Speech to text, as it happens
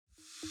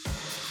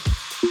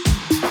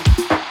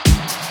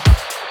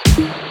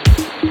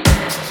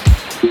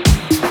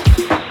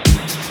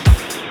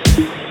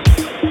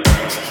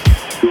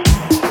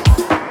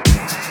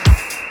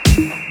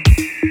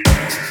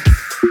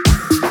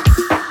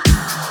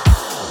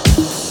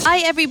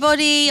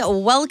everybody,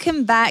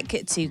 welcome back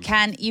to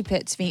Can You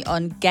Put Me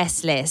on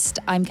Guest List.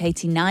 I'm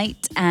Katie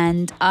Knight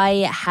and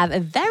I have a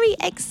very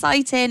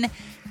exciting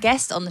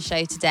guest on the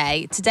show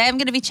today. Today I'm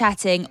going to be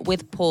chatting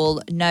with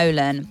Paul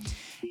Nolan.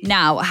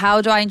 Now,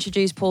 how do I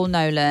introduce Paul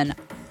Nolan?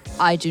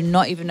 I do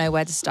not even know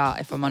where to start,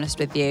 if I'm honest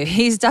with you.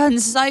 He's done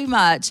so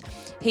much.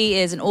 He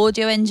is an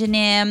audio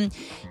engineer.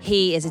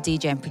 He is a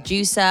DJ and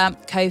producer,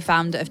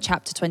 co-founder of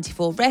Chapter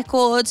 24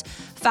 Records,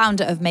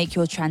 founder of Make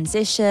Your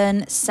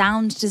Transition,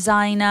 sound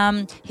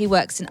designer. He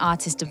works in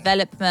artist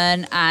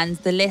development, and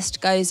the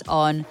list goes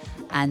on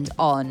and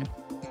on.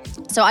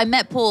 So I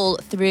met Paul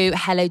through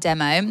Hello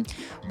Demo,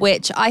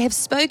 which I have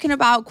spoken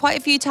about quite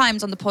a few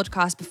times on the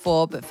podcast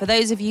before. But for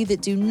those of you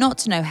that do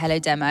not know Hello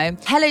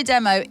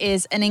Demo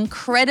is an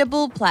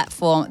incredible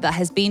platform that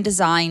has been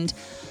designed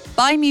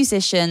by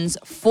musicians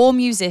for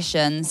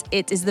musicians.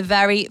 It is the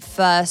very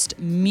first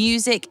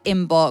music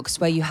inbox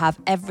where you have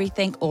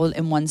everything all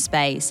in one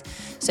space.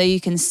 So you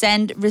can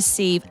send,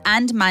 receive,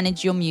 and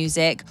manage your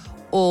music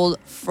all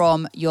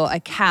from your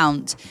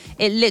account.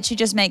 It literally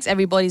just makes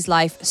everybody's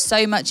life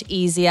so much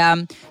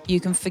easier.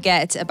 You can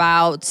forget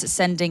about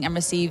sending and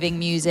receiving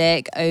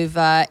music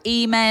over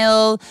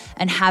email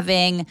and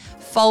having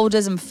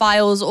folders and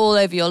files all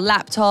over your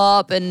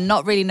laptop and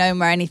not really knowing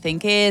where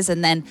anything is,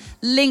 and then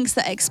links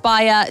that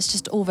expire. It's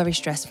just all very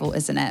stressful,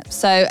 isn't it?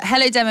 So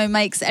Hello Demo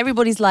makes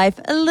everybody's life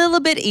a little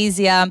bit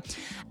easier.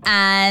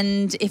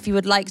 And if you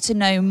would like to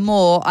know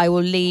more, I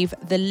will leave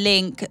the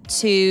link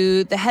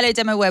to the Hello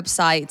Demo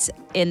website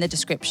in the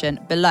description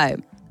below.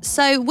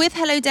 So with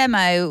Hello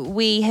Demo,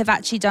 we have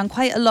actually done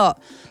quite a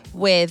lot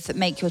with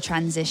Make Your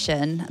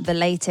Transition. The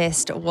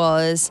latest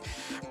was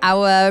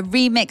our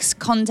remix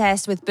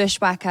contest with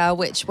Bushwhacker,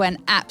 which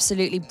went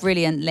absolutely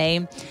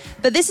brilliantly.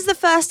 But this is the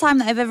first time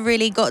that I've ever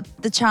really got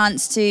the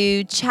chance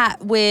to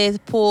chat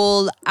with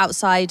Paul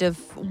outside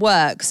of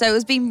work. So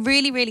it's been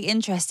really, really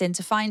interesting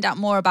to find out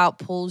more about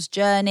Paul's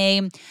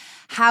journey,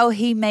 how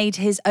he made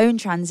his own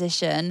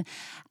transition,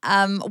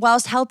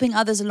 whilst helping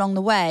others along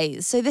the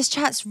way. So this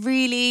chat's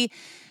really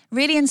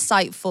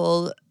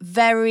insightful,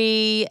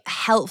 very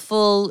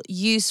helpful,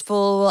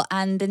 useful,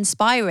 and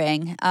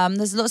inspiring.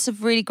 There's lots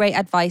of really great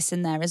advice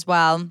in there as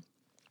well.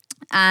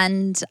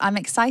 And I'm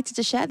excited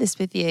to share this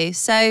with you.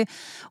 So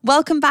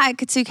welcome back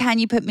to Can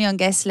You Put Me on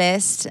Guest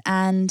List?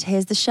 And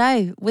here's the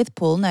show with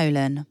Paul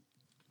Nolan.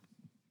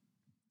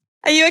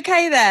 Are you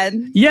okay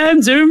then? Yeah,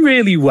 I'm doing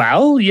really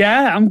well.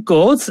 Yeah, I'm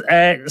good.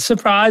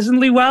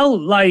 Surprisingly well.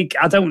 Like,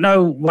 I don't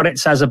know what it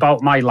says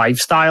about my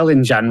lifestyle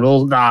in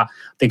general that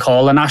they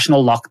call a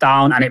national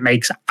lockdown, and it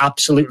makes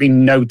absolutely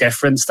no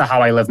difference to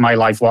how I live my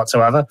life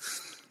whatsoever.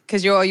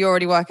 Because you're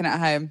already working at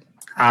home.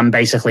 I'm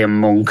basically a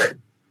monk.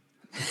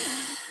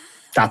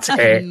 That's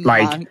it.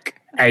 Like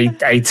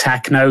a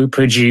techno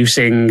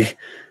producing,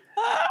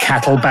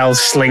 kettlebell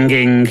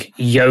slinging,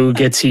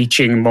 yoga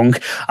teaching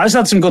monk. I just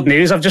had some good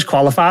news. I've just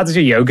qualified as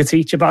a yoga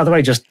teacher, by the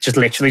way, just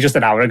literally just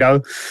an hour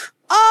ago.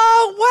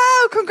 Oh,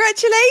 wow.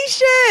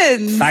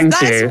 Congratulations. Thank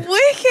you. That's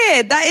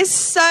wicked. That is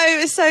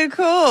so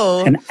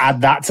cool. And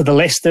add that to the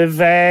list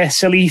of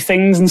silly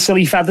things and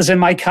silly feathers in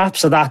my cap.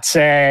 So that's,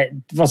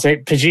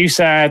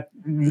 producer,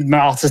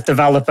 artist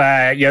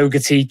developer, yoga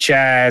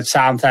teacher,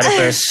 sound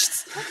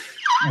therapist.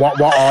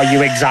 What are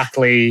you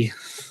exactly?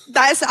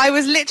 I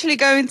was literally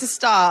going to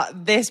start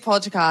this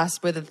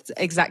podcast with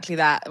exactly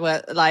that.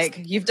 Where,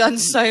 like, you've done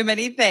so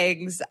many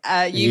things.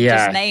 You've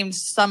just named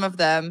some of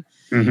them.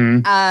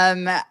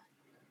 Mm-hmm.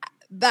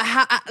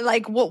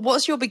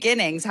 What's your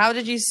beginnings? How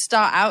did you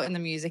start out in the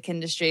music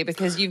industry?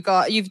 Because you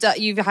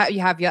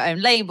have your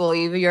own label.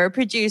 You're a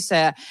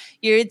producer.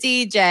 You're a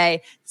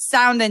DJ,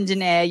 sound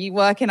engineer. You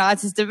work in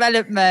artist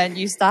development.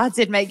 You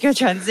started Make Your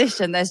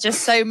Transition. There's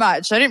just so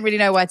much. I didn't really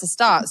know where to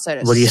start.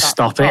 So will you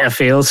stop it? I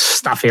feel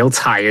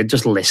tired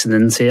just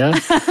listening to you.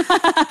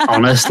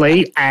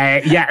 Honestly,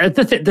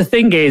 The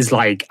thing is,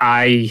 like,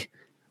 I've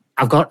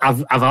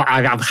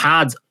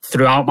had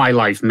throughout my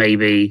life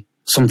maybe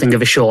something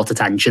of a short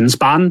attention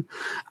span,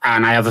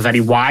 and I have a very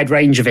wide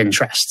range of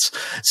interests.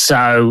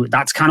 So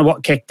that's kind of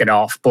what kicked it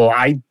off. But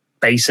I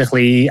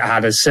basically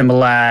had a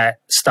similar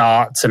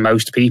start to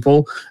most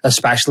people,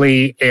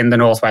 especially in the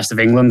northwest of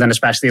England and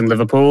especially in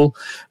Liverpool,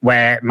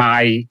 where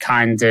my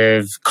kind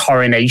of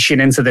coronation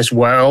into this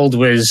world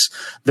was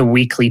the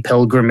weekly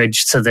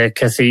pilgrimage to the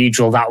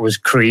cathedral that was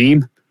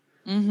Cream.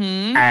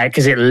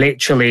 Because it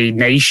literally,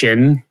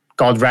 Nation,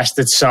 God rest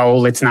its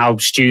soul, it's now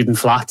student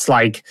flats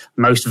like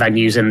most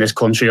venues in this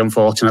country,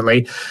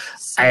 unfortunately.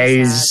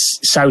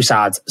 So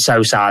sad.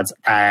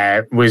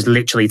 Was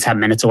literally 10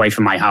 minutes away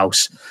from my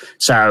house.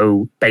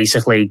 So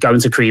basically going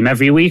to Cream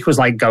every week was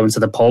like going to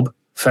the pub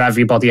for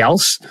everybody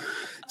else.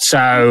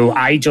 So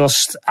I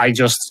just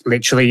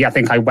literally, I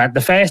think I went,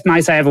 the first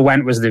night I ever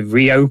went was the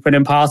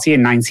reopening party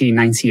in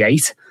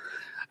 1998.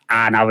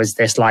 and I was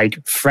this like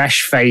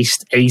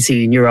fresh-faced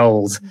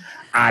 18-year-old.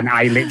 And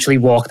I literally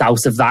walked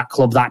out of that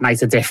club that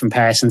night a different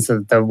person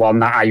to the one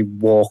that I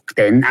walked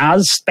in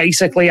as,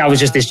 basically. I was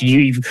just this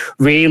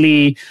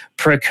really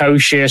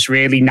precocious,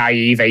 really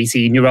naive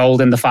 18-year-old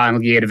in the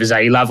final year of his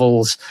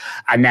A-levels.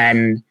 And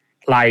then,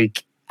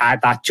 like,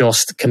 that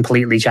just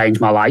completely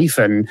changed my life.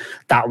 And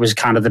that was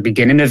kind of the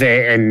beginning of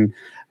it. And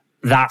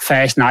that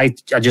first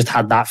night, I just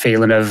had that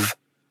feeling of,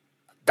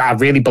 I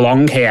really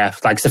belong here.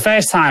 Like, it's the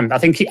first time, I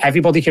think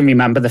everybody can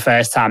remember the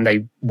first time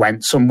they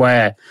went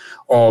somewhere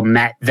or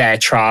met their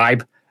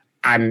tribe,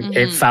 and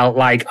it felt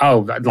like,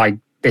 oh, like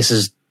this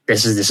is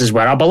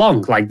where I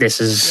belong. Like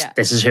this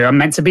is who I'm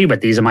meant to be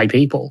with. These are my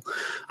people.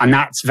 And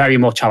that's very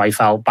much how I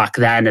felt back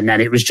then. And then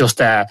it was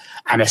just an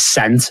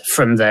ascent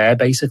from there,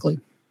 basically.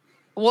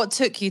 What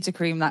took you to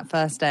Cream that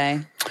first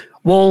day?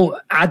 Well,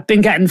 I'd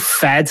been getting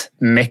fed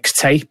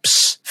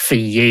mixtapes for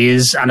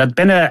years, and I'd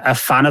been a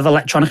fan of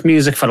electronic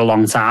music for a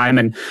long time.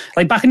 And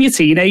like back in your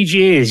teenage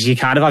years, you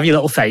kind of have your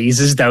little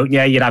phases, don't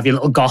you? You'd have your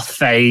little goth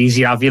phase,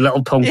 you'd have your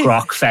little punk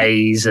rock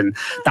phase and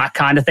that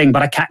kind of thing.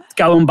 But I kept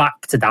going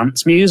back to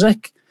dance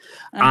music.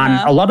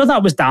 And a lot of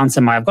that was down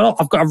to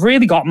I've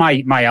really got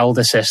my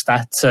elder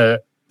sister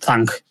to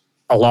thank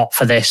a lot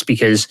for this,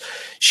 because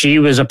she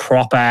was a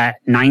proper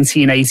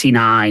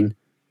 1989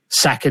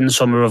 second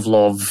summer of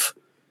love,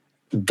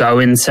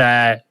 going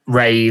to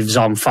raves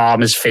on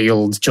Farmers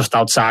Field just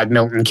outside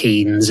Milton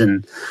Keynes,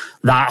 and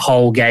that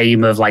whole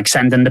game of like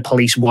sending the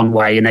police one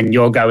way and then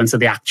you're going to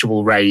the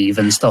actual rave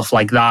and stuff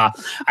like that.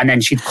 And then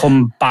she'd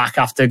come back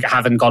after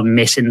having gone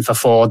missing for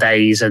 4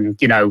 days,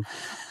 and, you know,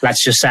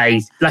 let's just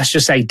say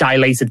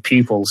dilated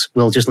pupils.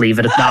 We'll just leave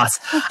it at that.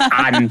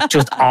 And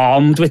just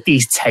armed with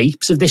these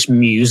tapes of this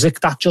music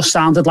that just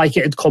sounded like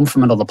it had come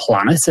from another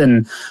planet.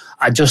 And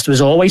I just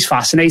was always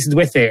fascinated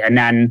with it. And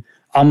then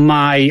on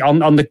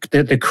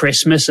the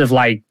Christmas of,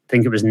 like, I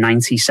think it was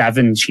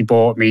 97, she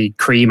bought me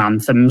Cream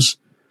Anthems,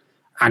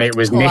 and it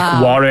was Nick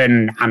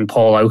Warren and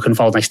Paul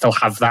Oakenfold. And I still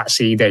have that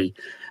CD.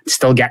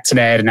 Still get to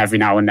there and every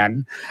now and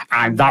then.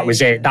 And that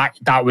was it.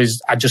 That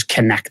was, I just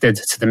connected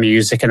to the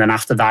music. And then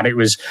after that,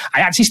 I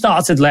actually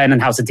started learning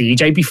how to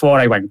DJ before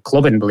I went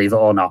clubbing, believe it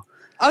or not.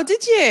 Oh,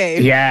 did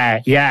you?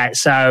 Yeah.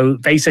 So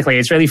basically,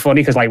 it's really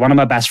funny because, like, one of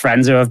my best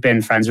friends who I've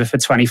been friends with for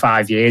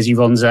 25 years, he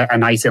runs a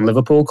night in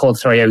Liverpool called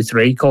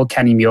 303 called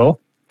Kenny Muir.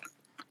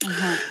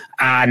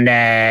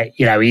 And,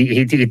 you know,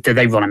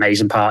 they run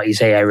amazing parties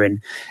here.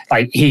 And,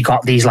 like, he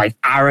got these, like,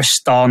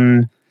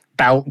 Ariston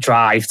belt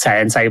drive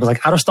turntables.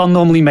 Like, Ariston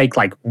normally make,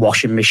 like,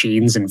 washing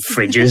machines and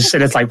fridges.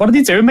 And it's like, what are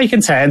they doing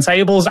making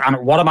turntables? And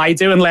what am I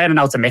doing learning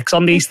how to mix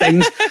on these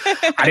things?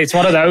 And it's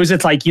one of those,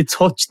 it's like you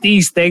touch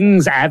these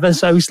things ever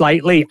so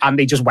slightly and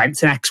they just went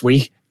to next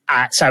week.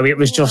 So it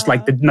was just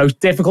like the most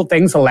difficult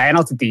thing to learn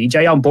how to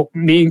DJ on. But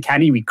me and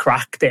Kenny, we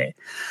cracked it.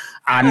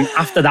 And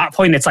after that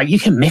point, it's like you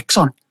can mix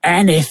on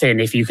anything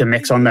if you can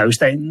mix on those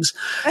things.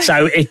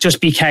 So it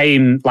just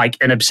became like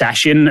an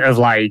obsession of,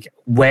 like,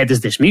 where does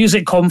this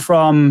music come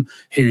from?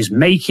 Who's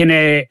making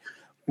it?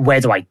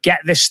 Where do I get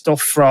this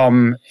stuff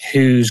from?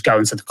 Who's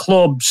going to the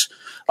clubs?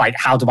 Like,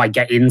 how do I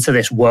get into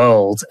this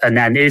world? And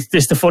then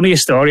it's the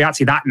funniest story,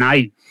 actually. That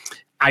night,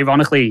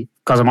 ironically,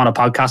 because I'm on a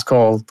podcast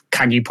called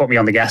Can You Put Me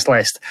on the Guest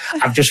List,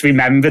 I've just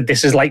remembered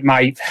this is like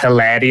my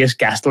hilarious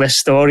guest list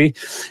story.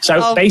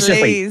 So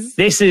basically,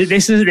 this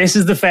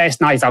is the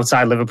first night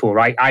outside Liverpool,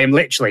 right? I am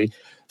literally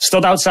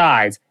stood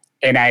outside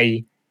in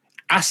a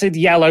acid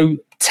yellow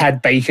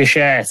Ted Baker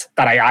shirt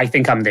that I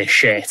think I'm this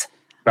shit,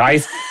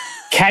 right?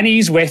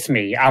 Kenny's with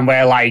me, and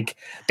we're like,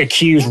 the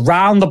queue's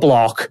round the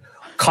block,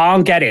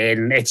 can't get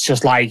in. It's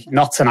just like,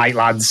 not tonight,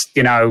 lads.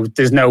 You know,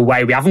 there's no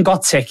way. We haven't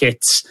got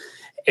tickets.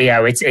 You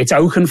know, it's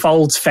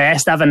Oakenfold's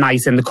first ever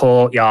night in the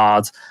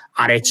courtyard,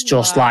 and it's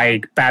just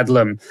like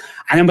bedlam.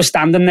 And then we're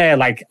standing there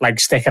like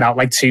sticking out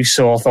like two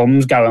sore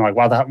thumbs, going like,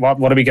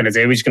 what are we going to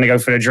do? We're just going to go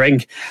for a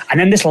drink. And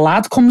then this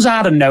lad comes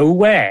out of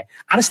nowhere,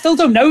 and I still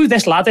don't know who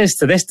this lad is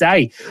to this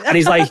day. And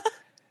he's like,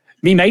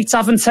 me mates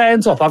haven't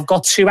turned up. I've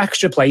got 2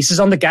 extra places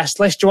on the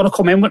guest list. Do you want to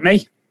come in with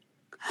me?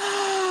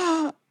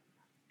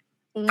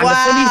 And the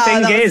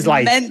funny thing is,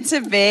 like, meant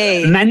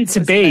to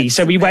be.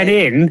 So we went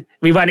in.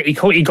 He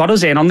got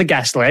us in on the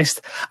guest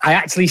list. I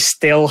actually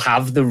still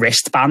have the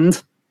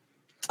wristband.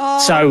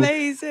 Oh, so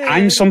amazing.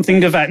 I'm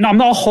something of I'm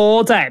not a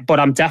hoarder, but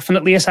I'm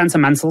definitely a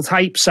sentimental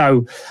type.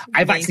 So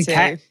I've actually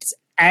kept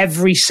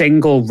every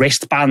single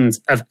wristband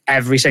of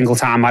every single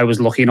time I was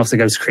lucky enough to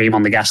go to Cream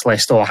on the guest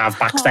list or have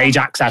backstage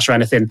access or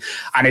anything.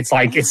 And it's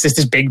like, it's just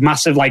this big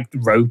massive like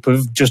rope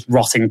of just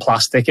rotting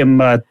plastic in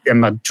my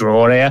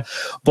drawer here.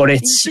 But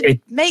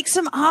make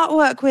some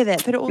artwork with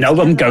it. Put it all no,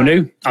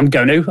 together. I'm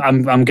going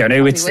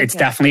to. It's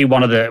definitely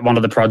one of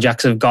the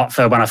projects I've got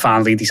for when I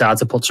finally decided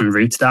to put some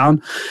roots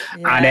down.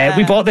 Yeah. And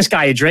we bought this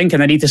guy a drink, and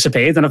then he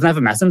disappeared, and I've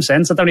never met him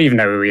since. I don't even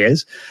know who he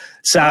is.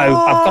 So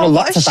I've got a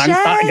lot to thank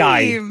that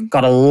guy. shame.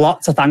 Got a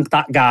lot to thank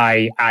that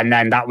guy. And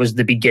then that was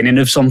the beginning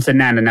of something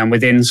then. And then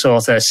within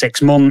sort of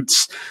 6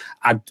 months,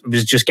 I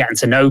was just getting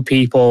to know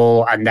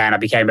people, and then I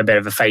became a bit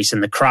of a face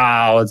in the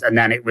crowd. And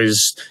then it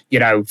was,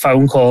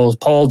 phone calls.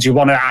 Paul, do you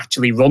want to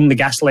actually run the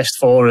guest list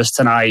for us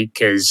tonight?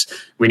 Because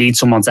we need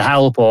someone to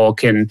help,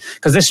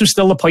 because this was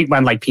still the point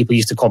when like people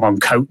used to come on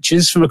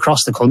coaches from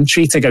across the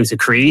country to go to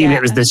Cream. Yeah.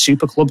 It was the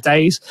Super Club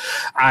days.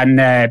 And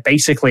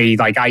basically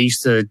like I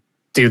used to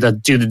do the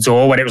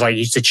door when it was like,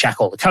 used to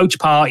check all the coach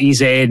parties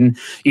in,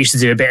 used to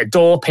do a bit of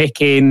door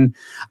picking.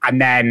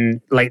 And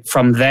then like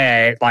from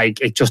there,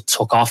 like it just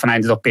took off, and I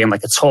ended up being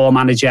like a tour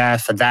manager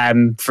for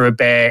them for a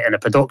bit, and a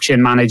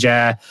production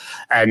manager,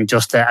 and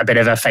just a bit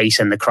of a face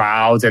in the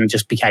crowd, and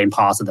just became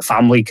part of the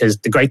family. Because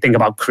the great thing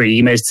about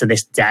Cream is, to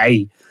this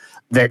day,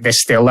 that they're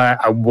still a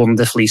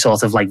wonderfully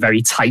sort of like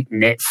very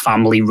tight-knit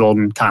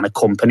family-run kind of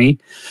company.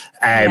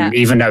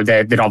 Even though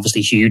they're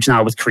obviously huge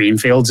now with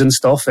Creamfields and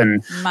stuff.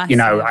 And,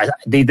 Massive.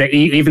 they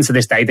even to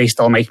this day, they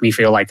still make me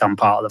feel like I'm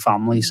part of the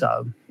family.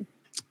 So,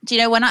 Do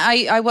you know, when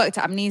I worked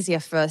at Amnesia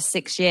for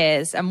 6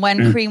 years, and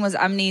when Cream was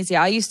Amnesia,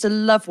 I used to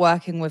love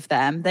working with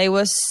them. They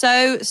were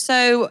so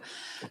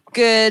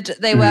good.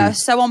 They were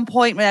so on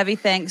point with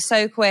everything,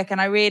 so quick. And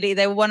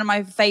they were one of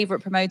my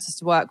favourite promoters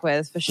to work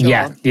with, for sure.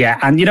 Yeah.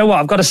 And you know what?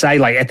 I've got to say,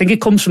 like, I think it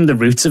comes from the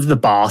roots of the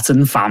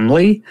Barton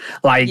family.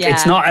 Like,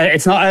 it's not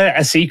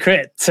a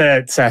secret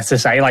to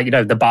say, like,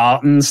 the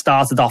Bartons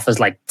started off as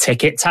like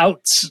ticket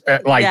touts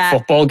at like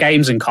football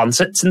games and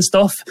concerts and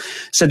stuff.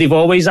 So they've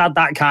always had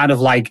that kind of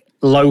like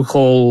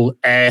local,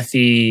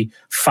 earthy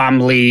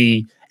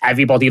family.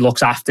 Everybody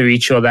looks after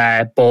each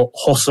other, but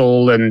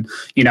hustle, and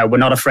we're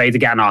not afraid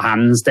of getting our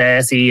hands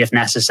dirty if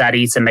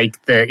necessary to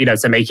make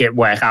to make it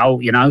work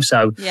out.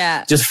 So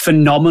just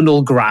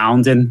phenomenal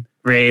grounding,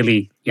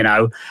 really.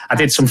 I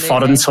did some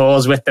foreign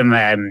tours with them.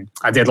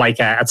 I did like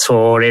a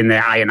tour in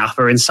Ayia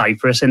Napa in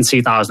Cyprus in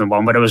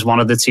 2001, where I was one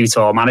of the 2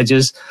 tour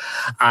managers,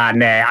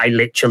 and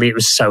it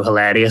was so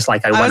hilarious.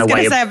 Like I went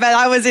away. I bet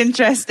that was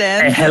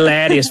interesting.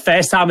 Hilarious.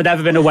 First time I'd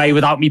ever been away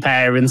without my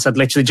parents. I'd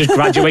literally just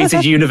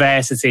graduated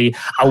university.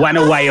 I went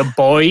away a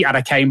boy and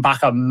I came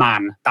back a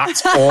man.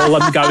 That's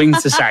all I'm going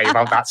to say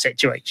about that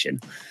situation.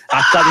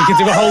 You could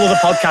do a whole other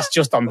podcast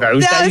just on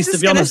those days, to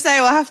be honest. I was just going to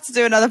say, we'll have to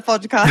do another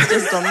podcast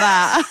just on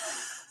that.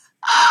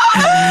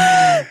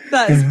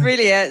 That's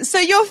brilliant. So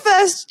your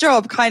first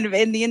job kind of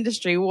in the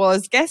industry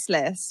was guest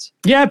list?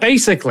 Yeah,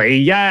 basically,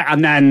 yeah.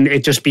 And then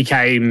it just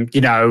became,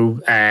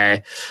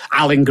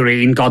 Alan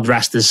Green, God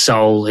rest his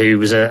soul, who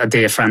was a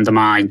dear friend of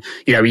mine.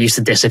 He used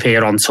to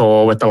disappear on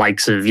tour with the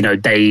likes of,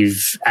 Dave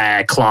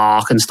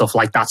Clark and stuff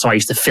like that. So I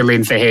used to fill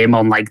in for him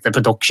on like the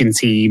production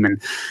team.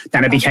 And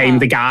then I became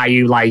the guy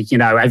who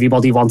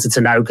everybody wanted to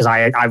know, because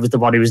I was the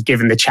one who was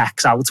giving the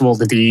checks out to all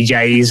the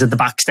DJs at the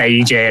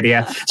backstage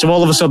area. So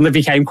all of a sudden I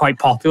became quite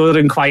popular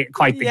and quite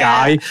the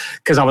guy,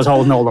 because I was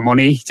holding all the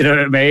money. Do you know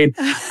what I mean?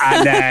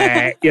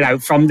 And,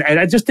 from there,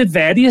 I just did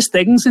various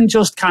things and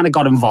just kind of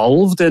got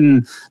involved,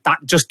 and that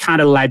just kind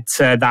of led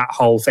to that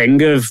whole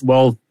thing of,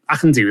 well, I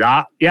can do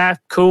that. Yeah,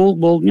 cool.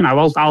 Well,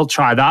 I'll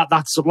try that.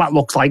 That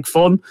looks like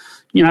fun.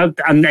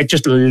 And it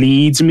just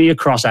leads me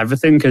across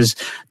everything, because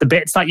the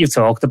bits that you've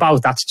talked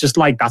about, that's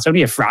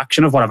only a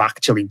fraction of what I've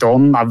actually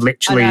done. I've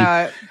literally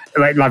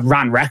I've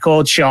ran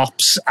record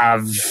shops.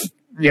 As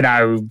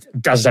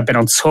I've been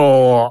on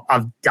tour,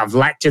 I've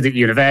lectured at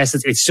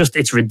university.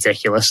 It's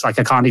ridiculous. Like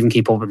I can't even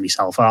keep up with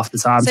myself half the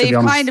time. So to be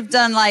honest. You've kind of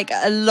done like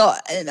a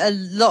lot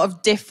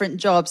of different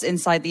jobs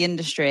inside the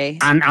industry,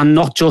 and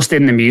not just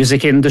in the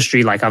music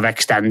industry. Like I've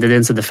extended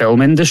into the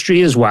film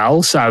industry as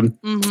well. So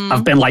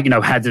I've been like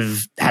head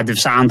of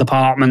sound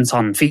department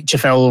on feature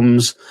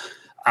films.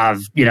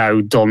 I've,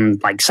 done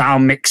like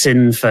sound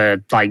mixing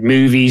for like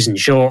movies and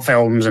short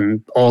films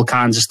and all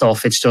kinds of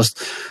stuff. It's just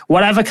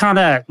whatever kind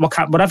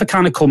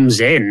of comes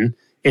in,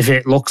 if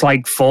it looks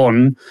like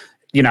fun,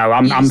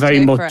 I'm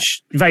very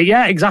much,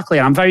 exactly.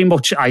 I'm very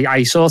much,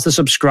 I sort of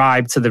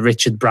subscribe to the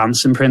Richard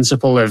Branson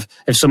principle of,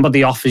 if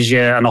somebody offers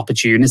you an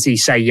opportunity,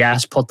 say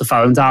yes, put the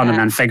phone down and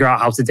then figure out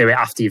how to do it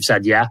after you've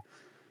said yeah.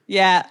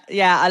 Yeah,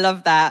 I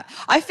love that.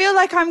 I feel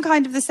like I'm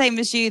kind of the same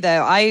as you,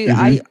 though.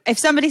 I if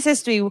somebody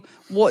says to me,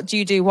 "What do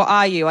you do? What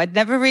are you?" I'd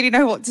never really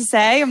know what to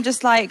say. I'm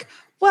just like,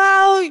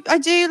 well, I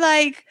do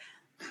like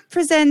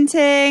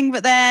presenting,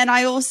 but then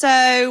I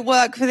also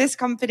work for this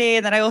company,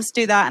 and then I also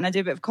do that, and I do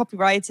a bit of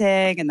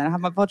copywriting, and then I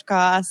have my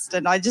podcast,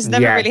 and I just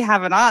never really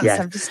have an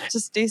answer. I'm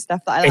just do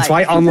stuff that I like. It's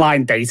why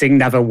online dating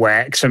never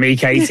works for me,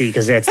 Katie,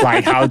 because it's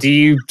like, how do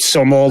you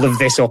sum all of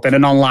this up in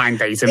an online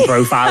dating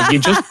profile? You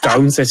just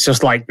don't. It's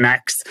just like,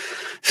 next.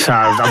 So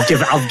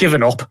I've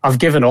given up.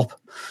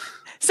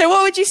 So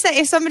what would you say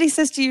if somebody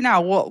says to you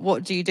now,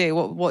 what do you do?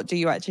 What do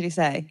you actually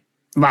say?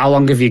 How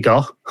long have you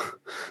got?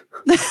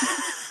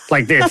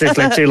 Like it's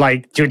literally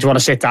like, do you want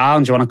to sit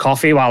down? Do you want a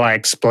coffee while I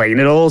explain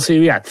it all to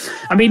you?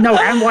 I mean, no,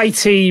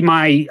 NYT,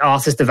 my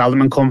artist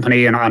development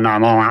company and an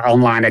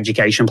online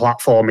education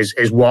platform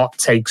is what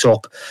takes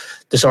up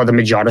the sort of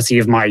majority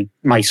of my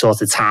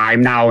sort of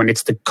time now. And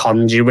it's the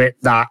conduit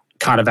that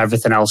kind of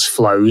everything else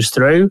flows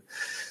through.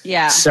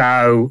 Yeah.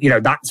 So,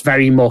 that's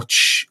very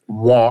much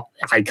what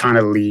I kind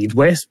of lead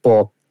with.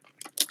 But,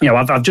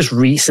 I've just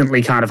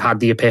recently kind of had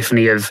the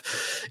epiphany of,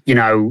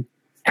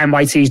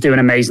 NYT is doing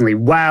amazingly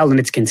well and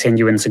it's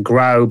continuing to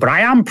grow. But I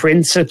am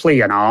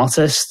principally an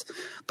artist,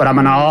 but I'm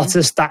an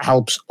artist that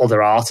helps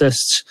other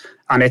artists.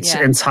 And it's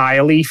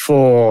entirely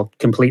for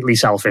completely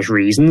selfish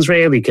reasons,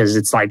 really, because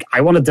it's like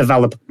I want to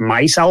develop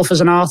myself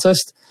as an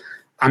artist.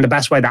 And the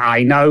best way that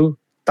I know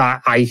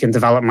that I can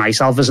develop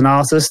myself as an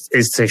artist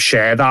is to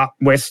share that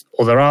with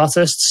other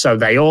artists so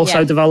they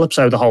also develop,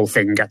 so the whole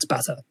thing gets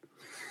better.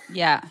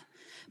 Yeah.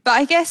 But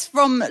I guess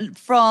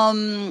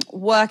from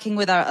working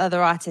with our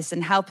other artists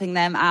and helping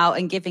them out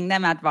and giving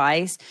them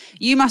advice,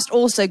 you must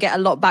also get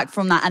a lot back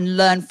from that and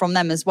learn from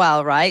them as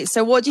well, right?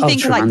 So what do you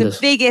think are like the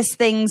biggest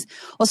things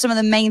or some of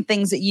the main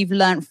things that you've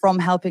learned from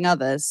helping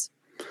others?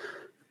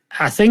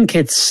 I think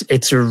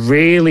that's a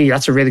really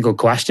good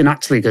question,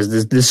 actually,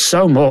 because there's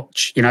so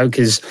much,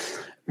 because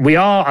we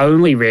are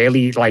only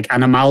really like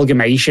an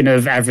amalgamation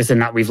of everything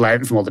that we've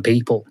learned from other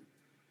people,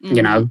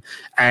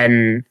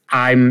 and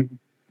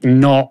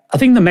I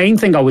think the main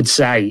thing I would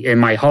say in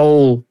my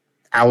whole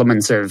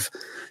element of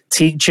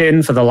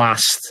teaching for the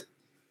last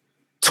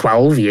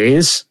 12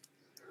 years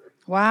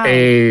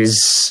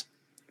is,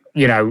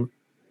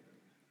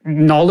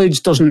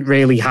 knowledge doesn't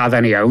really have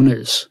any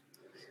owners.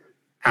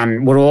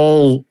 And we're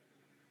all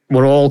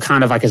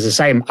kind of like, as I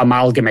say,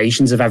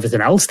 amalgamations of everything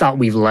else that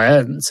we've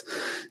learned.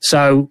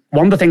 So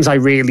one of the things I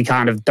really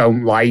kind of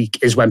don't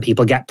like is when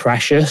people get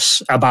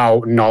precious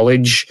about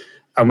knowledge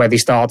and where they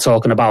start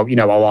talking about,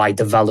 I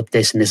developed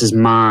this and this is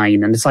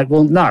mine. And it's like,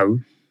 well, no,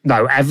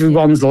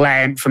 everyone's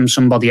learned from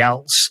somebody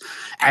else.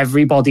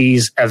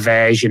 Everybody's a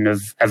version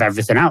of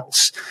everything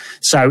else.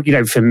 So,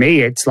 for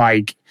me, it's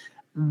like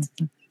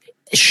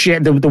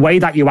the way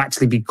that you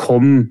actually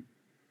become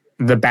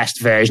the best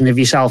version of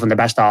yourself and the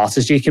best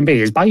artist you can be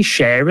is by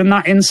sharing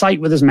that insight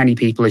with as many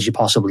people as you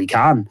possibly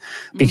can,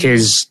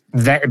 because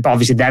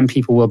obviously then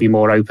people will be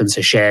more open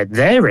to share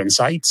their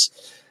insights,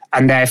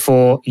 and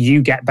therefore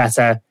you get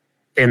better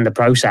in the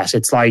process.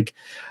 It's like,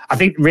 I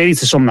think really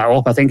to sum that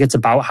up, I think it's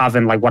about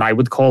having like what I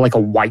would call like a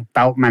white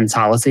belt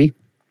mentality.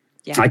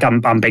 Yeah. Like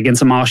I'm big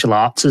into martial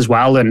arts as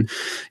well. And,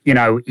 you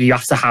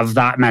have to have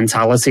that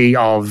mentality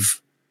of,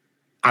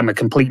 I'm a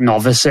complete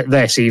novice at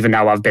this, even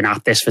though I've been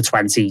at this for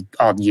 20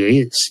 odd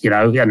years,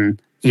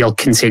 and you'll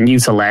continue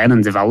to learn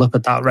and develop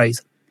at that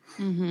rate.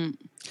 Mm-hmm.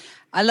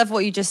 I love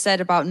what you just said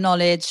about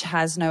knowledge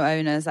has no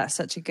owners. That's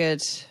such a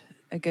good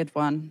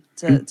one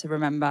to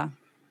remember.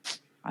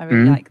 I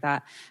really like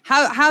that.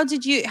 How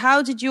did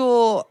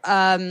your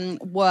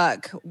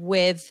work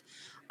with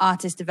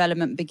artist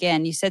development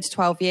begin? You said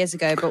 12 years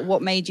ago, but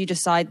what made you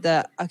decide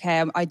that,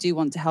 okay, I do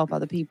want to help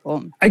other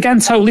people? Again,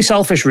 totally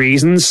selfish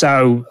reasons.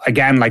 So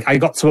again, like I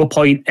got to a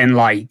point in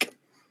like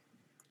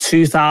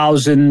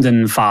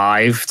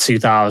 2005,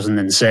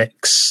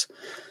 2006,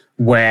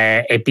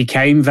 where it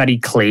became very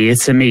clear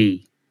to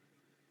me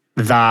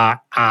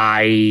that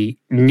I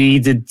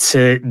needed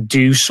to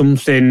do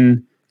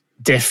something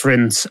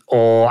different,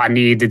 or I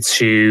needed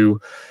to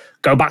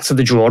go back to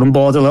the drawing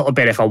board a little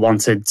bit if I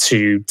wanted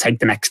to take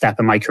the next step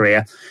in my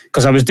career.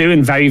 Because I was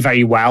doing very,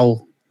 very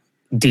well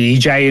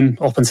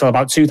DJing up until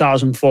about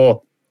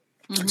 2004,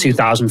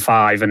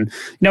 2005. And,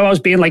 I was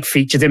being like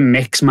featured in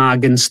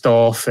Mixmag and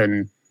stuff.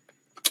 And,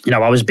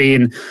 I was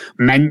being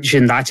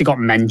mentioned, I actually got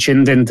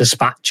mentioned in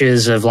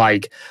dispatches of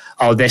like,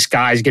 oh, this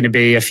guy's going to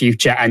be a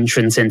future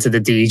entrant into the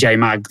DJ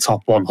Mag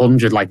Top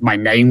 100. Like my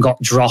name got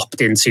dropped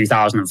in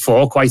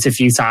 2004 quite a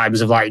few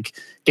times of like,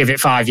 give it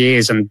 5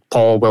 years and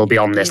Paul will be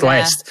on this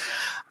list.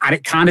 And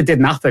it kind of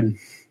didn't happen.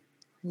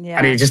 Yeah.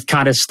 And it just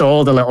kind of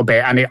stalled a little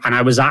bit. And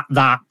I was at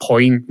that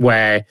point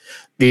where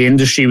the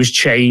industry was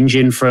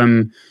changing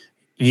from,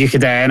 you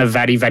could earn a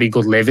very, very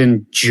good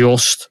living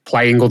just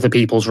playing other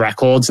people's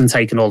records and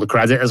taking all the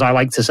credit, as I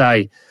like to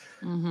say,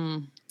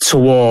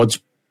 towards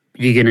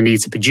you're going to need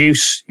to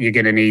produce, you're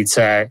going to need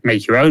to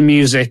make your own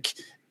music,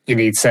 you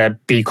need to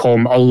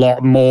become a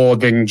lot more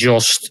than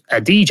just a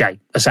DJ,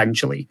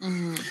 essentially.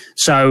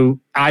 So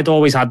I'd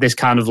always had this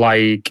kind of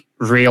like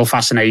real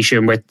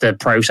fascination with the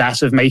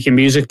process of making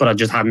music, but I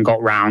just hadn't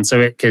got round to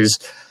it because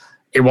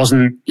it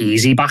wasn't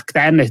easy back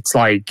then. It's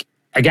like,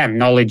 again,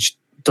 knowledge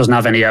doesn't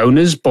have any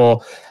owners, but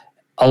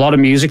a lot of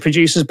music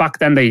producers back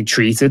then, they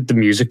treated the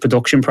music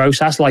production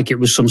process like it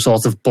was some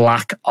sort of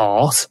black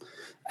art.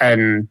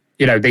 And,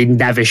 they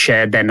never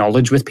shared their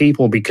knowledge with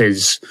people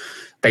because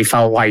they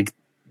felt like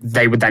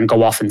they would then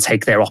go off and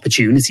take their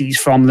opportunities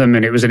from them.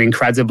 And it was an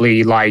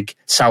incredibly like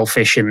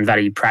selfish and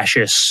very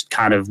precious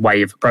kind of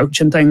way of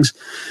approaching things.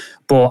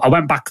 But I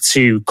went back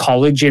to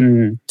college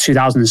in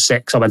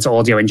 2006. I went to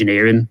audio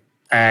engineering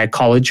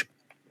college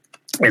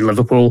in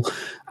Liverpool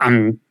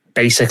and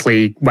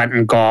basically went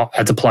and got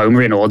a diploma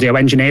in audio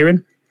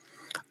engineering.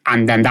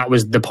 And then that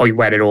was the point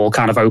where it all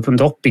kind of opened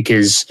up,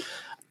 because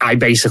I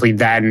basically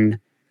then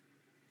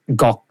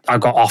got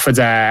offered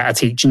a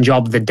teaching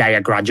job the day I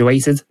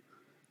graduated,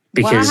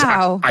 because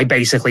I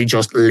basically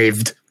just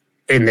lived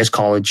in this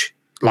college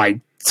like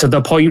to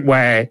the point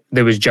where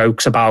there was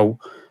jokes about,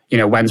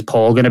 when's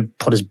Paul going to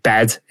put his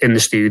bed in the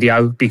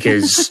studio,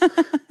 because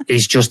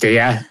he's just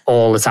here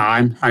all the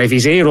time. And if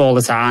he's here all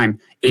the time,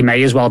 he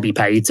may as well be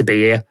paid to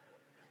be here.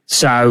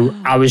 So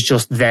I was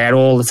just there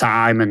all the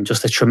time, and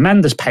just a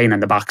tremendous pain in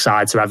the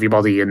backside to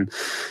everybody. And,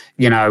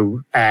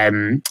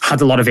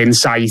 had a lot of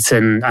insight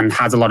and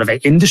had a lot of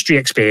industry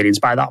experience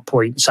by that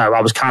point. So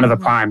I was kind of a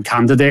prime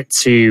candidate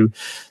to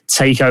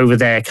take over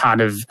their kind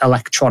of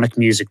electronic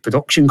music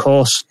production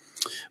course,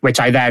 which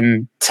I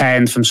then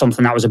turned from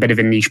something that was a bit of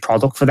a niche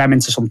product for them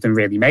into something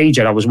really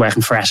major. I was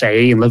working for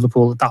SAE in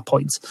Liverpool at that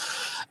point.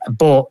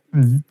 But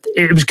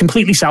it was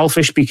completely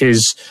selfish,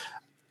 because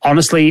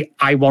honestly,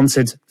 I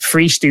wanted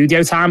free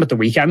studio time at the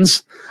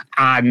weekends.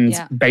 And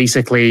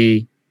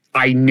basically,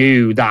 I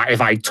knew that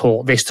if I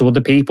taught this to other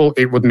people,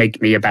 it would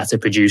make me a better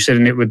producer,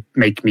 and it would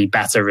make me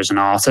better as an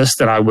artist,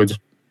 that I would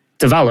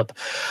develop.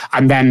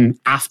 And then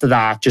after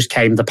that just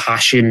came the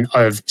passion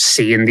of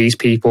seeing these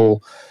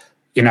people.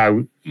 You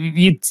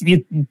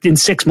in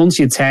 6 months,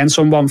 you'd turn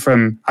someone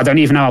from, I don't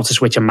even know how to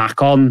switch a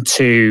Mac on,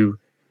 to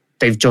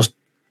they've just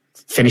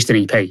finished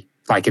an EP,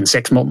 like in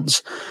 6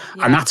 months.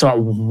 Yeah. And that's a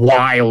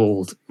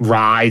wild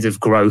ride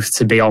of growth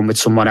to be on with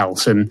someone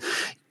else. And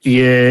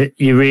you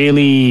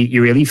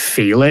really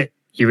feel it.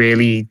 You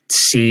really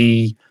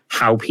see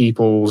how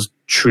people's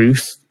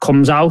truth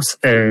comes out,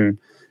 and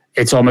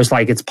it's almost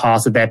like it's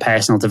part of their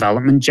personal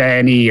development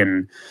journey,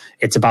 and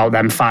it's about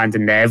them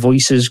finding their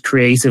voices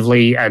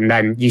creatively. And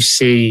then you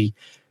see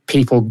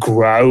people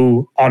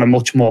grow on a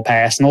much more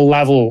personal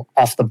level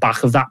off the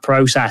back of that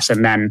process.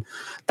 And then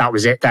that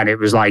was it. Then it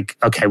was like,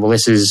 okay, well,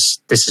 this is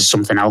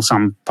something else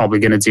I'm probably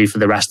going to do for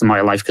the rest of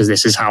my life, because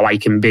this is how I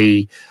can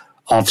be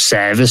of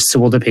service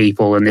to other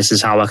people, and this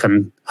is how I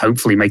can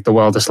hopefully make the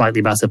world a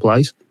slightly better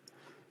place.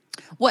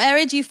 What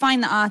area do you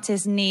find that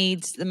artists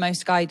need the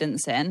most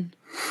guidance in?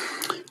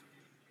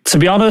 To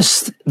be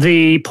honest,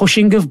 the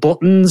pushing of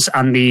buttons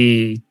and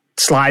the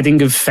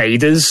sliding of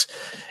faders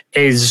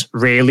is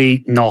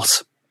really not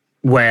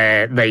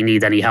where they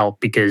need any help,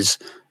 because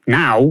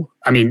now,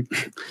 I mean,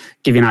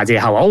 give you an idea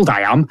how old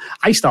I am,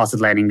 I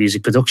started learning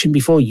music production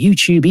before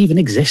YouTube even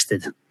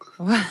existed.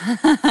 That's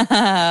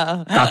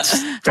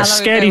how long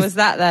scary. ago was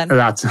that then?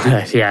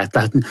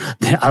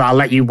 I'll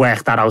let you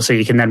work that out so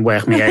you can then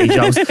work my age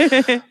out.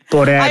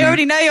 But I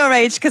already know your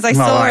age because I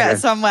saw it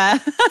somewhere.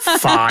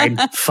 Fine.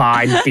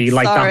 Be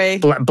like Sorry.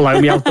 that.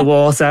 Blow me out the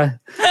water.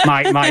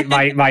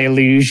 My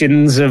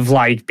illusions of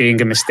like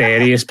being a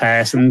mysterious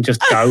person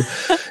just go.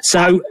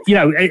 So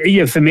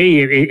for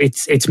me,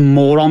 it's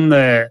more on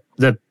the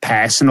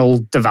personal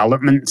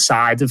development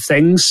side of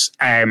things.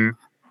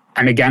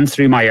 And again,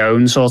 through my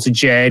own sort of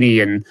journey,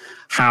 and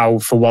how,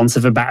 for want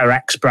of a better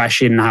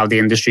expression, how the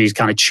industry's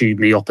kind of chewed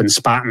me up and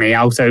spat me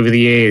out over the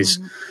years,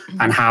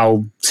 and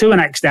how, to an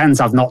extent,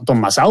 I've not done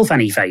myself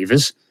any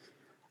favours.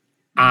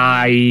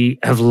 I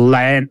have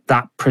learned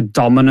that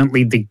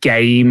predominantly the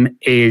game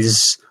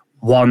is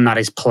one that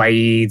is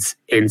played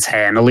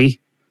internally.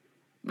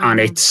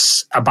 And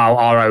it's about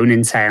our own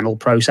internal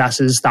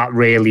processes that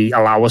really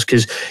allow us,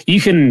 because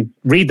you can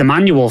read the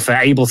manual for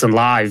Ableton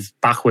Live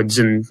backwards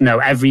and know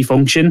every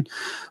function.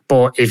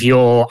 But if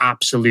you're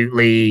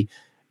absolutely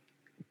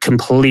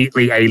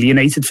completely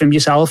alienated from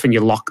yourself, and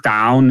you're locked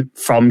down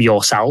from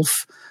yourself,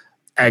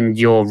 and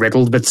you're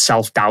riddled with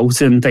self-doubt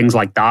and things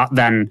like that,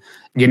 then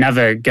you're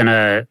never going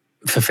to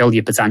fulfill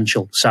your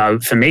potential. So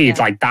for me,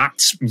 it's like,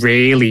 that's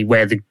really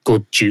where the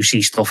good,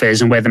 juicy stuff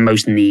is, and where the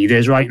most need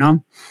is right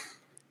now.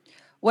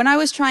 When I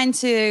was trying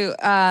to,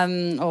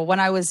 or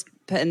when I was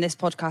putting this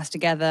podcast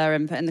together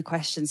and putting the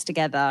questions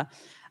together,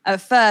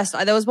 at first,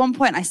 there was one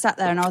point I sat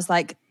there and I was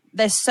like,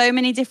 there's so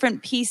many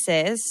different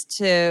pieces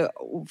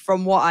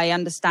from what I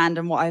understand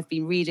and what I've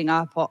been reading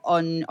up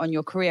on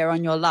your career,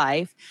 on your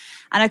life.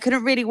 And I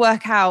couldn't really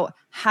work out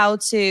how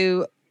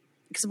to,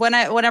 because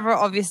whenever,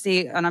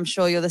 obviously, and I'm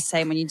sure you're the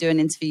same, when you do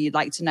an interview, you'd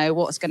like to know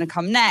what's going to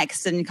come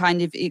next, and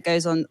kind of it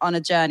goes on a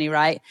journey,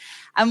 right?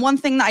 And one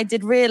thing that I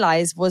did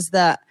realize was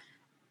that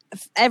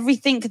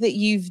everything that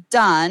you've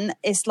done,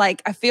 it's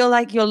like, I feel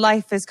like your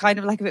life is kind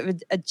of like a bit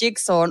of a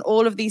jigsaw, and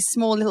all of these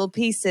small little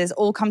pieces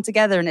all come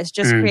together, and it's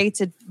just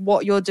created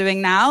what you're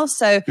doing now.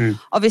 So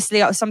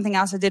obviously something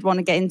else I did want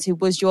to get into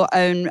was your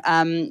own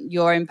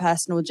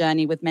personal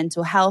journey with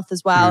mental health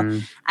as well.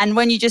 And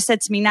when you just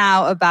said to me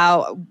now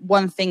about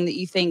one thing that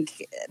you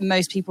think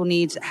most people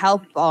need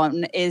help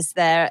on is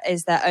their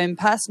own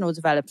personal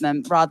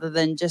development, rather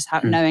than just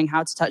knowing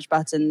how to touch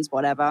buttons,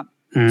 whatever.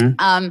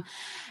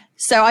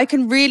 So I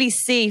can really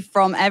see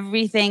from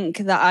everything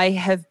that I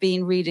have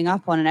been reading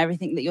up on and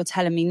everything that you're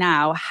telling me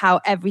now,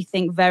 how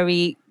everything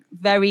very,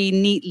 very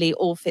neatly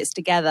all fits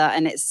together,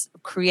 and it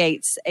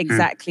creates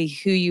exactly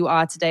who you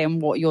are today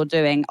and what you're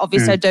doing.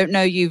 Obviously, I don't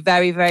know you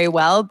very, very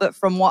well, but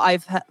from what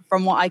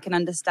I can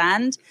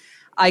understand,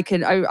 I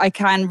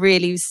can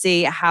really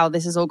see how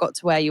this has all got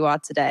to where you are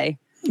today.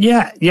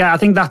 Yeah. I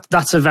think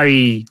that's a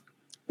very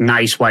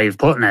nice way of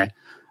putting it.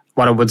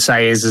 What I would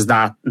say is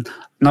that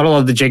not all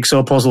of the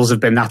jigsaw puzzles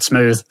have been that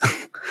smooth,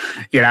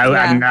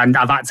 and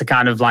I've had to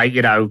kind of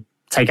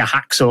take a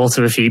hacksaw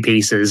to a few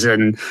pieces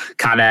and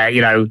kind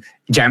of,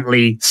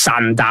 gently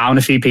sand down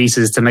a few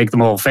pieces to make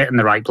them all fit in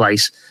the right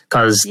place.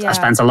 Because I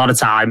spent a lot of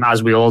time,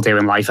 as we all do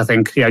in life, I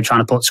think, trying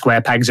to put square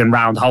pegs in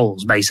round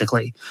holes,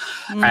 basically.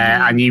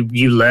 And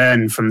you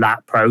learn from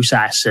that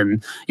process.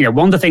 And,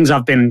 one of the things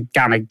I've been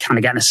kind of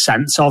getting a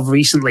sense of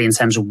recently in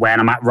terms of where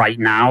I'm at right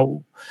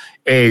now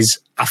is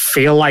I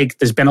feel like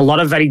there's been a lot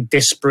of very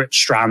disparate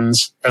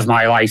strands of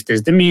my life.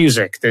 There's the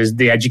music, there's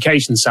the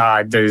education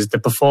side, there's the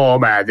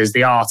performer, there's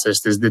the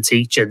artist, there's the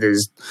teacher,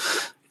 there's,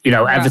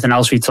 everything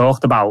else we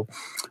talked about.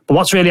 But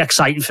what's really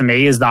exciting for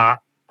me is that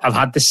I've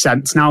had this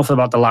sense now for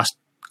about the last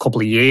couple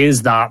of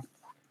years that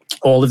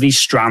all of these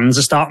strands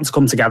are starting to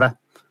come together.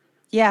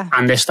 Yeah.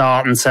 And they're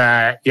starting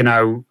to,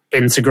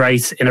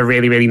 integrate in a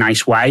really, really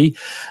nice way.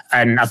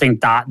 And I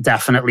think that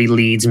definitely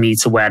leads me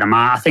to where I'm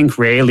at. I think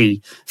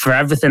really for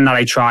everything that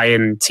I try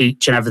and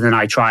teach and everything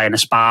I try and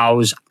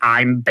espouse,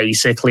 I'm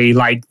basically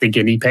like the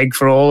guinea pig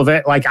for all of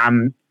it. Like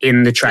I'm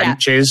in the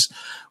trenches,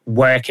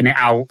 working it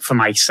out for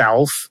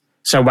myself.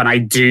 So when I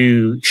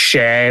do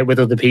share with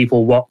other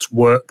people what's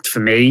worked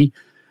for me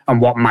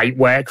and what might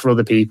work for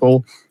other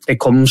people, it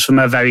comes from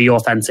a very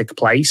authentic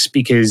place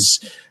because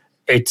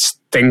it's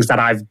things that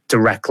I've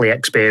directly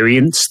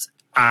experienced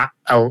at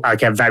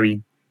a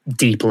very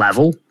deep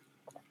level.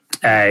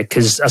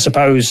 Because I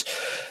suppose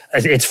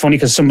it's funny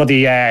because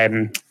somebody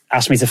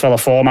asked me to fill a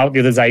form out the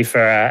other day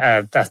for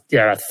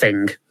a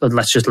thing.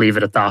 Let's just leave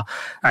it at that.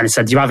 And it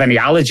said, "Do you have any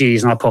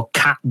allergies?" And I put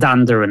cat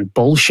dander and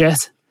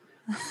bullshit.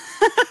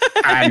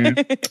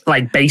 And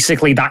like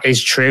basically that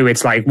is true.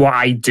 It's like what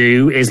I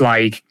do is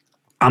like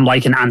I'm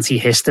like an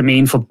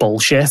antihistamine for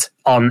bullshit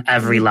on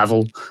every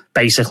level.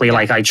 Basically,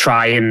 like I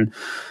try and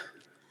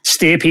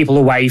steer people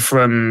away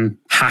from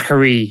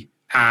hackery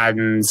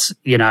and,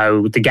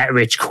 the get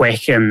rich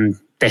quick and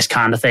this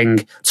kind of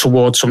thing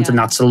towards something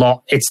that's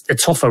it's a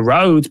tougher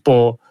road,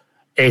 but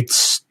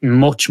it's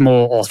much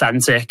more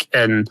authentic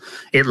and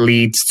it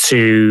leads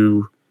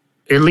to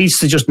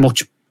just a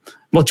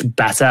much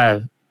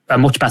better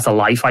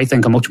life, I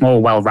think, a much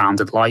more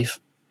well-rounded life.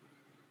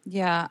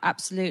 Yeah,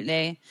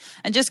 absolutely.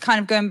 And just kind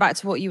of going back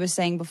to what you were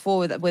saying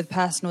before with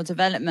personal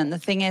development, the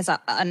thing is,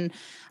 and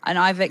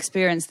I've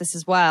experienced this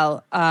as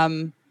well.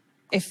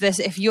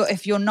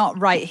 If you're not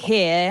right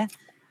here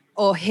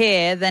or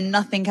here, then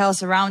nothing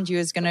else around you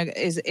is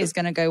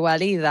gonna go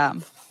well either.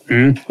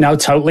 No,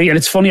 totally. And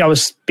it's funny. I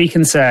was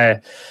speaking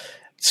to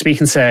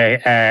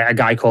a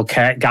guy called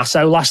Kurt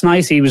Gasso last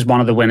night. He was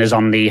one of the winners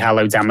on the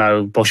Hello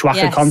Demo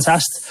Bushwhacker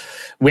contest.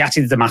 We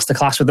actually did the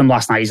masterclass with him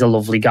last night. He's a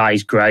lovely guy.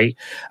 He's great.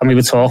 And we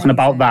were talking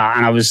about that.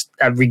 And I was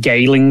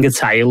regaling a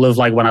tale of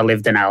like when I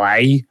lived in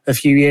LA a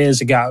few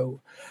years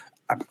ago.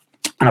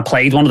 And I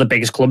played one of the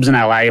biggest clubs in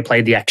LA. I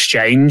played the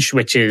Exchange,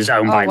 which is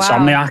owned by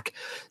Insomniac.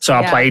 So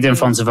I played in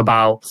front of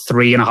about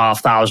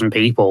 3,500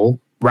 people,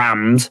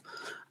 rammed.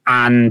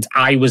 And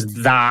I was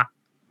that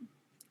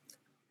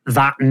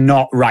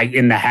not right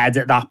in the head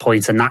at that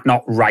point and that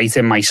not right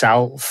in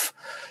myself,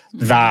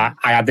 that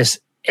I had this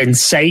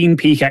insane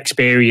peak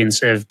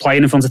experience of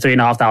playing in front of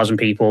 3,500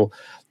 people.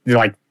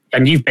 Like,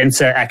 and you've been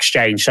to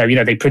Exchange, so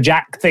they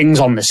project things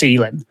on the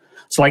ceiling.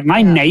 So like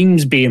my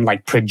name's being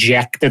like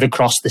projected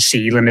across the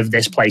ceiling of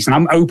this place, and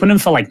I'm opening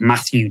for like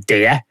Matthew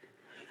Deere,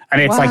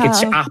 and it's like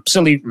it's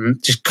absolute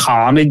just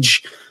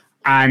carnage.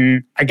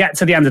 And I get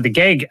to the end of the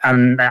gig,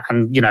 and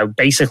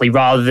basically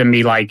rather than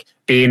me like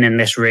being in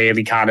this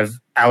really kind of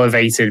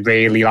elevated,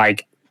 really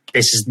like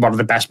this is one of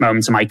the best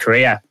moments of my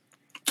career,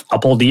 I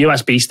pulled the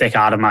USB stick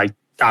out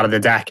of the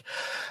deck.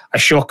 I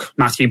shook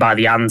Matthew by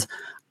the hand,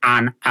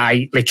 and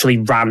I literally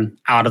ran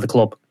out of the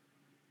club.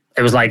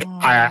 It was like,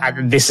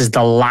 this is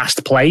the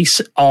last place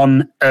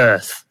on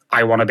earth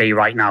I want to be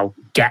right now.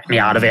 Get me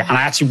out of it. And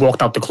I actually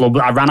walked out the club.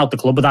 I ran out the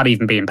club without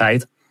even being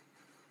paid.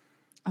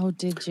 Oh,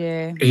 did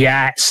you?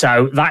 Yeah.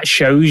 So that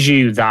shows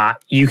you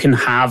that you can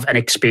have an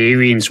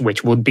experience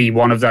which would be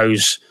one of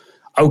those,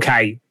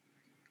 okay,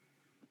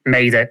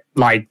 made it,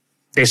 like,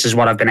 this is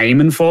what I've been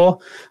aiming for.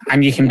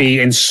 And you can be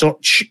in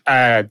such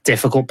a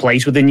difficult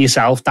place within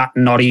yourself that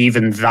not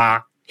even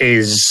that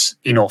is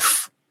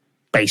enough,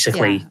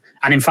 basically. Yeah.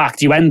 And in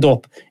fact, you end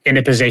up in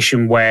a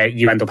position where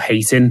you end up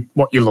hating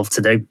what you love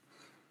to do.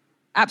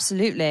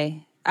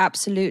 Absolutely.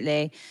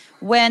 Absolutely.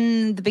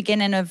 When the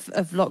beginning of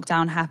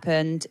lockdown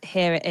happened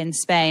here in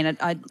Spain,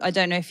 I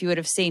don't know if you would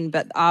have seen,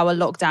 but our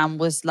lockdown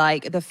was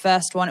like the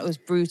first one. It was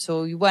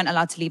brutal. You weren't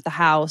allowed to leave the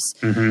house.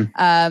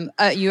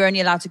 Mm-hmm. You were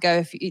only allowed to go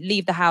if you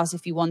leave the house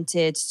if you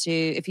needed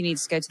to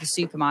go to the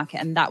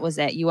supermarket, and that was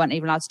it. You weren't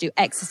even allowed to do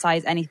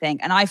exercise,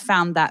 anything. And I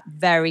found that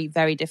very,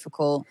 very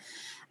difficult.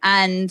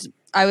 And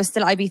I was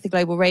still at Ibiza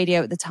Global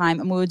Radio at the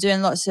time, and we were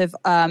doing lots of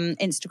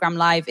Instagram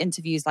live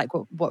interviews like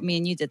what me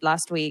and you did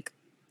last week.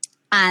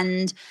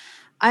 And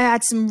I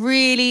had some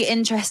really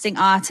interesting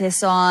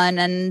artists on,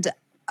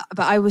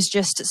 but I was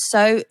just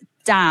so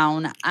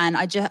down, and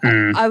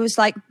I was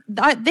like,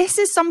 this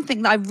is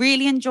something that I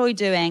really enjoy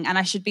doing, and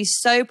I should be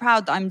so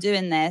proud that I'm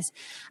doing this,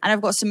 and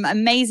I've got some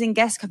amazing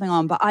guests coming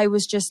on, but I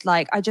was just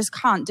like, I just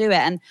can't do it.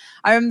 And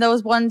I remember there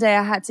was one day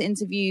I had to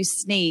interview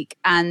Sneak,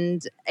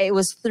 and it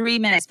was 3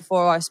 minutes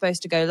before I was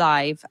supposed to go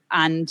live,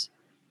 and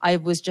I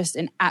was just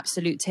in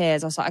absolute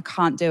tears. I was like, I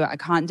can't do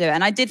it.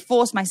 And I did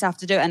force myself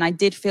to do it, and I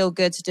did feel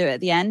good to do it at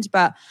the end,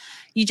 but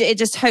it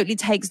just totally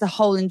takes the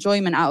whole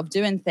enjoyment out of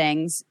doing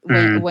things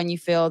when you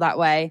feel that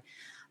way.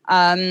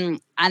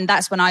 And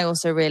that's when I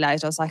also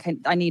realized, I was like,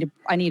 I need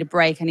a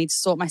break. I need to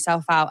sort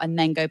myself out and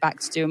then go back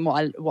to doing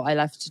what I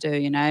love to do,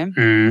 you know?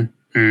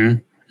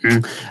 And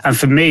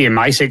for me, in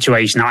my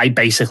situation, I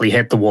basically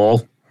hit the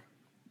wall.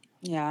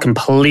 Yeah.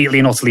 Completely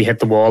and utterly hit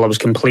the wall. I was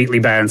completely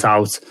burnt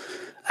out.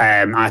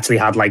 I actually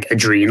had like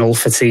adrenal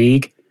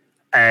fatigue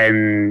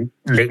and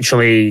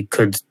literally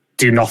could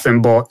do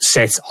nothing but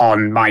sit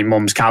on my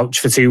mum's couch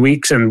for 2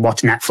 weeks and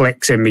watch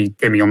Netflix in me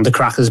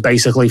undercrackers,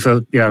 basically,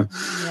 for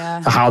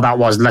for how that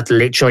was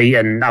literally.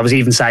 And I was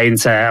even saying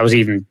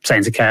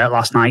to Kurt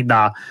last night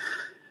that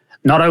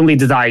not only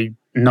did I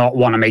not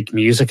want to make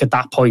music at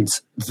that point,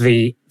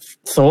 the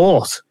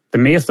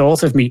mere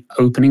thought of me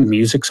opening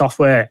music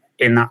software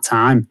in that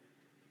time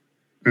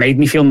made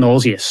me feel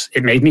nauseous.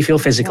 It made me feel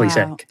physically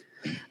sick.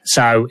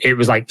 So it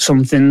was like,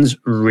 something's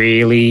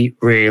really,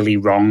 really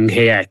wrong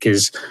here,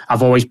 because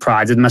I've always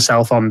prided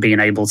myself on being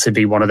able to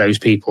be one of those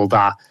people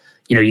that,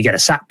 you get a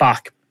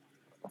setback,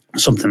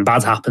 something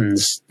bad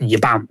happens, you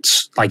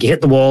bounce. Like, you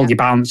hit the wall, you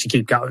bounce, you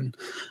keep going.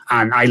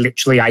 And I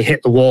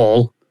hit the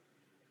wall,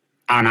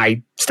 and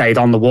I stayed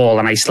on the wall,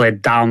 and I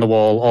slid down the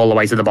wall all the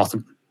way to the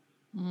bottom.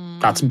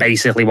 That's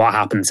basically what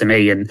happened to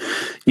me. And,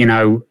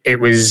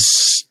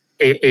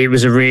 it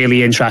was a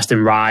really interesting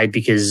ride,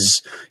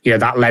 because,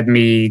 that led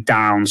me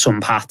down some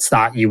paths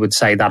that you would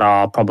say that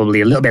are probably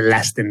a little bit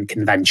less than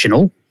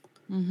conventional.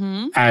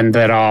 Mm-hmm. And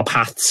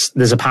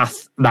there's a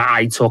path that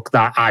I took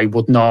that I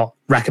would not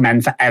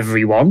recommend for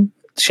everyone,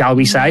 shall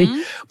we say,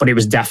 but it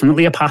was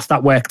definitely a path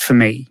that worked for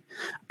me.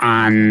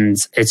 And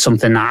it's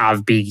something that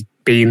I've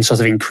been sort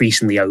of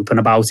increasingly open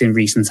about in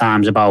recent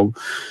times, about,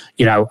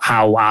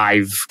 how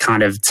I've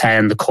kind of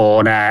turned the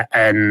corner.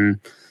 And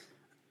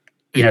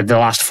the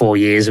last 4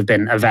 years have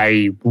been a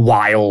very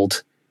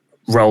wild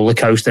roller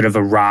coaster of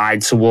a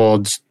ride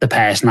towards the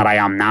person that I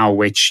am now,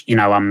 which,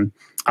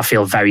 I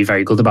feel very,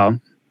 very good about.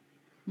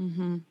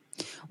 Mm-hmm.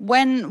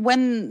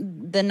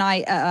 When the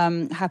night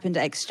happened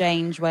at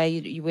Exchange, where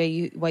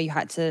you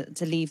had to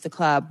leave the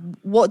club,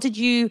 what did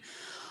you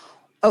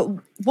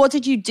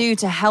do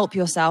to help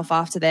yourself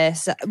after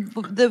this?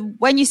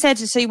 When you said,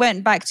 so you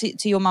went back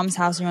to your mum's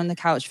house and you're on the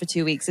couch for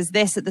 2 weeks, is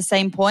this at the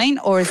same point,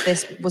 or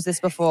was this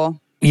before?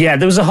 Yeah,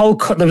 there was a whole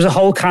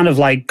kind of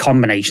like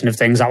combination of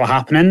things that were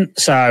happening.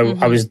 So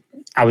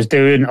I was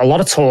doing a lot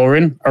of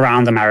touring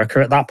around America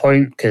at that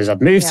point, because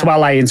I'd moved to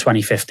LA in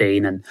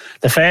 2015. And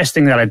the first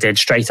thing that I did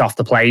straight off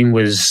the plane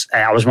was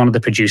I was one of the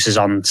producers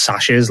on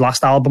Sasha's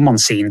last album, on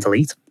See and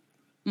Delete,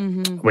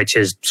 which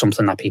is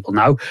something that people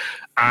know.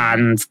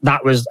 And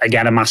that was,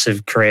 again, a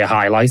massive career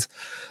highlight.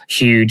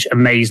 Huge,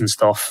 amazing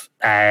stuff.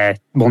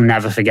 We'll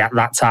never forget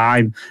that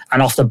time.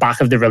 And off the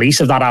back of the release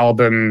of that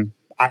album,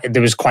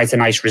 there was quite a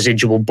nice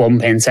residual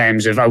bump in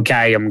terms of,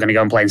 okay, I'm going to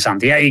go and play in San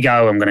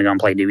Diego, I'm going to go and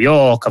play New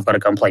York, I've got to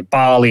go and play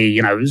Bali,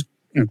 it was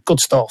good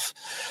stuff.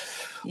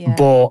 Yeah.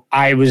 But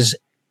I was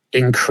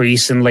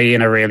increasingly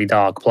in a really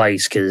dark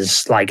place,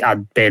 because like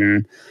I'd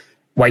been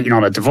waiting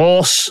on a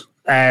divorce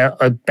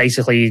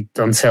basically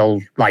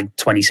until like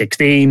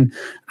 2016,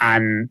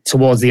 and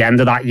towards the end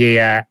of that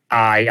year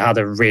I had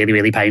a really,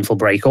 really painful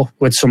breakup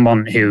with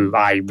someone who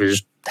I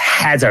was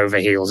head over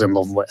heels in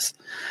love with.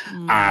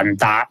 And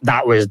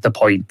that was the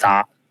point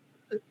that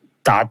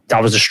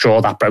was the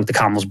straw that broke the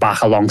camel's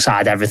back,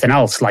 alongside everything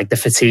else, like the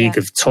fatigue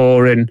of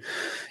touring,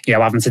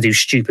 having to do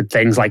stupid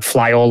things like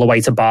fly all the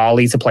way to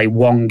Bali to play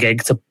one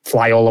gig to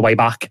fly all the way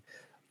back,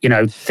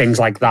 things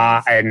like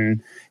that,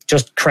 and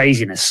just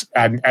craziness.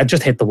 And I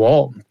just hit the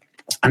wall,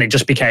 and it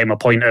just became a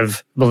point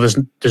of, well,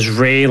 there's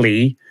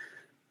really,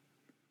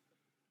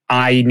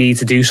 I need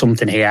to do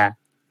something here,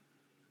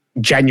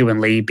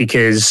 genuinely,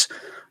 because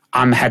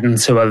I'm heading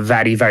to a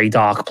very, very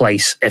dark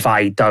place if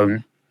I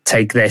don't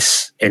take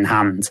this in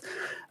hand.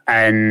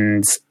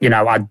 And,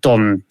 I'd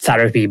done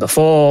therapy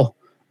before.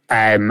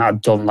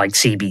 I'd done like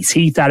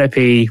CBT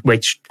therapy,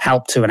 which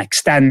helped to an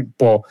extent,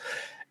 but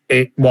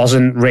it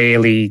wasn't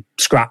really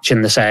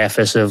scratching the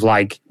surface of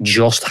like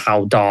just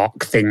how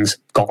dark things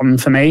gotten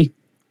for me.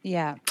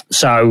 Yeah.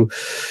 So,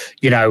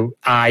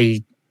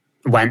 I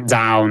went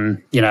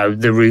down,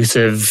 the route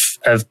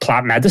of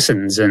plant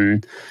medicines,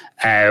 and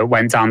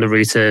went down the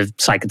route of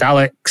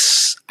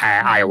psychedelics,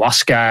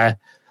 ayahuasca,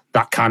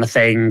 that kind of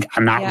thing.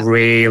 And that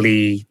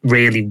really,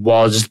 really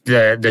was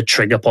the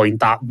trigger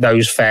point. That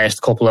those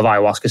first couple of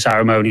ayahuasca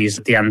ceremonies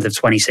at the end of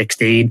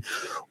 2016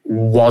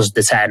 was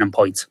the turning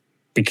point,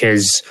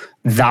 because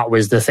that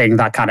was the thing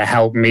that kind of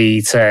helped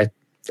me to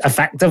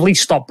effectively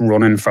stop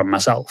running from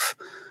myself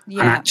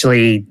and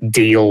actually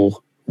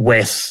deal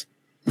with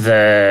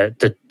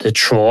the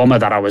trauma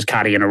that I was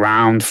carrying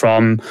around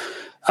from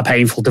a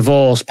painful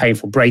divorce,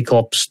 painful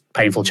breakups,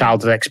 painful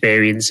childhood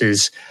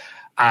experiences.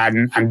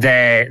 And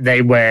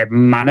they were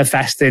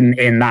manifesting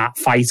in that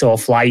fight or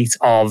flight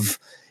of,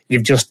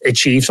 you've just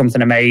achieved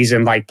something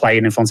amazing, like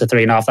playing in front of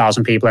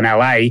 3,500 people in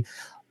LA.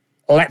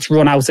 Let's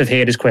run out of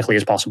here as quickly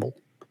as possible.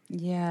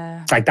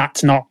 Yeah. Like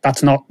that's not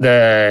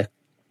the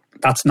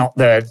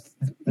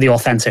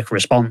authentic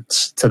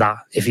response to that,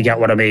 if you get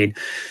what I mean.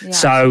 Yeah,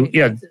 so, absolutely.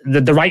 You know,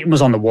 the writing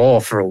was on the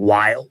wall for a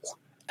while.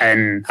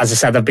 And as I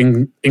said, I've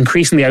been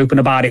increasingly open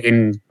about it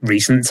in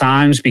recent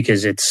times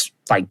because it's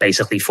like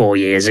basically 4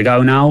 years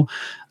ago now.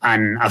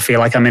 And I feel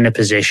like I'm in a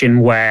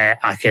position where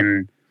I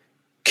can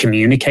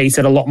communicate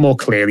it a lot more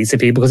clearly to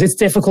people, because it's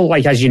difficult,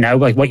 like, as you know,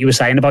 like what you were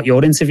saying about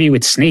your interview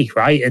with Sneak,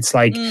 right? It's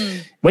like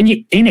when you're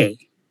in it,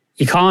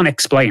 you can't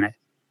explain it.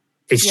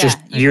 It's just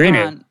you're in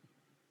it.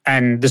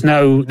 And there's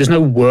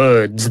no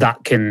words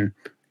that can,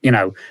 you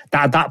know,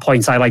 that at that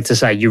point, I like to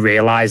say, you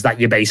realize that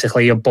you're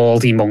basically a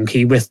baldy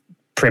monkey with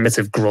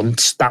primitive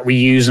grunts that we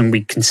use, and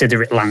we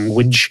consider it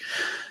language.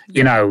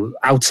 You know,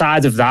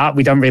 outside of that,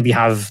 we don't really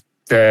have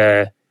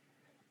the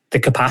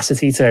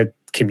capacity to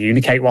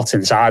communicate what's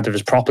inside of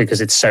us properly,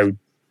 because it's so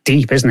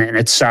deep, isn't it? And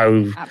it's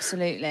so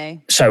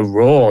absolutely so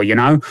raw, you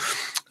know.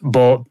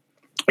 But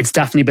it's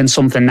definitely been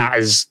something that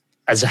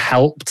has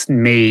helped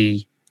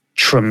me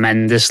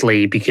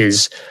tremendously,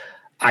 because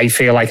I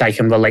feel like I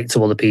can relate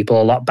to other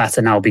people a lot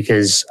better now,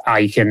 because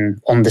I can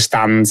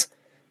understand,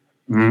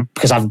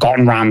 because I've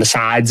gotten around the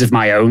sides of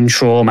my own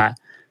trauma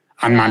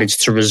and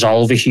managed to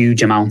resolve a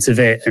huge amount of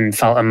it and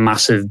felt a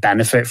massive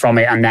benefit from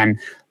it. And then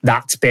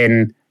that's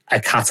been a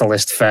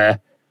catalyst for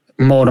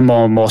more and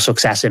more and more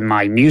success in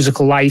my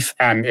musical life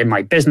and in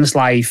my business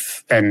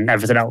life and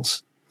everything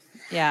else.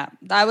 Yeah,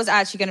 that was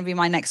actually going to be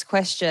my next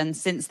question.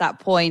 Since that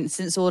point,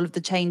 since all of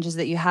the changes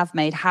that you have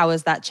made, how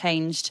has that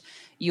changed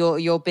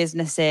your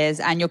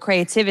businesses and your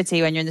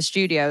creativity when you're in the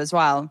studio as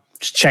well?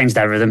 It's changed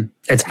everything.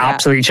 It's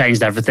absolutely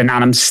changed everything.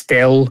 And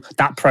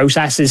that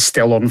process is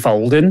still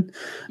unfolding.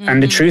 Mm-hmm.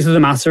 And the truth of the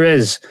matter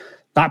is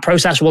that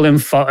process will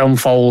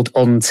unfold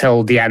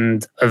until the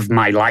end of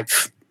my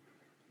life.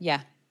 Yeah.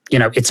 You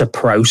know, it's a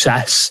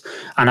process.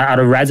 And I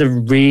read a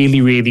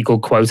really, really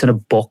good quote in a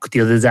book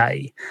the other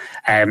day.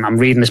 I'm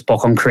reading this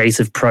book on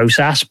creative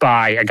process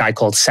by a guy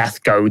called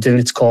Seth Godin.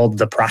 It's called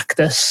The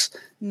Practice.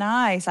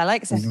 Nice. I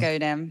like Seth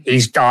Godin.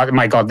 Oh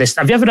my God,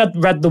 have you ever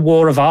read The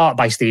War of Art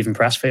by Stephen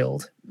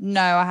Pressfield?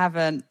 No, I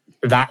haven't.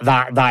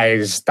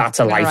 That's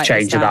a life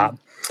changer, that.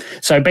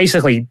 So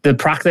basically, The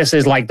Practice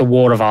is like the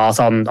War of Art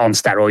on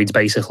steroids,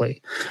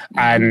 basically.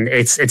 And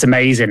it's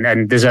amazing.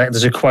 And there's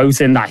a quote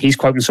in that. He's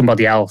quoting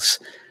somebody else.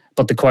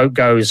 But the quote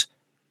goes,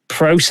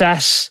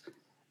 "Process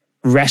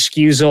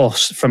rescues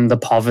us from the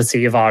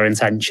poverty of our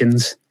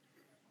intentions."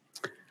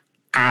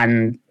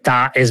 And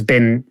that has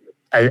been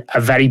a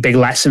very big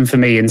lesson for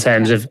me in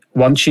terms of,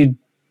 once you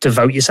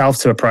devote yourself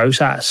to a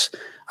process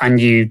and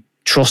you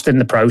trust in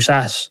the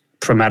process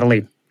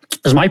primarily.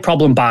 Because my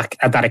problem back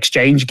at that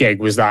exchange gig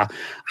was that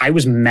I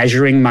was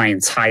measuring my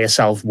entire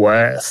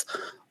self-worth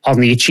on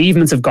the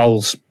achievement of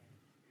goals.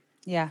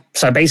 Yeah.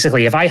 So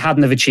basically, if I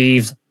hadn't have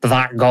achieved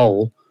that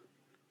goal,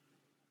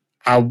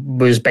 I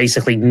was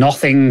basically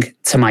nothing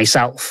to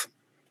myself.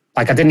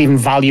 Like, I didn't even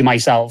value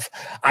myself.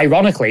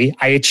 Ironically,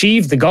 I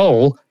achieved the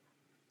goal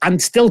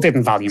and still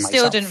didn't value myself.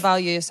 Still didn't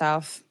value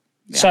yourself.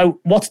 Yeah. So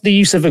what's the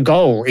use of a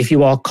goal if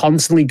you are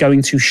constantly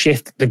going to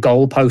shift the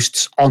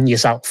goalposts on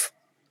yourself?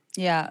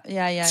 Yeah.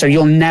 So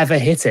you'll never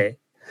hit it.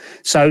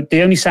 So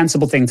the only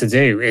sensible thing to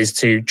do is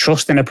to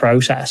trust in a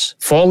process,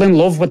 fall in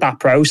love with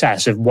that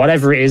process of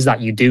whatever it is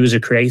that you do as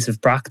a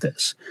creative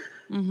practice,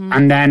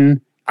 and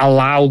then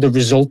allow the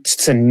results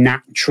to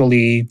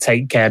naturally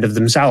take care of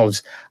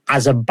themselves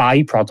as a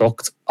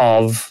byproduct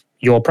of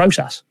your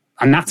process.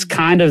 And that's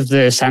kind of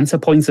the center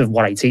point of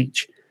what I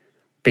teach,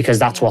 because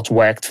that's what's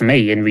worked for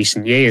me in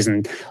recent years.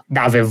 And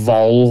I've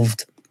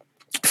evolved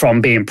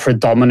from being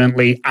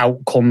predominantly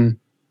outcome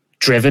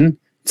driven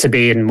to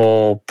being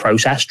more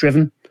process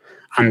driven.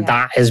 And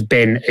that has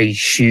been a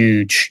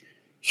huge,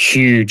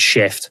 huge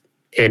shift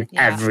in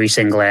every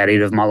single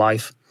area of my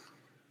life.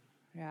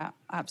 Yeah,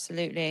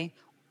 absolutely.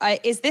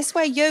 Is this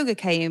where yoga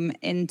came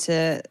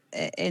into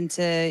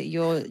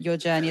your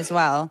journey as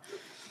well?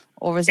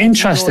 Or has you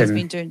always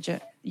been doing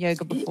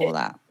yoga before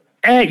that?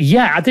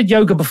 Yeah, I did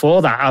yoga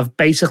before that. I've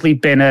basically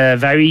been a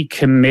very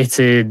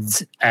committed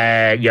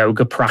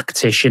yoga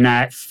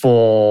practitioner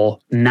for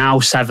now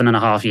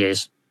 7.5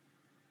 years.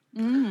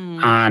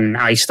 And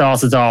I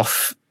started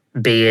off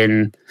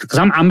being, because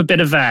I'm a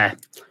bit of a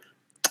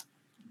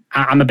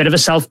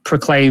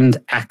self-proclaimed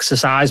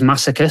exercise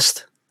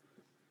masochist.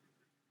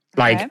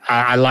 Like, okay.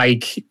 I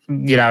like,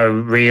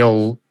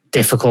 real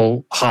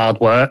difficult, hard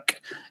work.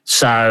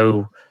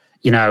 So,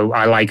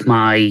 I like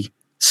my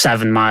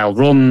 7-mile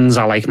runs.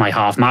 I like my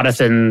half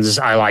marathons.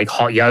 I like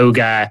hot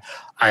yoga.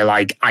 I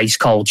like ice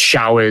cold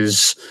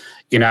showers.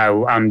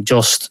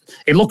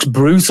 it looks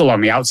brutal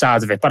on the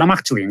outside of it, but I'm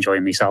actually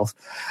enjoying myself.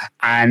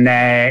 And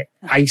I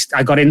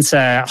got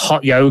into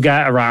hot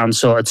yoga around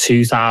sort of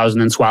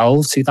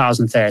 2012,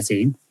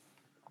 2013,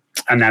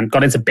 and then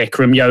got into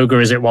Bikram yoga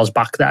as it was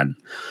back then.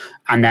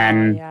 And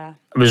then I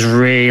was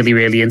really,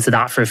 really into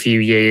that for a few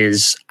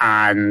years.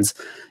 And,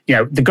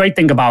 the great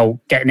thing about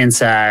getting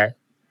into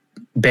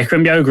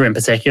Bikram yoga in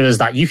particular is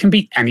that you can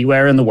be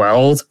anywhere in the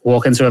world,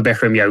 walk into a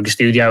Bikram yoga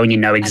studio, and you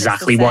know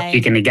exactly what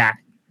you're going to get.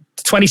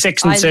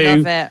 26 and 2. I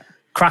love it.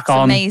 Crack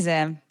on.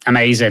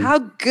 Amazing. How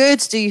good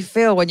do you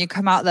feel when you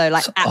come out though,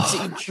 like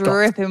absolutely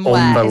dripping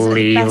wet?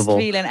 Unbelievable. It's the best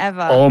feeling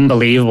ever.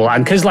 Unbelievable.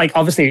 And because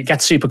obviously it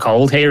gets super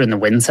cold here in the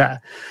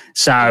winter.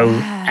 So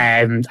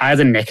I had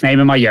a nickname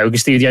in my yoga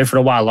studio for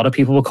a while. A lot of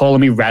people were calling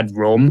me Red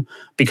Rum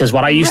because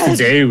what I used to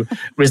do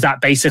was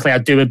that basically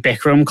I'd do a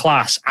Bikram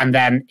class, and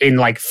then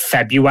in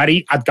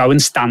February I'd go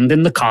and stand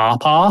in the car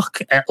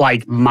park at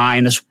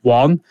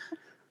 -1.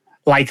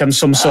 And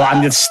some sort,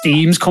 and the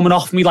steam's coming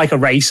off me like a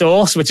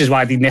racehorse, which is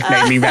why they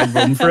nicknamed me Red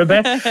Rum for a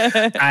bit.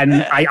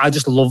 And I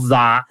just love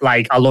that.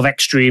 I love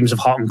extremes of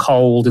hot and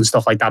cold and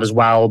stuff like that as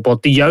well.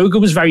 But the yoga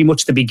was very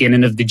much the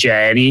beginning of the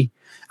journey.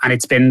 And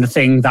it's been the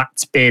thing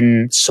that's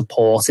been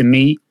supporting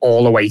me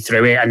all the way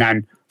through it. And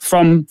then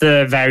from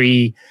the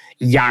very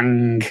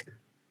yang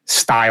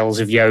styles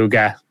of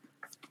yoga,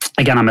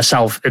 again, I'm a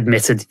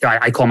self-admitted,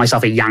 I call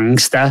myself a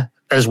yangster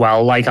as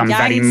well. I'm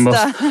very much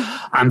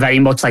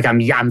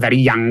I'm very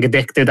yang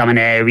addicted. I'm an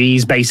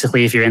Aries,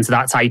 basically, if you're into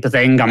that type of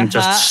thing. I'm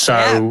just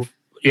so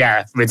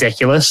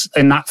ridiculous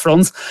in that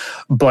front.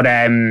 But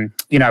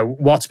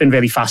what's been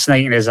really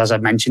fascinating is, as I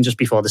mentioned just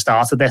before the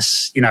start of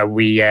this,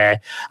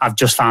 I've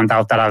just found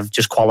out that I've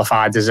just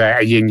qualified as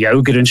a yin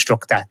yoga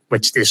instructor,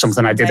 which is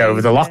something I did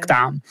over the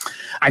lockdown.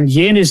 And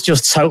yin is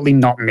just totally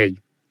not me.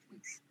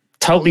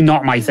 Totally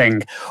not my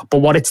thing. But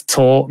what it's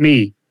taught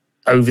me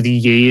over the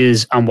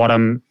years and what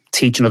I'm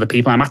teaching other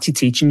people, I'm actually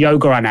teaching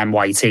yoga on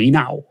MYT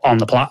now on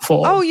the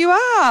platform. Oh, you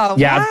are?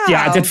 Yeah, wow.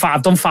 Yeah.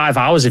 I've done 5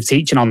 hours of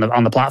teaching on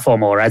the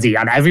platform already,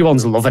 and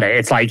everyone's loving it.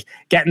 It's like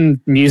getting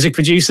music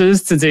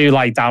producers to do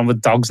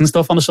Downward Dogs and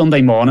stuff on a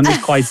Sunday morning is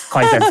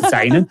quite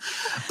entertaining.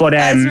 But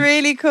that's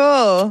really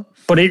cool.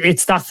 But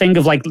it's that thing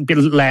of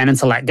learning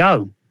to let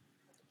go.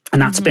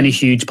 And that's been a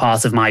huge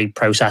part of my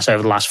process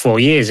over the last 4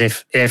 years.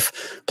 If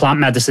plant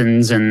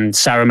medicines and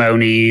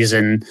ceremonies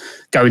and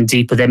going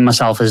deep within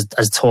myself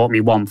has taught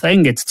me one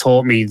thing, it's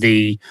taught me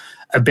the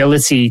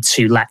ability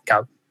to let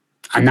go.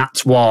 And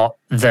that's what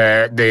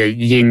the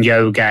yin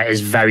yoga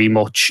is very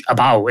much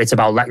about. It's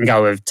about letting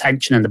go of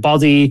tension in the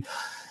body.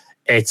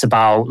 It's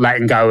about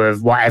letting go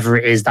of whatever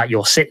it is that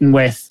you're sitting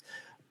with.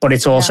 But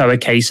it's also a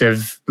case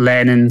of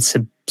learning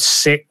to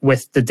sit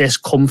with the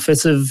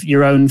discomfort of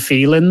your own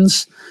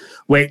feelings,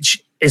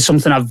 which is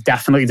something I've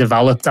definitely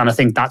developed. And I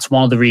think that's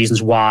one of the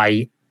reasons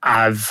why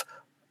I've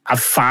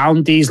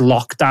found these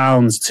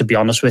lockdowns, to be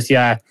honest with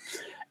you,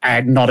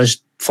 not as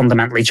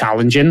fundamentally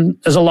challenging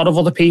as a lot of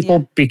other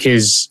people,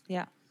 because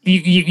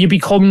you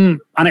become,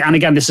 and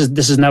again, this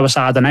is no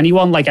aside on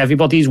anyone,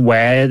 everybody's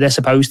where they're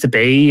supposed to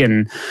be.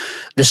 And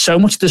there's so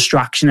much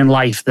distraction in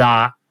life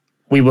that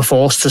we were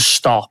forced to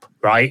stop,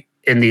 right,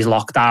 in these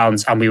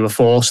lockdowns, and we were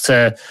forced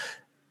to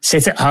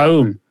sit at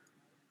home.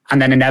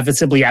 And then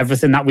inevitably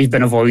everything that we've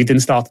been avoiding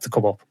started to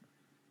come up.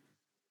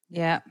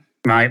 Yeah.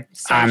 Right.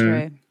 So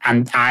true.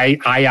 And I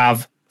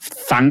have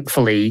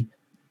thankfully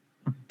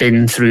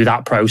been through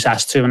that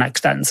process to an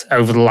extent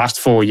over the last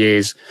 4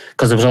 years,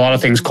 because there was a lot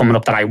of things coming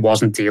up that I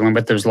wasn't dealing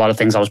with. There was a lot of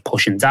things I was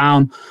pushing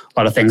down, a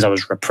lot of things I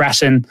was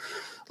repressing,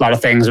 a lot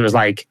of things that was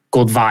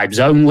good vibes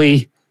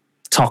only,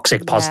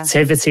 toxic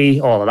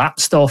positivity, all of that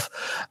stuff.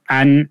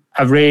 And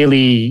I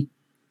really,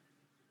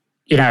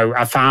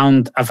 I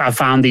found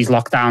these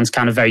lockdowns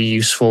kind of very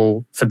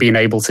useful for being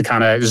able to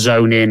kind of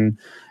zone in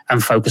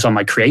and focus on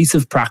my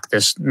creative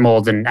practice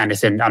more than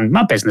anything, and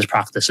my business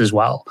practice as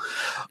well.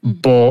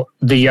 But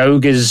the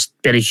yoga's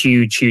been a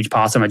huge, huge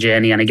part of my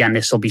journey. And again,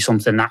 this will be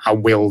something that I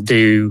will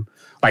do.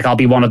 I'll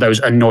be one of those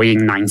annoying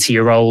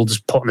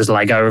 90-year-olds putting his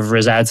leg over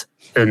his head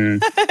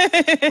and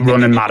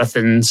running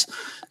marathons,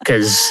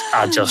 because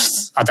I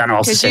don't know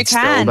how to sit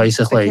still,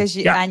 basically.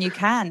 And you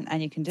can do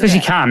it. Because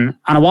you can,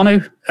 and I want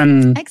to.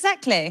 And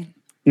exactly.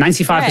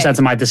 95%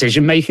 of my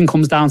decision making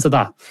comes down to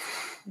that.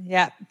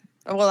 Yeah.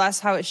 Well, that's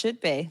how it should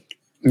be.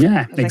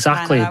 Yeah,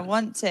 exactly. I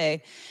want to.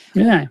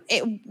 Yeah.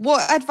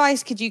 What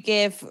advice could you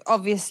give,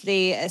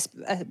 obviously,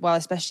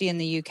 especially in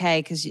the UK,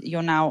 because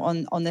you're now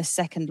on this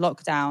second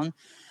lockdown?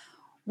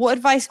 What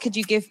advice could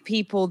you give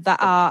people that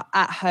are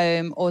at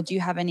home, or do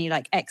you have any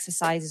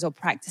exercises or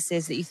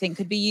practices that you think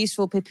could be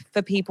useful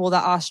for people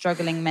that are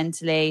struggling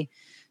mentally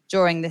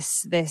during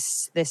this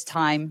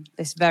time,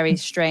 this very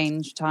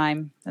strange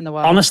time in the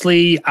world?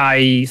 Honestly,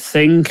 I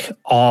think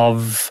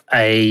of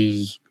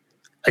a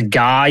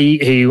guy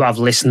who I've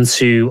listened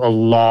to a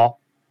lot,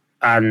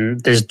 and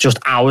there's just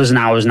hours and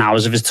hours and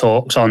hours of his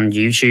talks on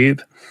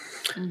YouTube.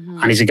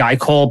 And he's a guy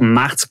called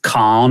Matt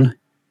Kahn.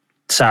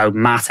 So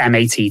Matt,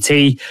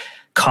 M-A-T-T,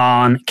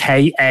 Kahn,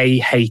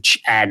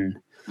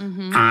 K-A-H-N.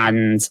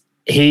 And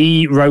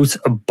he wrote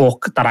a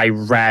book that I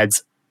read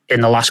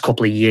in the last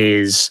couple of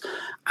years,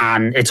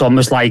 and it's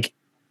almost like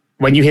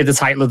when you hear the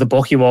title of the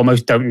book, you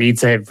almost don't need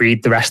to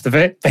read the rest of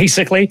it,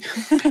 basically,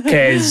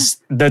 because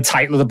the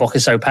title of the book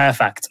is so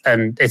perfect.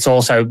 And it's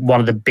also one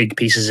of the big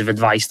pieces of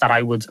advice that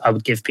I would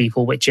give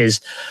people, which is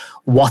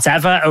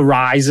whatever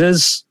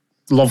arises,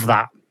 love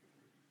that.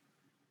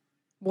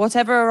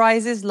 Whatever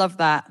arises, love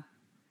that.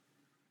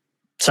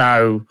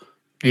 So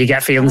you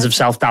get feelings of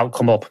self-doubt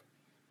come up,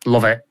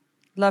 love it.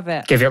 Love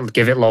it. Give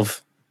it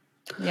love.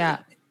 Yeah.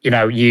 You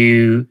know,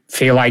 you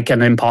feel like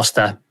an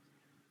imposter,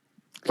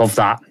 love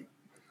that.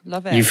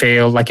 Love it. You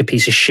feel like a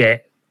piece of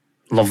shit,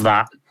 love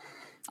that.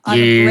 I'm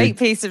a great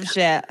piece of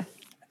shit.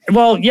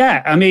 Well,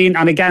 yeah, I mean,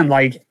 and again,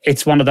 like,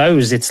 it's one of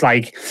those, it's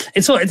like,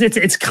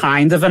 it's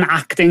kind of an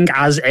acting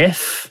as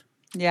if,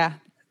 yeah,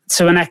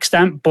 to an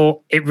extent, but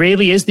it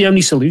really is the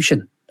only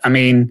solution. I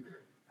mean,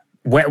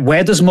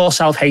 where does more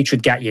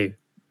self-hatred get you?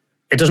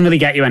 It doesn't really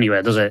get you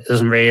anywhere, does it? It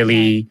doesn't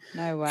really,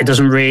 no way. It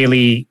doesn't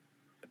really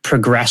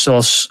progress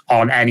us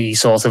on any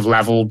sort of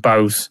level,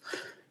 both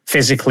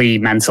physically,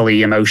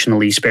 mentally,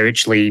 emotionally,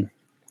 spiritually,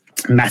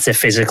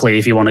 metaphysically,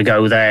 if you want to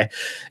go there.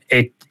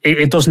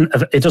 It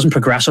doesn't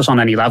progress us on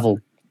any level.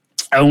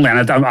 Only,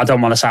 and I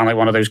don't want to sound like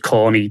one of those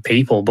corny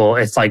people, but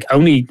it's like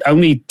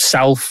only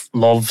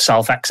self-love,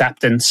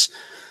 self-acceptance,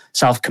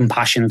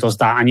 self-compassion does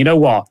that. And you know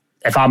what?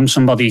 If I'm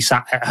somebody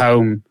sat at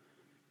home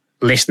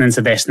listening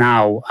to this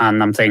now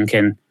and I'm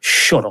thinking,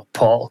 shut up,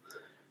 Paul.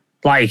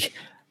 Like,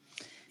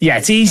 yeah,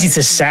 it's easy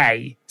to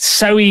say.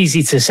 So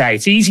easy to say.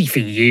 It's easy for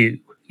you,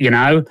 you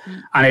know?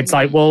 And it's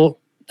like, well,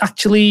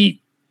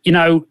 actually, you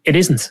know, it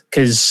isn't,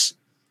 because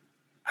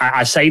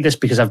I say this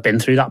because I've been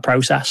through that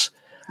process,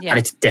 and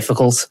it's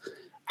difficult.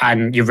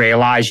 And you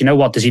realize, you know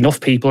what, there's enough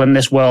people in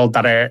this world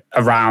that are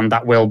around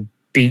that will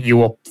beat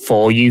you up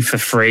for you for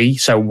free.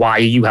 So why are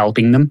you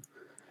helping them?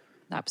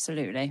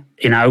 Absolutely.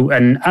 You know,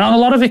 and a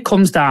lot of it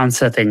comes down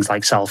to things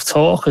like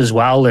self-talk as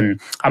well. And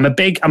I'm a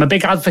big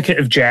advocate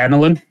of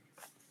journaling,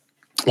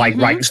 like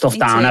writing stuff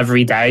down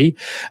every day,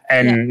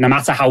 and no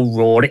matter how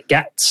raw it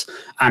gets.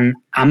 And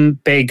I'm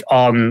big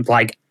on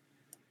like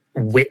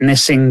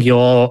witnessing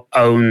your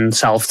own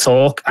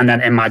self-talk and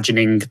then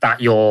imagining that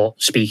you're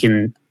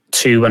speaking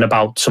to and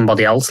about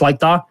somebody else like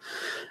that.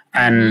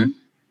 And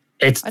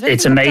it's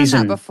amazing. I've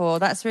done that before.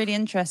 That's really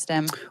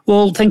interesting.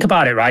 Well, think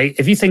about it, right?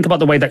 If you think about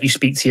the way that you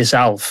speak to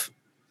yourself,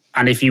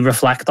 and if you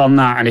reflect on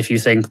that, and if you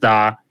think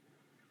that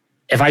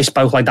if I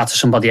spoke like that to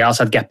somebody else,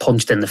 I'd get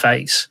punched in the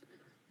face,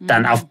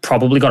 then I've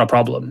probably got a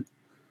problem.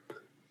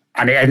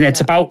 And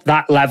it's about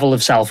that level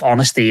of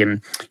self-honesty.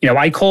 And, you know,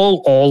 I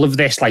call all of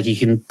this, like, you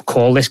can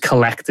call this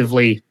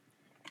collectively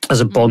as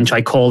a bunch,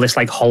 I call this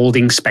like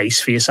holding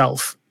space for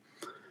yourself.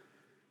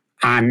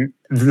 And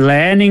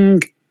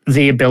learning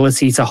the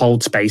ability to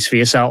hold space for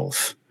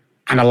yourself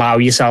and allow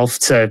yourself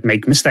to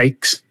make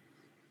mistakes,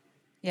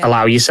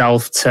 allow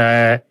yourself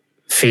to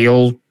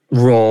feel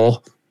raw,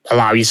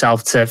 allow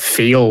yourself to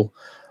feel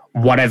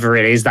whatever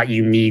it is that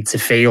you need to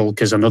feel.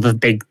 Because another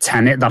big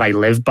tenet that I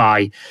live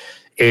by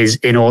is,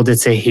 in order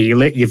to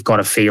heal it, you've got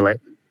to feel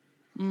it.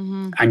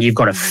 And you've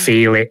got to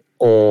feel it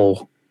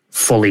all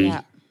fully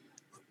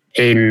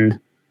in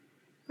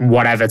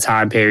whatever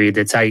time period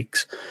it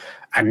takes.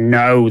 And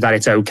know that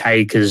it's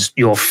okay, because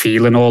you're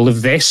feeling all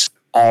of this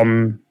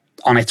on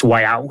its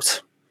way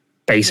out,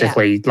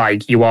 basically.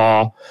 Like, you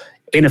are,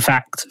 in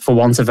effect, for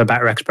want of a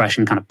better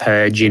expression, kind of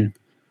purging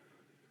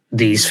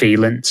these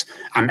feelings.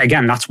 And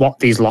again, that's what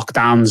these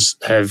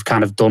lockdowns have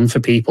kind of done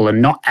for people.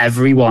 And not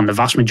everyone, the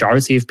vast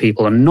majority of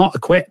people, are not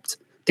equipped.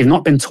 They've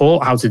not been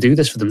taught how to do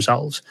this for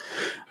themselves.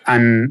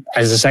 And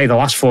as I say, the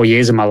last 4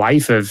 years of my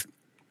life of,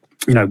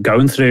 you know,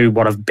 going through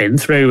what I've been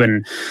through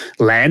and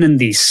learning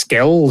these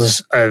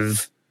skills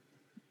of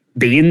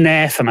being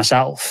there for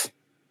myself.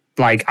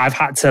 Like, I've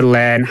had to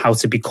learn how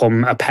to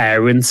become a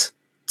parent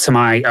to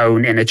my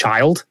own inner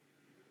child.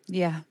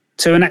 Yeah.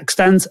 To an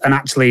extent, and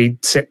actually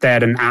sit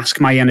there and ask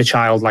my inner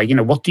child, like, you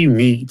know, what do you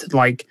need?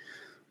 Like,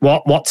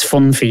 what's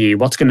fun for you?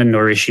 What's going to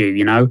nourish you,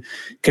 you know?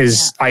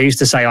 Because I used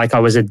to say, like, I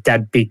was a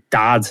deadbeat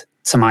dad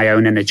to my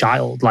own inner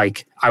child.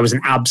 Like, I was an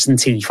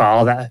absentee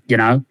father, you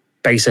know?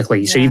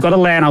 Basically. So you've got to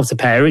learn how to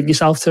parent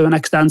yourself to an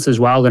extent as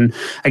well. And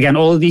again,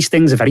 all of these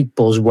things are very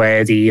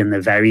buzzwordy and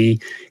they're very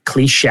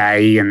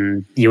cliche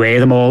and you hear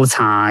them all the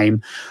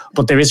time,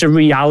 but there is a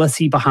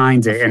reality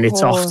behind it. And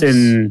it's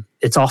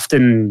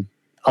often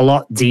a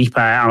lot deeper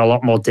and a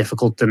lot more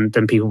difficult than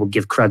people would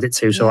give credit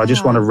to. So I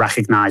just want to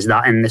recognize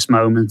that in this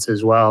moment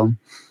as well.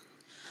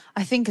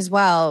 I think as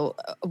well,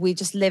 we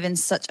just live in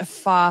such a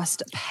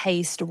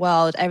fast-paced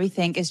world.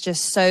 Everything is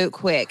just so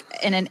quick.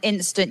 In an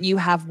instant, you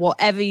have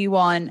whatever you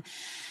want.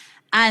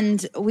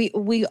 And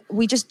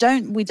we just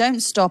don't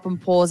stop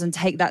and pause and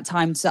take that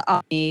time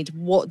to need,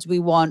 what do we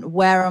want,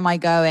 where am I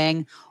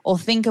going, or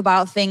think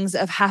about things that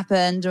have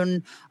happened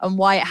and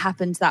why it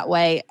happened that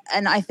way.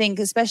 And I think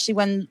especially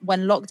when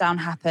lockdown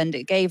happened,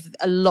 it gave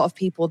a lot of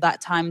people that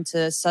time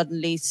to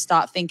suddenly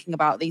start thinking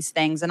about these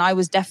things. And I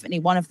was definitely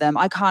one of them.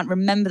 I can't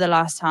remember the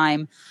last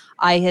time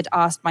I had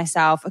asked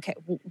myself, okay,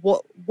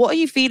 what are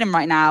you feeling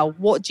right now?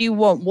 What do you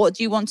want? What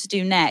do you want to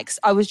do next?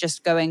 I was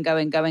just going.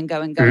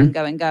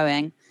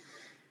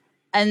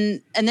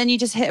 And then you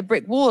just hit a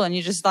brick wall and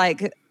you're just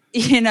like,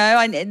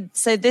 and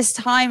so this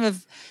time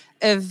of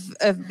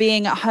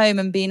being at home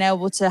and being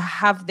able to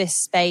have this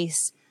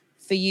space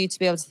for you to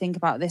be able to think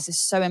about this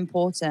is so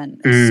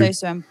important. It's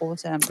so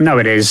important. No,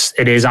 it is.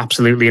 It is,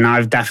 absolutely. And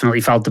I've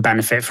definitely felt the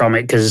benefit from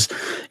it, because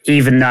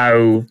even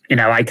though,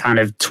 I kind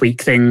of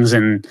tweak things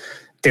and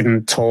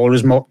didn't tour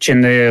as much in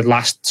the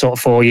last sort of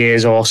 4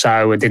 years or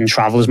so, I didn't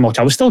travel as much.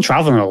 I was still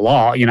traveling a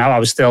lot, I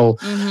was still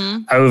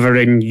over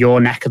in your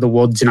neck of the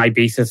woods in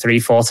Ibiza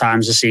 3-4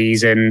 times a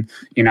season.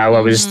 I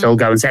was still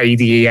going to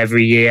ADE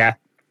every year,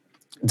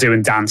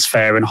 doing dance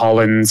fair in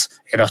Holland,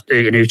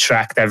 in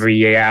Utrecht every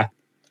year,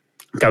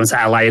 going to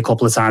LA a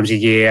couple of times a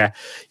year,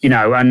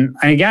 and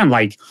again,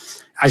 like,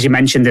 as you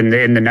mentioned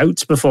in the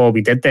notes before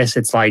we did this,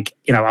 it's like,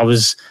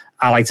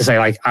 I like to say,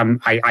 like,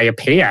 I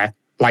appear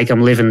like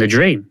I'm living the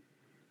dream.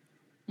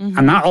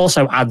 And that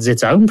also adds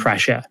its own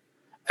pressure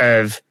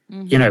of,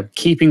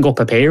 keeping up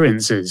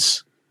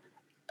appearances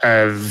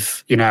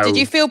of, Did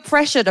you feel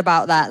pressured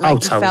about that?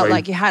 Like, totally. You felt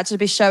like you had to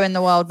be showing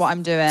the world what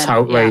I'm doing?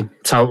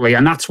 Totally.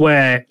 And that's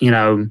where,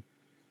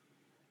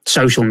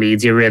 social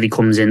media really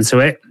comes into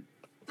it,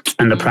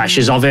 and the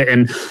pressures of it.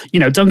 And,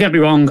 don't get me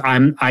wrong,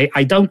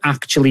 I don't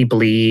actually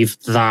believe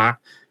that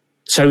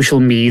social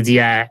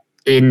media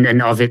in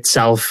and of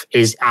itself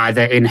is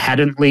either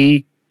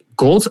inherently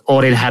good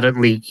or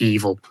inherently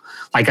evil.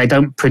 Like, I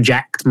don't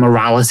project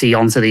morality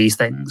onto these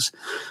things.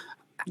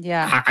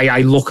 Yeah.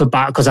 I look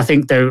about, because I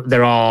think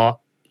there are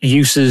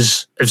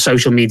uses of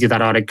social media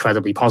that are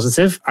incredibly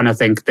positive, and I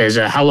think there's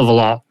a hell of a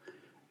lot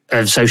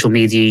of social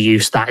media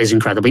use that is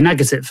incredibly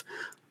negative.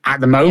 At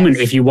the moment,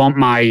 if you want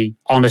my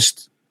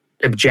honest,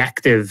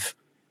 objective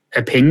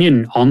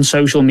opinion on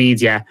social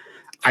media,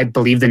 I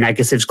believe the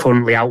negatives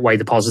currently outweigh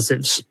the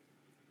positives.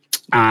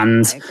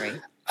 And I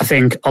agree. I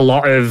think a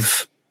lot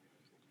of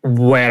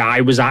where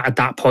I was at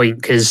that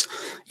point, because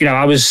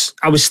I was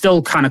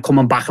still kind of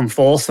coming back and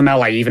forth from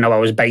LA, even though I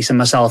was basing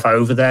myself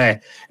over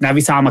there. And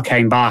every time I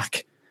came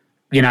back,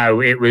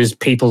 it was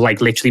people,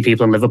 like literally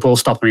people in Liverpool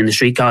stopping me in the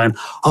street going,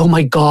 "Oh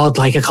my God,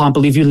 like, I can't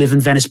believe you live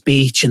in Venice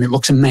Beach and it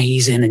looks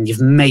amazing and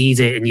you've made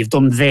it and you've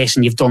done this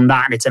and you've done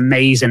that and it's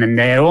amazing." And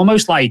they're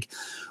almost like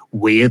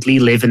weirdly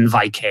living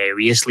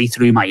vicariously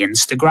through my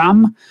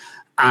Instagram.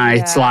 And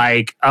it's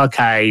like,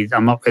 okay,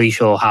 I'm not really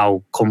sure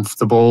how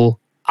comfortable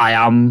I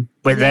am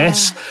with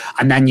this.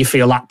 And then you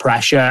feel that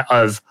pressure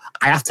of,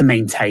 I have to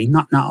maintain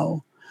that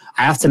now.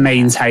 I have to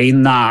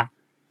maintain that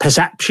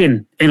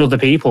perception in other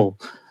people,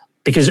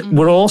 because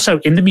we're also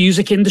in the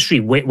music industry,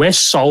 we're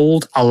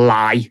sold a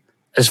lie,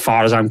 as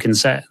far as I'm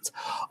concerned,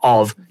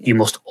 of you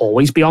must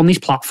always be on these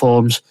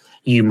platforms,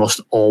 you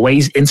must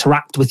always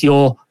interact with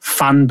your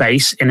fan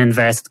base, in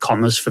inverted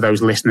commas for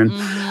those listening,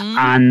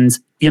 and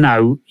you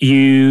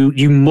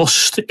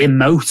must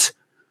emote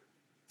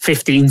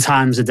 15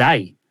 times a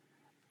day.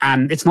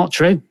 And it's not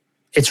true.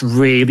 It's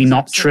really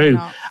not true.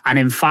 And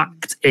in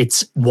fact,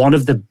 it's one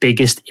of the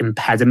biggest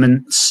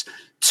impediments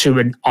to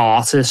an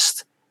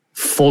artist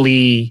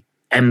fully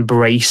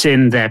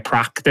embracing their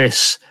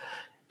practice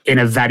in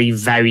a very,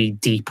 very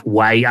deep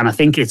way. And I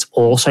think it's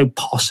also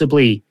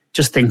possibly,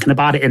 just thinking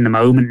about it in the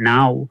moment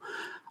now,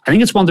 I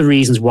think it's one of the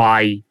reasons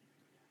why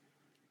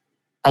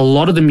a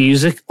lot of the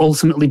music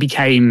ultimately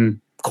became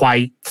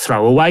quite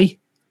throwaway.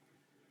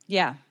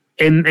 Yeah.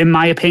 In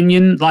my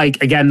opinion,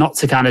 like, again, not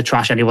to kind of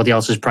trash anybody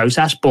else's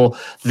process, but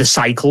the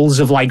cycles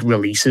of like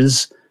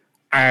releases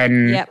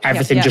and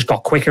everything just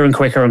got quicker and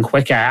quicker and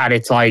quicker. And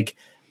it's like,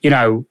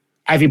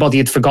 everybody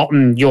had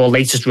forgotten your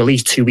latest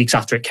release 2 weeks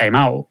after it came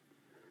out.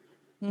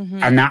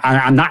 And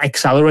that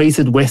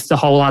accelerated with the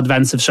whole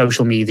advent of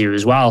social media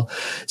as well.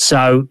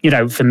 So,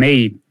 for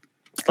me,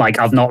 like,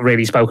 I've not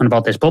really spoken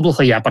about this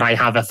publicly yet, but I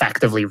have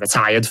effectively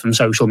retired from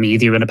social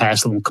media in a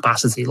personal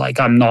capacity. Like,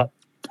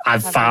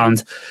 I've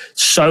found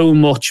so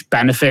much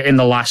benefit in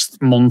the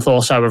last month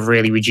or so of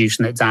really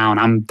reducing it down.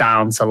 I'm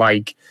down to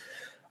like,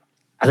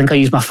 I think I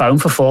used my phone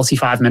for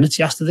 45 minutes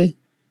yesterday.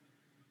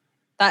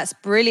 That's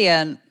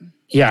brilliant.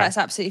 Yeah. That's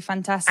absolutely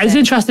fantastic. It's an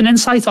interesting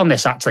insight on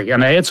this, actually.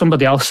 And I heard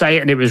somebody else say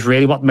it, and it was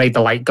really what made the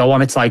light go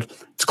on. It's like,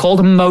 it's called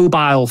a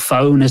mobile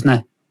phone, isn't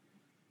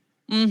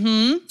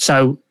it?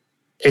 So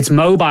it's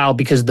mobile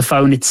because the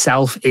phone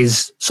itself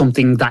is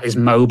something that is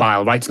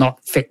mobile, right? It's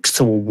not fixed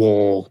to a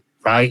wall.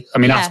 Right? I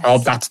mean,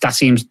 that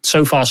seems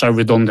so far so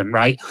redundant,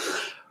 right?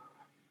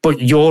 But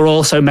you're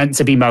also meant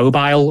to be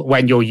mobile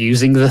when you're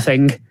using the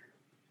thing.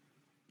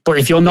 But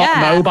if you're not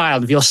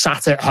mobile, if you're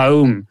sat at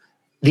home,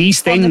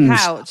 these things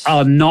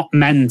are not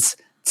meant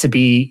to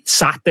be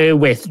sat there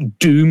with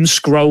doom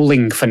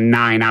scrolling for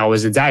 9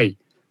 hours a day.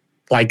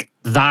 Like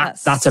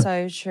that's a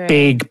so true.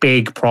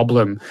 big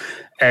problem.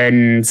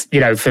 And,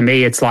 for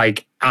me, it's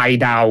like I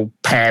now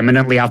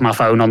permanently have my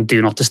phone on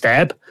Do Not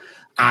Disturb.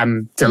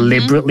 I'm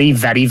deliberately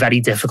very, very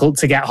difficult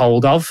to get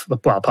hold of.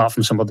 Well, apart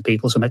from some other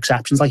people, some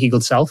exceptions like your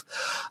good self.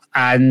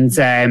 And,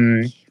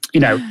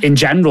 in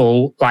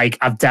general, like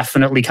I've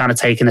definitely kind of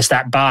taken a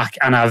step back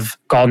and I've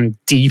gone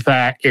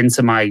deeper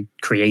into my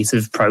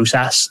creative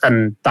process.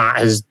 And that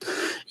has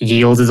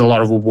yielded a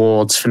lot of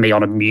awards for me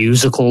on a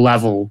musical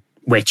level,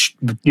 which,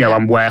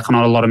 I'm working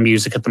on a lot of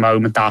music at the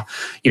moment that,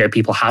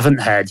 people haven't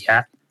heard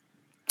yet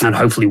and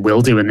hopefully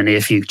will do in the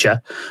near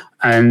future.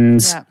 And,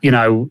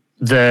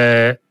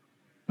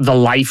 the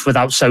life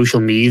without social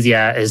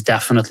media is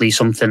definitely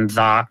something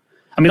that,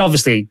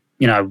 obviously,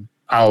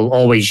 I'll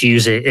always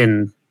use it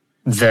in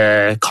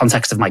the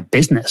context of my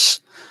business.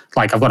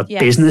 Like I've got a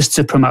business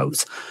to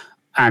promote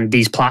and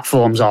these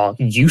platforms are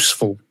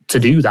useful to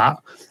do that.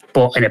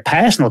 But in a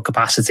personal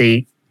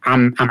capacity,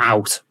 I'm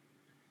out.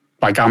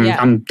 Like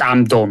I'm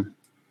done.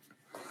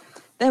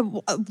 They're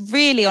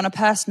really on a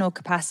personal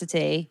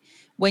capacity.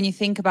 When you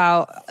think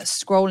about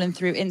scrolling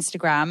through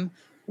Instagram,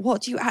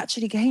 what do you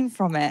actually gain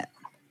from it?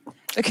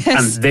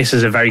 Because and this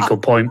is a very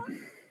good point.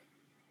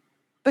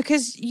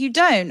 Because you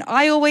don't.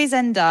 I always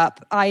end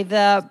up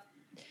either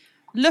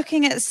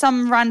looking at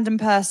some random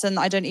person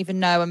that I don't even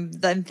know and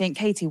then think,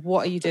 Katie,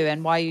 what are you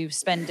doing? Why are you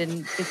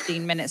spending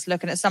 15 minutes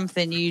looking at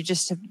something you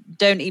just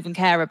don't even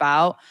care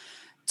about?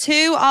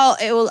 Two,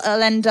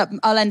 I'll end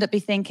up be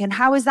thinking,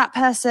 how is that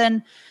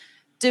person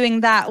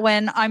doing that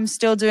when I'm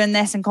still doing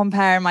this and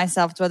comparing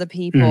myself to other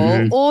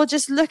people, or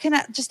just looking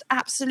at just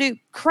absolute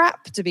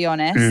crap, to be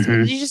honest.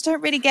 You just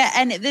don't really get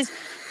any.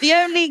 The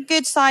only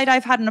good side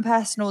I've had on a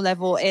personal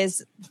level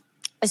is,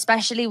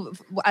 especially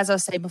as I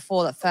was saying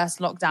before, that first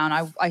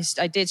lockdown,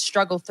 I did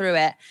struggle through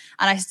it,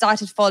 and I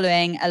started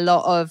following a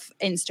lot of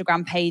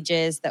Instagram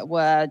pages that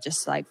were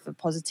just like for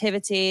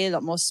positivity, a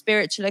lot more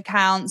spiritual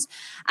accounts,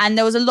 and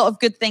there was a lot of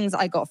good things that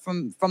I got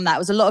from that. It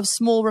was a lot of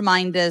small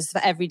reminders for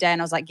every day,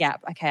 and I was like, yeah,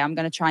 okay, I'm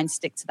going to try and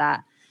stick to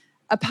that.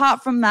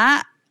 Apart from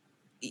that,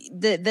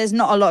 there's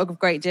not a lot of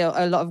greatness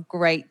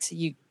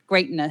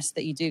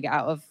that you do get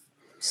out of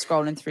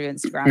scrolling through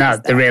Instagram. No,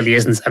 there really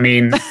isn't. I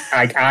mean,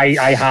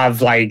 I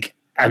have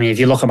if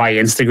you look at my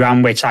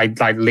Instagram, which I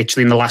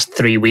literally in the last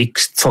 3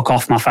 weeks took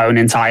off my phone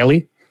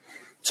entirely.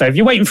 So if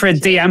you're waiting for a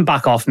DM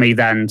back off me,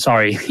 then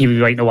sorry, you'll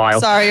be waiting a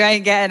while. Sorry, you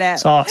ain't getting it.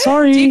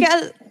 Sorry.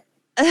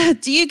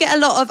 Do you get a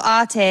lot of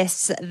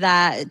artists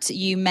that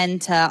you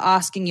mentor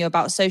asking you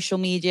about social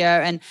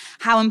media and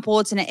how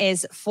important it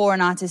is for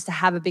an artist to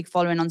have a big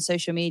following on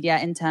social media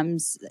to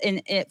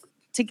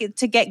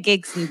get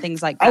gigs and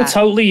things like that? Oh,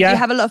 totally, yeah. Do you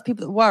have a lot of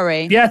people that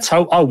worry? Yeah,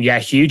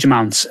 huge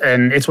amounts.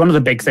 And it's one of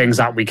the big things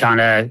that we kind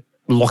of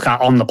look at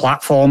on the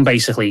platform,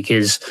 basically,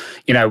 because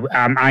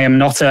I am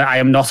not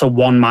a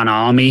one-man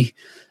army.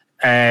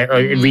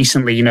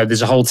 Recently,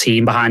 there's a whole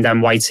team behind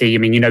NYT. I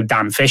mean,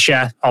 Dan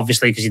Fisher,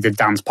 obviously, because he did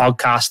Dan's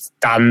podcast.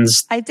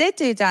 I did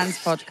do Dan's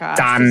podcast.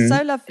 Dan, it's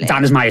so lovely.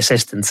 Dan is my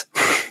assistant.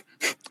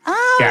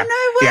 Oh, yeah. No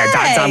way.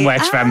 Yeah, Dan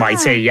works for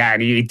NYT, yeah,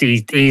 and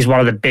he's one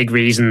of the big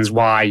reasons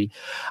why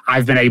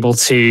I've been able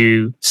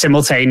to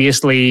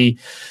simultaneously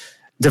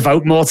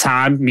devote more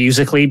time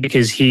musically,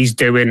 because he's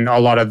doing a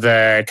lot of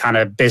the kind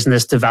of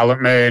business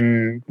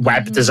development,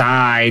 web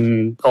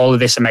design, all of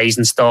this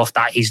amazing stuff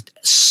that he's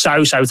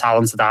so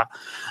talented at,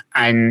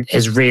 and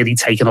has really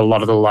taken a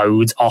lot of the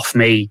load off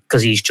me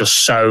because he's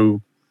just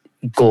so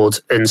good.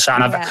 And so,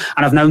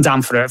 I've known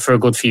Dan for a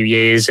good few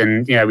years,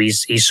 and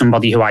he's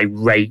somebody who I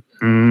rate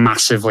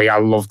massively. I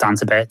love Dan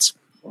to bits.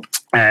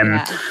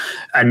 And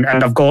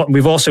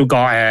we've also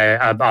got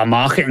our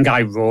marketing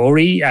guy,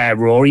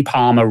 Rory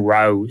Palmer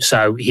Rowe.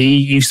 So he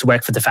used to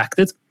work for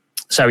Defected.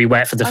 So he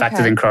worked for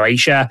Defected in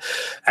Croatia,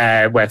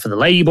 worked for the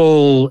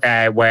label,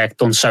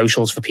 done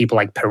socials for people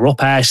like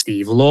Perupa,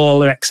 Steve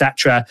Lawler,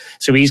 etc.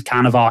 So he's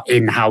kind of our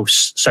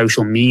in-house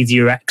social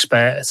media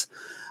expert.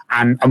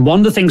 And one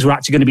of the things we're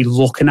actually going to be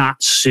looking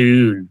at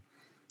soon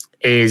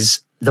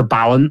is the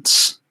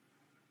balance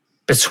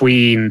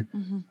between,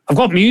 I've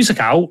got music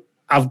out,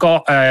 I've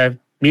got a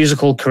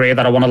musical career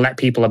that I want to let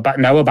people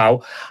know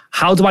about.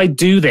 How do I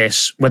do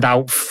this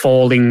without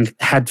falling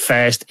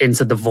headfirst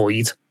into the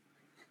void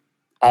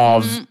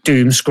of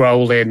doom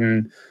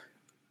scrolling,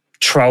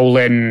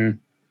 trolling,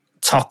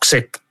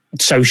 toxic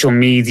social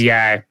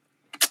media,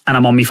 and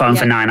I'm on my phone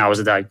for 9 hours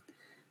a day?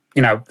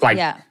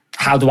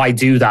 How do I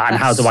do that, and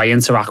how do I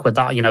interact with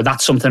that?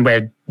 That's something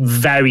we're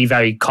very,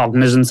 very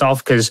cognizant of,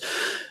 because,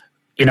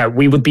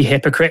 we would be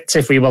hypocrites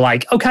if we were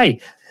like,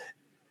 okay,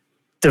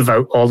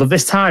 devote all of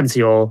this time to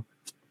your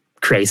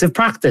creative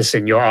practice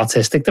and your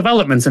artistic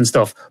development and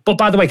stuff. But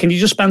by the way, can you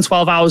just spend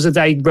 12 hours a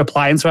day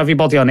replying to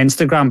everybody on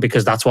Instagram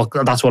because that's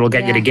what'll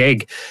get you the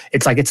gig?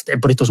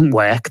 But it doesn't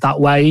work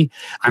that way.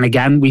 And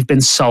again, we've been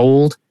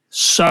sold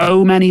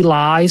so many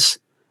lies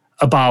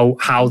about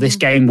how this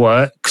game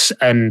works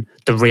and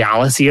the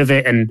reality of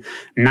it. And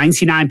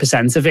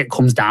 99% of it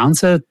comes down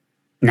to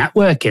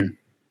networking.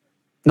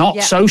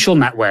 not social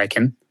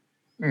networking.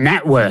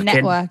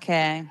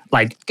 Networking.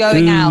 Like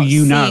going out,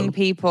 seeing know.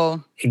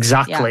 People.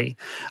 Exactly.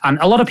 Yeah. And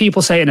a lot of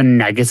people say it in a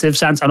negative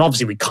sense. And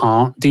obviously we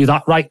can't do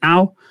that right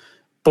now.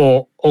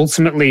 But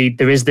ultimately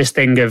there is this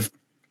thing of,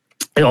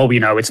 oh,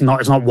 it's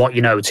not what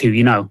you know, it's who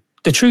you know.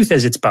 The truth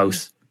is it's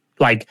both.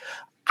 Like,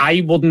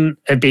 I wouldn't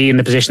be in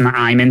the position that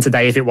I'm in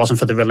today if it wasn't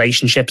for the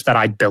relationships that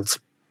I'd built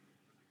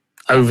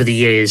over the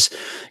years.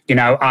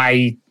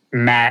 I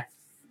met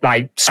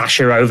like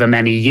Sasha over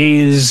many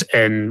years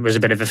and was a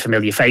bit of a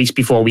familiar face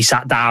before we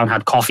sat down,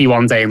 had coffee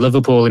one day in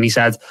Liverpool, and he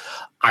said,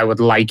 I would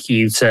like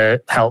you to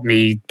help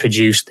me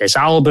produce this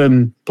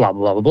album, blah,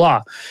 blah, blah,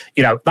 blah.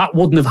 That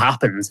wouldn't have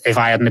happened if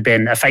I hadn't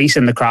been a face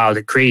in the crowd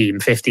at Cream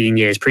 15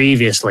 years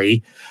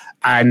previously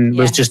and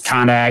was just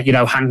kind of,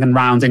 hanging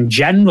around and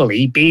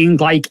generally being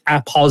like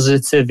a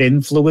positive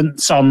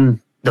influence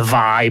on the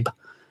vibe.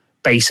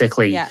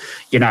 Basically, a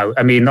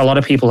lot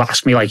of people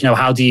ask me like,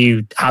 how do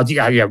you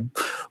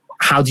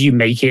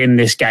make it in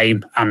this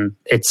game? And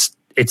it's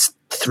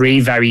 3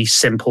 very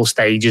simple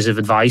stages of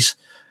advice.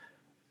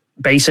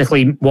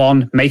 Basically,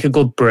 1, make a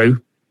good brew,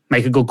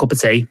 make a good cup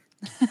of tea.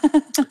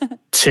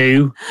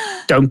 2,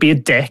 don't be a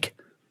dick.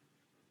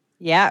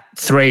 Yeah.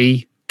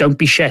 3, don't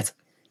be shit.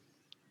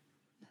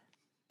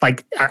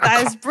 Like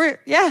that is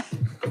yeah,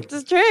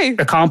 it's true.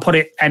 I can't put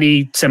it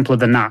any simpler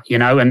than that,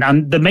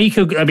 And the make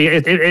a, I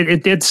mean,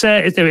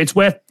 it's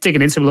worth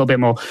digging into a little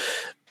bit more.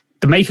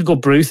 The make a good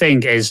brew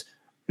thing is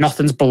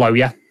nothing's below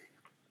you.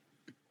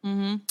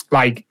 Mm-hmm.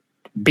 Like,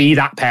 be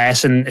that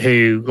person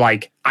who,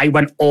 like, I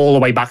went all the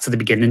way back to the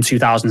beginning in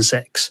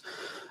 2006.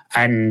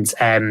 And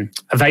a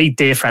very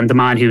dear friend of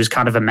mine who was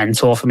kind of a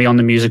mentor for me on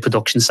the music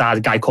production side,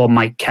 a guy called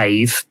Mike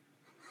Cave.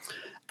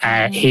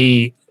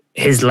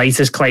 His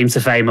latest claim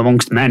to fame,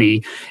 amongst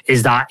many,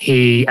 is that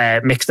he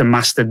mixed and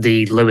mastered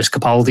the Lewis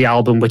Capaldi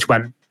album, which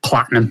went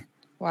platinum.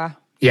 Wow.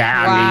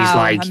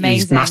 Yeah, and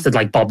he's mastered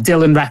like Bob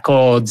Dylan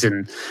records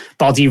and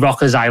Body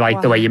Rockers, I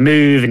Like the Way You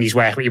Move, and he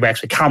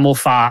works with Camel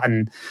Fat,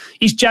 and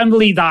he's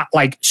generally that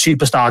like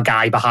superstar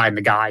guy behind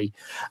the guy.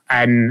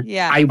 And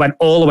I went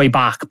all the way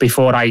back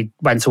before I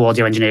went to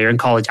audio engineering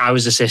college. I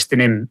was assisting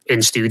him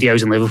in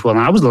studios in Liverpool,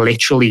 and I was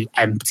literally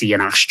emptying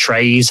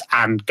ashtrays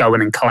and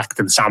going and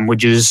collecting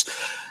sandwiches.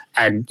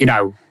 And,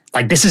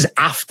 like, this is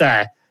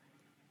after,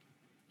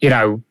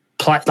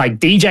 like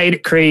DJing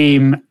at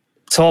Cream,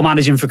 tour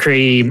managing for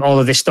Cream, all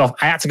of this stuff.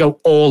 I had to go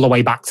all the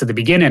way back to the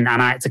beginning,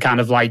 and I had to kind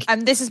of like...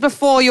 And this is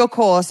before your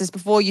course, this is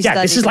before you studied.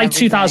 Yeah, this is like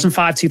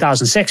 2005,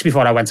 2006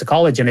 before I went to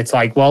college, and it's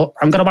like, well,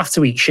 I'm going to have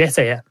to eat shit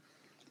here.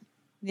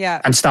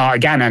 Yeah. And start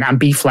again and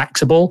be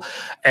flexible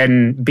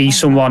and be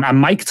someone. And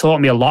Mike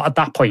taught me a lot at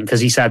that point, because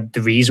he said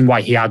the reason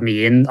why he had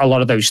me in a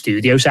lot of those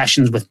studio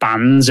sessions with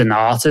bands and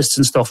artists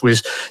and stuff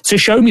was to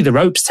show me the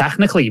ropes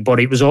technically,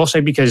 but it was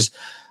also because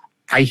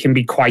I can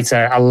be quite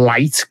a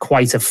light,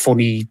 quite a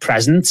funny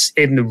presence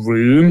in the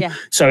room. Yeah.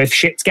 So if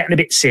shit's getting a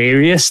bit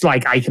serious,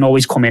 like I can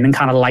always come in and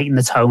kind of lighten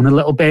the tone a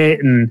little bit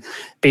and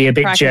be a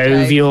bit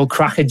jovial,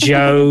 crack a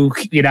joke,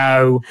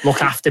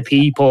 look after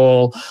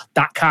people,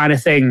 that kind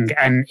of thing.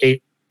 And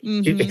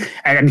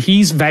and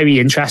he's very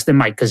interesting,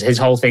 Mike, because his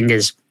whole thing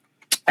is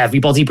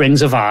everybody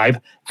brings a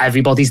vibe.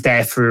 Everybody's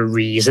there for a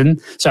reason.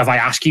 So if I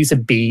ask you to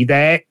be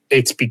there,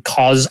 it's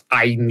because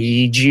I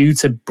need you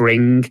to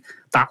bring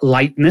that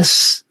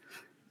lightness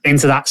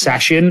into that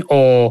session,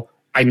 or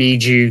I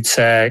need you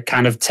to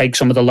kind of take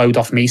some of the load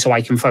off me so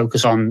I can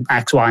focus on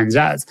X, Y, and Z.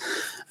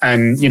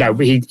 And,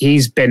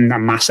 he's been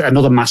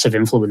another massive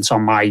influence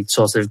on my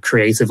sort of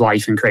creative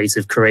life and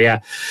creative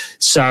career.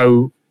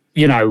 So,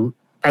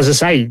 as I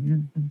say,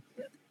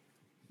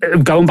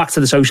 going back to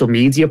the social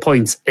media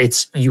point,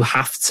 it's you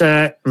have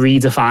to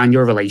redefine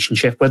your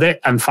relationship with it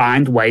and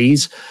find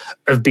ways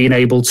of being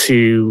able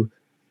to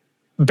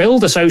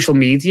build a social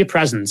media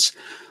presence.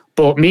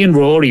 But me and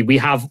Rory, we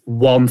have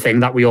one thing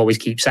that we always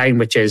keep saying,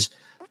 which is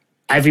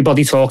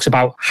everybody talks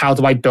about, how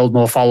do I build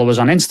more followers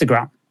on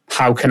Instagram?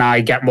 How can I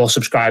get more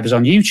subscribers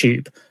on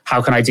YouTube?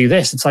 How can I do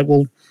this? It's like,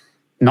 well,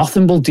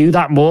 nothing will do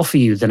that more for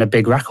you than a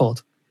big record.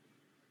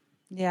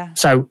 Yeah.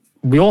 So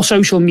your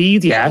social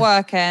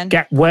media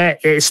get where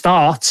it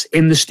starts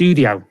in the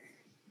studio.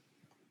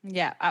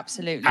 Yeah,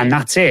 absolutely. And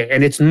that's it.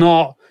 And it's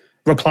not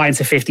replying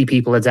to 50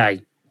 people a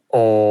day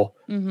or,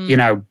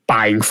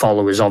 buying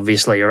followers,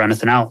 obviously, or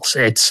anything else.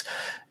 It's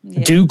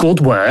do good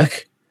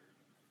work,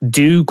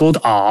 do good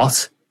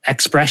art,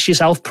 express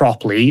yourself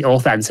properly,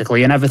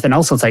 authentically, and everything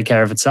else will take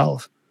care of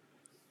itself.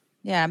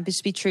 Yeah, and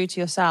just be true to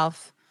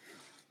yourself.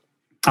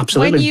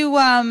 Absolutely.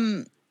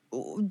 When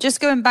you... just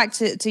going back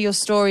to your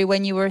story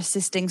when you were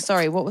assisting,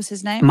 what was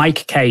his name?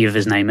 Mike Cave,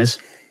 his name is.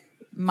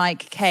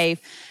 Mike Cave.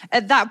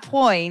 At that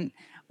point,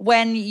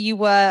 when you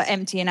were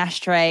emptying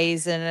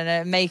ashtrays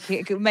and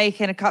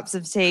making a cups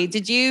of tea,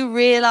 did you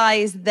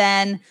realize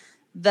then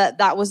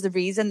that was the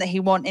reason that he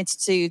wanted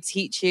to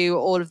teach you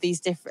all of these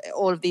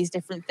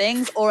different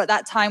things? Or at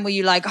that time, were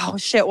you like, oh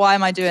shit, why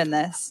am I doing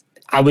this?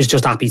 I was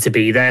just happy to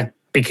be there,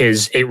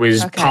 because it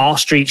was Parr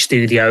Street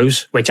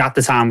Studios, which at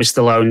the time was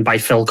still owned by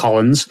Phil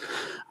Collins.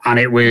 And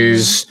it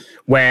was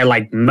where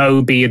like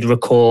Moby had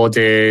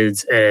recorded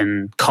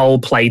and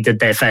Coldplay did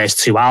their first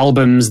 2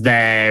 albums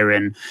there.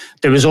 And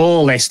there was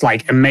all this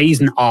like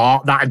amazing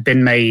art that had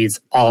been made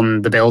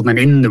on the building,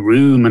 in the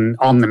room and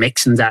on the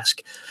mixing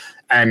desk.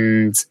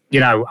 And, you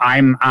know,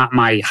 I'm at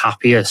my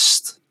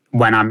happiest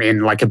when I'm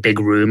in like a big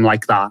room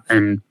like that.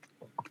 And,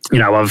 you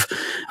know,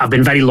 I've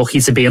been very lucky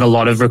to be in a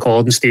lot of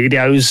recording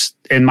studios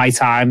in my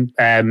time.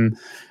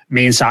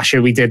 Me and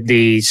Sasha, we did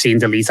the Scene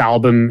Delete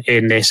album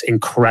in this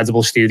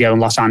incredible studio in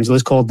Los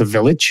Angeles called The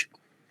Village.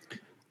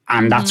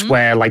 And that's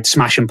where like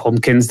Smashing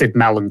Pumpkins did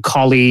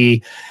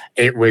Melancholy.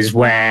 It was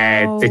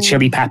where the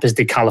Chili Peppers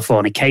did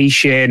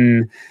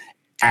Californication.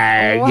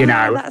 Wow, you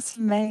know, that's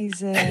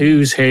amazing.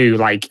 Who's who?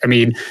 Like, I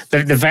mean,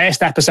 the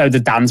first episode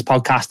of Dan's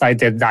podcast I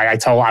did,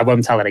 I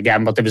won't tell it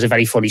again, but there was a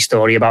very funny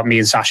story about me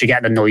and Sasha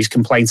getting a noise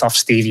complaint off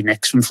Stevie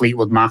Nicks from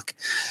Fleetwood Mac.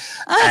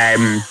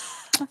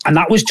 And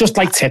that was just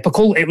like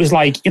typical. It was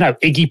like, you know,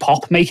 Iggy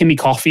Pop making me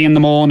coffee in the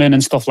morning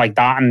and stuff like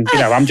that. And, you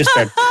know, I'm just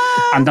a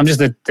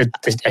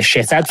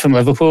shithead from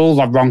Liverpool,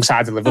 like wrong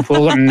side of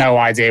Liverpool. I have no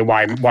idea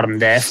what I'm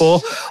there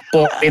for.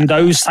 But in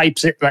those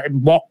types of, like,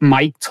 what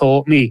Mike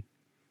taught me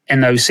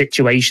in those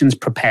situations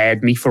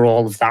prepared me for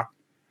all of that.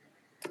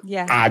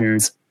 Yeah.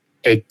 And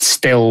it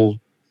still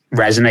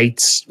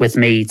resonates with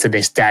me to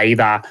this day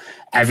that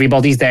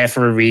everybody's there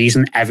for a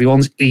reason.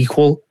 Everyone's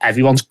equal.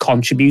 Everyone's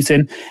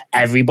contributing.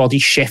 Everybody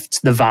shifts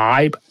the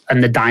vibe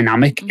and the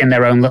dynamic in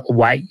their own little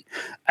way.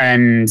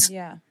 And,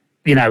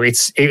 you know,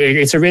 it's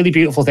a really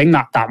beautiful thing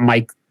that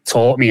Mike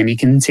taught me, and he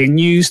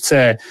continues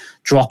to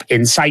drop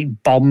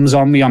insight bombs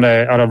on me on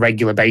a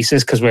regular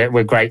basis because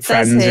we're great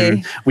friends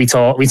and we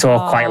talk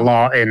quite a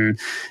lot. And,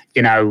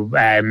 you know,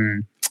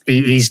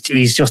 he's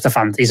just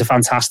he's a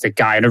fantastic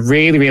guy and a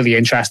really, really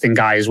interesting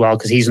guy as well,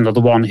 because he's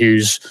another one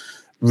who's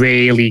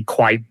really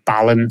quite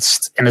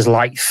balanced in his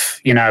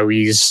life. You know,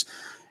 he's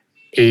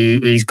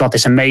got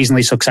this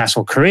amazingly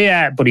successful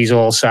career, but he's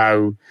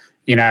also,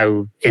 you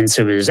know,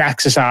 into his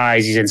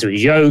exercise, he's into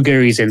his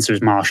yoga, he's into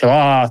his martial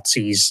arts,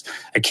 he's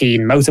a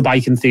keen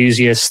motorbike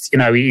enthusiast. You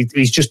know,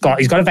 he's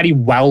got a very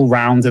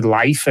well-rounded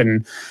life.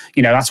 And,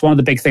 you know, that's one of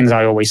the big things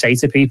I always say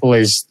to people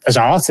is, as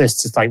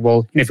artists, it's like,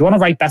 well, you know, if you want to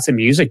write better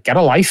music, get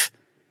a life.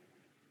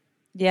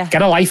 Yeah.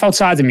 Get a life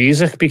outside of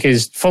music,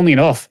 because funnily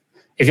enough,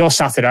 if you're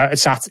sat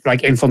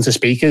like in front of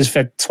speakers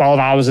for 12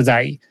 hours a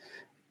day,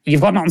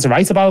 you've got nothing to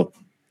write about.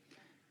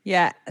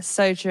 Yeah,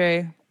 so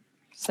true.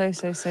 So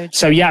true.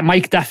 So yeah,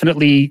 Mike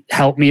definitely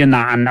helped me in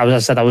that. And as I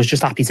said, I was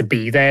just happy to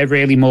be there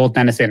really more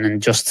than anything, and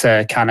just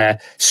to kind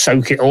of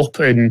soak it up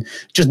and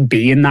just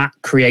be in that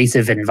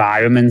creative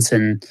environment.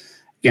 And,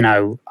 you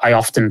know, I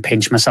often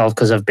pinch myself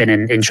because I've been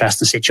in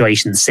interesting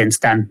situations since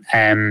then.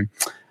 I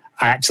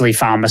actually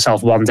found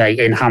myself one day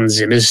in Hans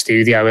Zimmer's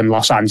studio in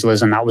Los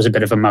Angeles, and that was a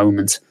bit of a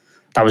moment.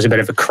 That was a bit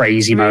of a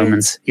crazy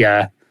moment.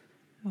 Yeah.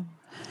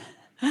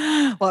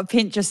 What a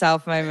pinch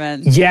yourself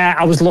moment. Yeah,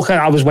 I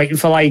was waiting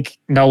for like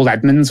Noel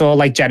Edmonds or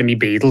like Jeremy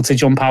Beadle to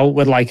jump out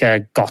with like a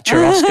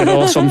gotcha Oscar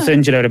or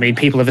something. Do you know what I mean?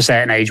 People of a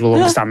certain age will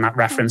understand that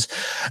reference.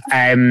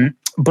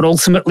 But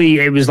ultimately,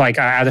 it was like,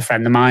 I had a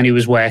friend of mine who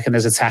was working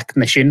as a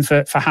technician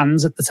for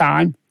Hans at the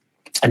time.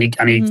 And he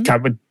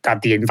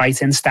had the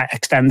invite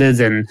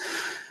extended, and,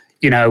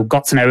 you know,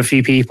 got to know a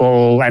few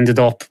people, ended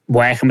up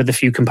working with a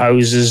few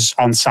composers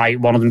on site,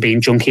 one of them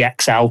being Junkie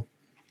XL.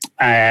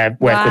 Worked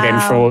with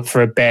him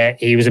for a bit.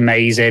 He was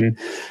amazing.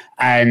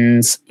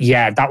 And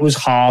yeah, that was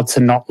hard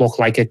to not look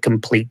like a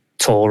complete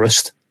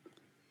tourist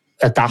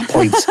at that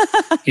point.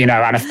 You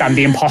know, and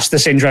the imposter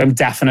syndrome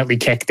definitely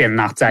kicked in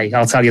that day.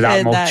 I'll tell you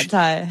that much.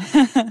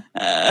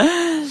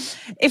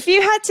 If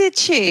you had to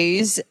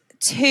choose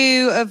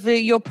 2 of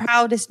your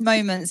proudest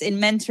moments in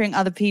mentoring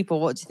other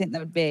people, what do you think that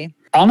would be?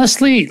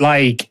 Honestly,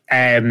 like,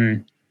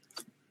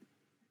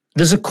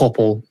 there's a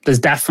couple. There's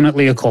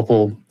definitely a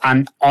couple.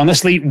 And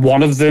honestly,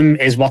 one of them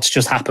is what's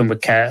just happened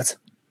with Kurt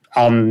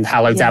on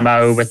Hello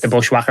Demo with the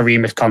Bushwhacker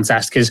Remix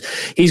contest, because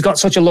he's got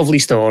such a lovely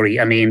story.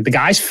 I mean, the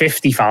guy's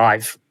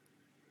 55.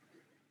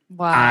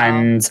 Wow.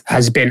 And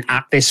has been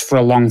at this for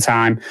a long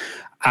time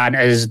and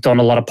has done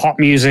a lot of pop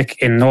music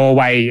in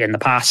Norway in the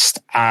past.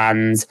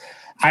 And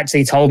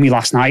actually told me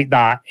last night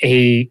that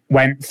he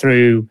went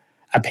through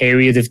a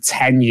period of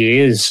 10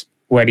 years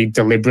where he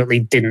deliberately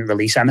didn't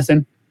release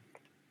anything.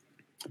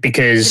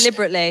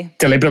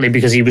 Deliberately,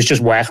 because he was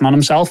just working on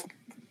himself,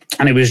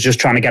 and he was just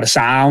trying to get a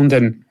sound.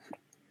 And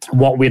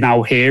what we're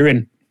now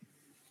hearing,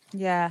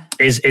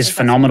 is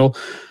phenomenal,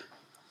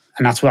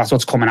 and that's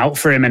what's coming out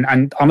for him.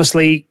 And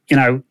honestly, you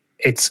know,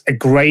 it's a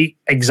great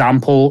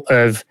example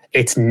of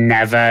it's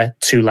never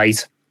too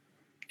late.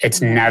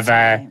 It's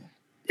never,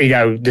 you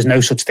know, there's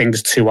no such thing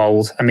as too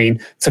old. I mean,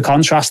 to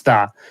contrast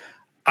that,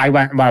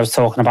 when I was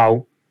talking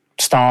about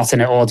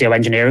starting at audio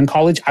engineering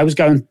college, I was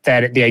going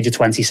there at the age of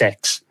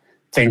 26.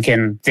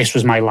 Thinking this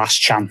was my last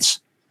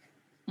chance.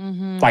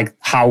 Mm-hmm. Like,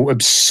 how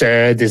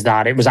absurd is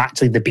that? It was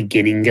actually the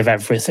beginning of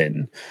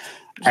everything.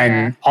 Yeah.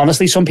 And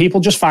honestly, some people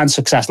just find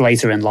success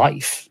later in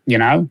life, you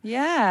know?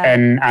 Yeah. I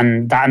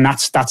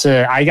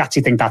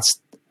actually think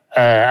that's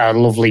a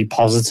lovely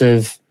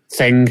positive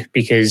thing,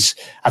 because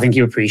I think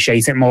you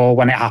appreciate it more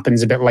when it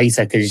happens a bit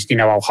later, because you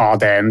know how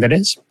hard earned it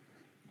is.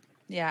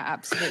 Yeah,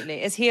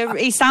 absolutely.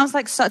 He sounds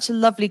like such a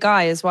lovely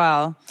guy as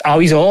well. Oh,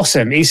 he's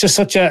awesome. He's just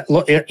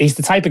he's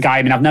the type of guy,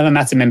 I mean, I've never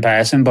met him in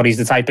person, but he's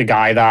the type of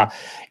guy that,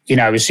 you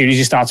know, as soon as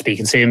you start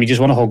speaking to him, you just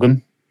want to hug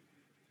him.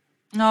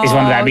 Oh, he's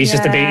one of them. He's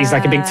just he's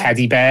like a big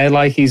teddy bear.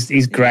 Like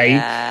he's great.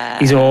 Yeah.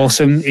 He's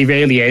awesome. He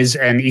really is.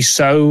 And he's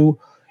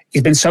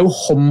been so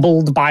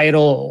humbled by it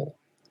all.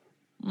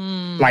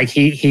 Like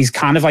he's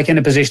kind of like in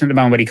a position at the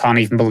moment where he can't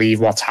even believe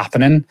what's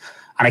happening.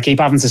 And I keep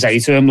having to say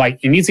to him,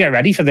 like, you need to get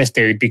ready for this,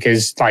 dude,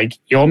 because like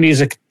your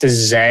music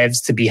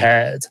deserves to be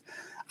heard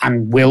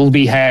and will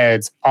be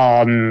heard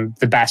on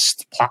the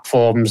best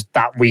platforms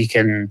that we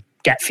can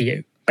get for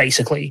you,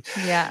 basically.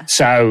 Yeah.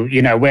 So,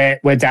 you know,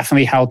 we're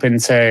definitely helping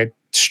to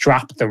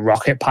strap the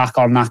rocket pack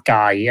on that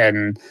guy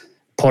and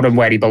put him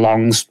where he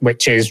belongs,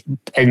 which is,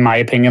 in my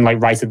opinion,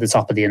 like right at the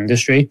top of the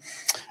industry.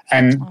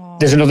 And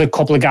there's another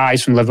couple of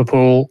guys from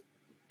Liverpool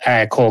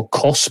called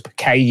Cusp,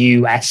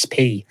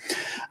 K-U-S-P.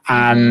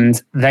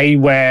 And they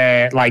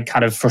were like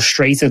kind of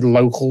frustrated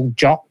local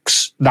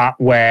jocks that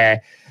were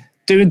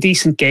doing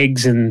decent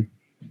gigs and,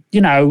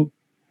 you know,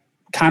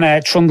 kind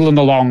of trundling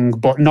along,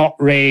 but not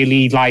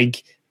really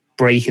like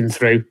breaking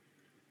through,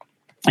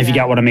 if you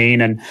get what I mean.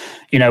 And,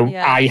 you know,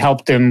 I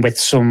helped them with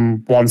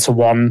some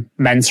one-to-one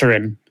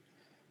mentoring,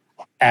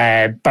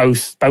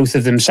 both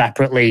of them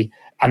separately.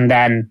 And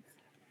then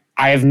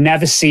I have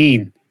never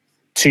seen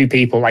two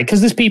people, like, because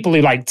there's people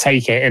who like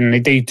take it and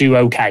they do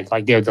okay,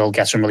 like they'll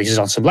get some releases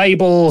on some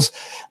labels,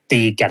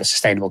 they get a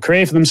sustainable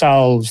career for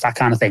themselves, that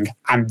kind of thing.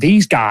 And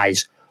these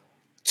guys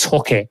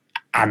took it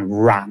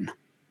and ran.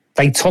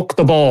 They took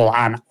the ball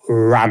and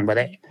ran with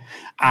it.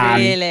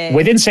 And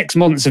within 6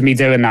 months of me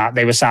doing that,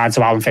 they were signed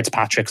to Alan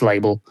Fitzpatrick's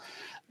label.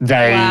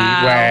 They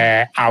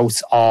were out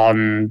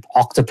on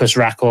Octopus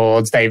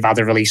Records. They've had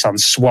a release on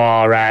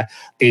Swara.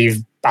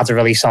 They've had a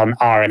release on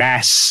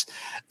R&S.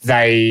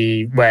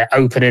 They were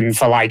opening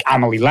for like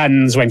Amelie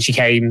Lenz when she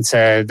came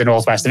to the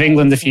northwest of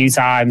England a few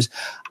times.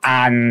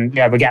 And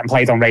we're getting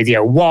played on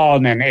Radio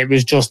 1. And it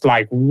was just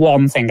like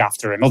one thing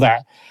after another.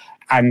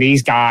 And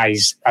these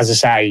guys, as I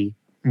say,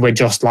 were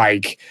just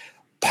like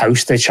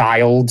poster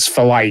childs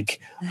for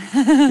like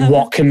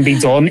what can be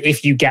done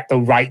if you get the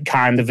right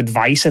kind of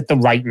advice at the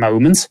right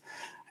moment.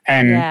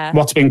 And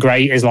what's been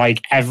great is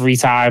like every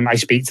time I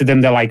speak to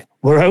them, they're like,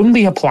 we're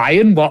only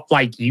applying what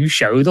like you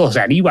showed us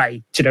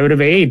anyway. Do you know what I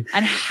mean?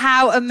 And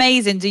how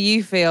amazing do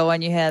you feel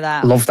when you hear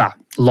that? Love that.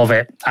 Love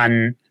it.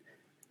 And,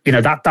 you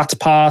know, that's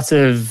part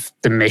of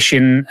the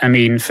mission. I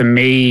mean, for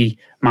me,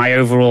 my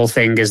overall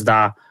thing is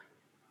that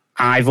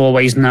I've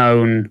always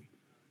known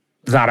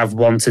that I've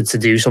wanted to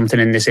do something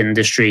in this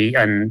industry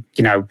and,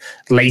 you know,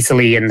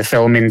 lately in the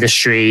film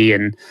industry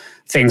and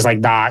things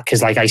like that,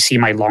 because like I see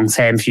my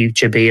long-term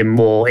future being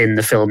more in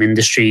the film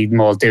industry,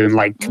 more doing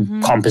like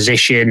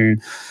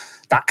composition,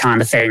 that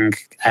kind of thing.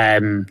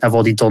 I've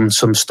already done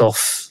some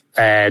stuff,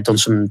 done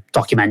some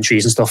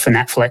documentaries and stuff for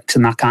Netflix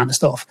and that kind of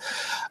stuff.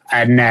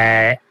 And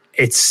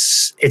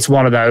it's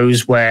one of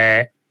those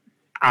where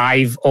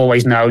I've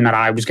always known that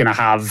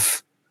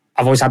I've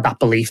always had that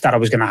belief that I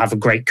was going to have a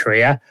great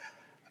career.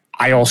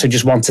 I also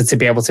just wanted to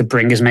be able to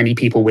bring as many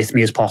people with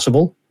me as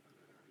possible.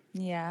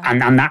 Yeah.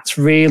 And that's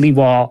really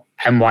what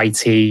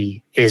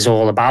NYT is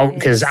all about,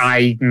 because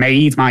I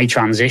made my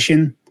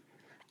transition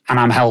and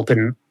I'm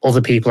helping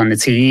other people in the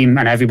team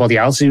and everybody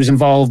else who's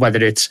involved,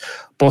 whether it's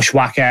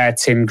Bushwhacker,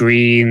 Tim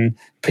Green,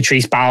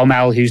 Patrice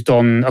Baumel, who's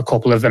done a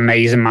couple of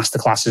amazing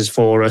masterclasses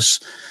for us,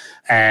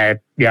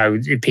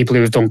 people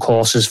who have done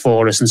courses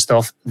for us and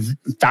stuff.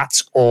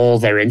 That's all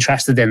they're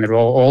interested in.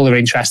 All they're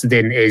interested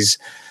in is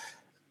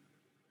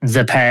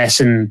the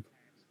person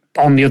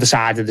on the other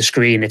side of the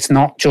screen. It's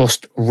not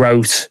just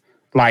rote,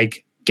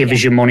 like, give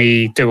us your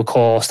money, do a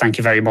course, thank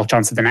you very much,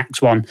 on to the next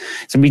one.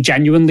 So we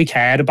genuinely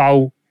cared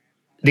about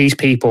these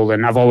people.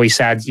 And I've always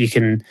said you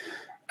can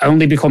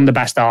only become the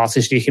best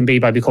artist you can be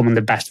by becoming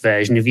the best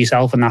version of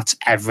yourself. And that's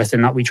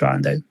everything that we try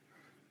and do.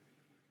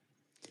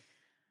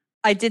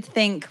 I did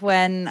think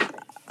when,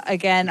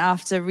 again,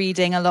 after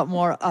reading a lot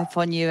more up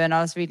on you, and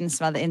I was reading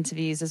some other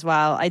interviews as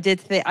well,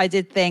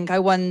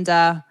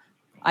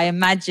 I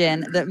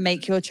imagine that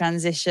Make Your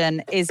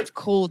Transition is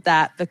called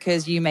that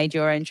because you made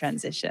your own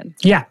transition.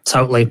 Yeah,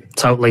 totally.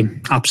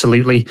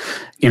 Absolutely.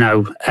 You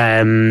know,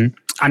 and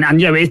you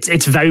know,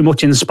 it's very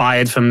much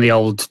inspired from the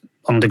old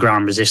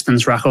Underground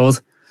Resistance record.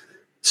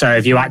 So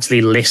if you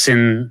actually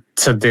listen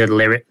to the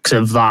lyrics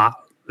of that,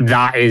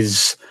 that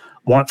is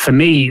what, for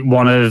me,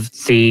 one of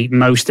the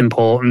most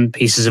important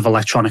pieces of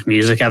electronic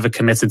music ever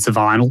committed to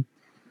vinyl.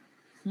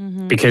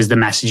 Because the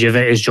message of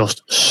it is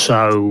just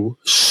so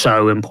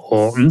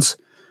important.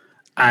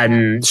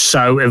 And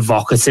so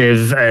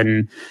evocative,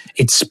 and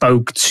it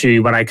spoke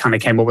to when I kind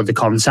of came up with the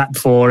concept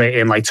for it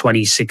in like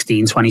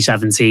 2016,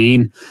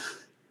 2017.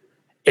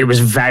 It was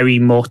very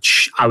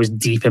much, I was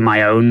deep in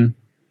my own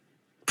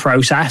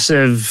process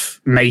of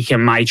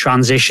making my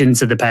transition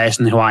to the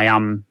person who I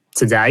am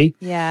today.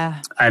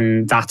 Yeah.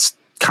 And that's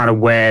kind of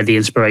where the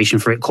inspiration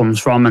for it comes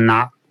from. And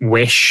that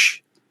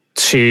wish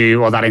to,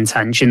 or that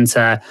intention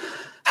to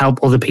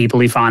help other people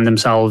who find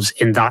themselves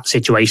in that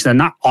situation. And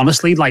that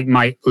honestly like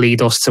might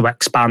lead us to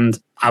expand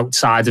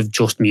outside of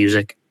just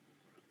music.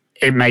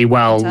 It may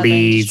well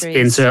lead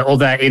into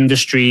other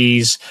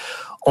industries,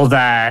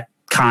 other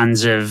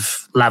kinds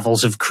of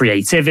levels of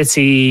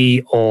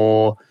creativity,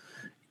 or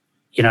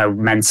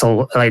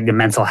mental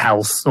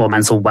health or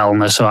mental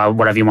wellness, or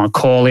whatever you want to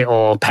call it,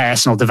 or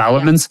personal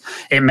development.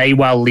 Yeah. It may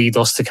well lead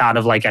us to kind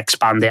of like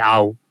expand it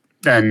out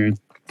and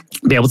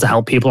be able to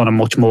help people on a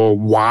much more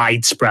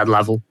widespread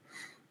level.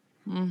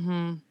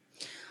 Mm-hmm.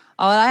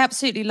 Oh, I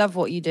absolutely love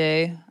what you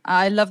do.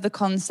 I love the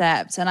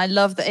concept, and I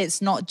love that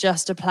it's not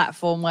just a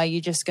platform where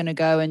you're just going to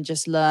go and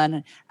just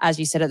learn, as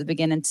you said at the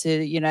beginning,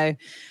 to,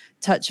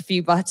 touch a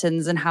few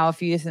buttons and how a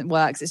few different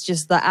works. It's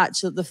just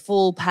the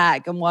full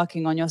pack and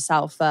working on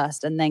yourself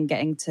first, and then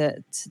getting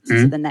to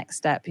the next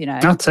step,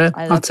 That's it.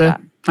 That's it.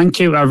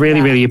 Thank you. I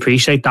really, really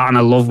appreciate that. And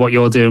I love what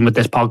you're doing with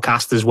this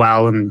podcast as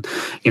well. And,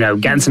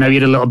 getting to know you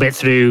a little bit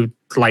through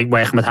like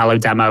working with Hello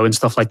Demo and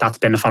stuff like that's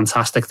been a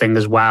fantastic thing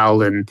as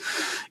well. And,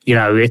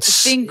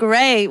 it's been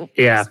great.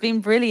 Yeah. It's been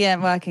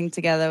brilliant working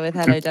together with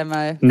Hello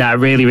Demo. No, it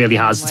really, really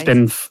has. It's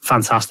been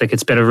fantastic.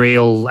 It's been a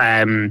real,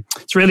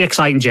 it's a really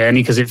exciting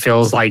journey because it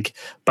feels like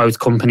both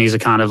companies are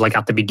kind of like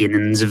at the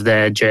beginnings of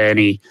their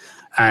journey,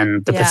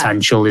 and the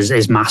potential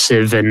is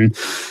massive. And,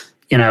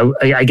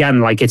 again,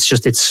 like it's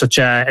such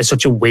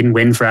a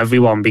win-win for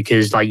everyone,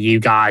 because like you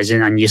guys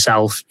and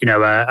yourself,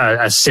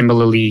 are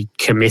similarly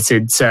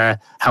committed to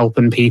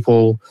helping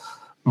people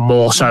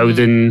more so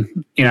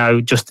than,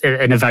 just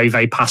in a very,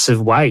 very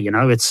passive way.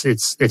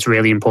 It's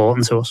really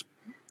important to us.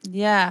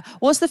 Yeah.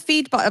 What's the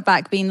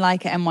feedback been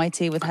like at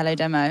NYT with Hello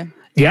Demo?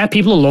 Yeah,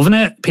 people are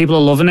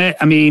loving it.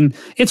 I mean,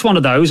 it's one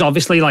of those,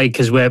 obviously, like,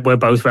 because we're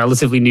both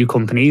relatively new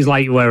companies.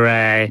 Like,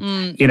 we're,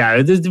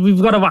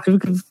 we've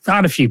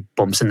had a few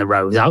bumps in the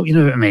road out, you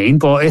know what I mean?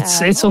 But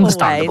it's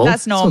understandable.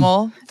 That's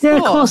normal.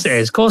 Of course it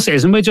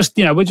is. And we're just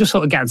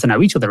sort of getting to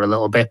know each other a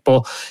little bit.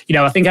 But,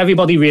 I think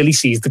everybody really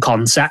sees the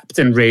concept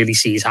and really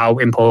sees how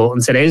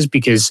important it is,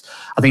 because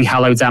I think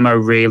Hello Demo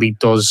really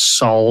does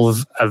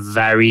solve a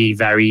very,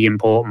 very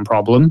important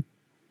problem.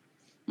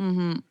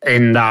 Mm-hmm.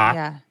 In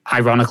that,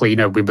 ironically,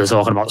 we were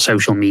talking about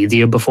social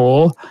media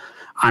before,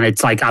 and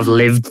it's like I've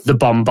lived the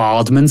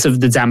bombardment of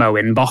the demo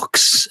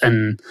inbox,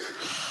 and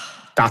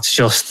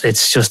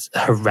it's just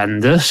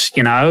horrendous,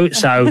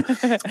 So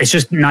it's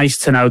just nice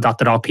to know that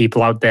there are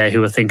people out there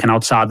who are thinking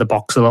outside the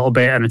box a little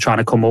bit and are trying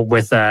to come up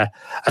with a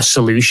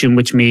solution,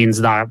 which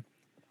means that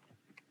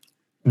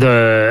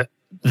the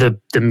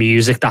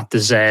music that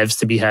deserves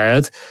to be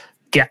heard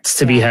gets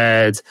to be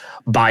heard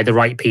by the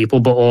right people,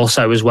 but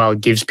also as well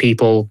gives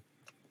people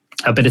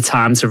a bit of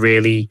time to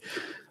really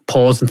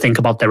pause and think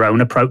about their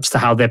own approach to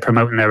how they're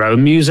promoting their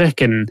own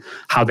music, and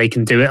how they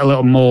can do it a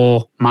little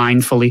more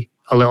mindfully,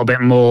 a little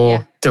bit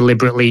more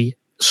deliberately.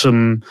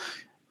 Some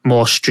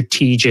more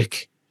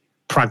strategic,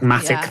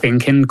 pragmatic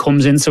thinking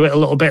comes into it a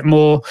little bit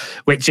more,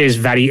 which is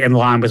very in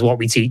line with what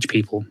we teach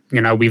people.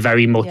 We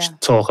very much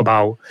talk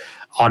about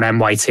on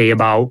NYT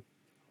about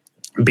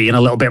being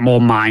a little bit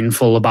more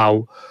mindful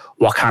about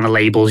what kind of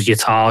labels you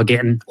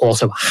target, and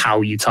also how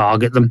you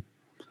target them.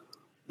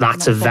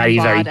 That's a very,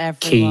 very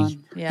key.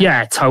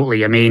 Yeah,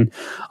 totally. I mean,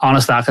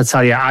 honestly, I can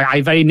tell you,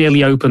 I very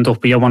nearly opened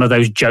up one of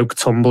those joke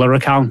Tumblr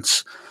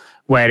accounts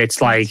where it's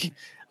like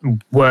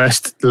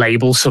worst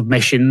label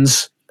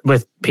submissions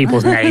with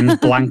people's names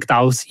blanked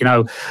out.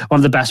 One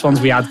of the best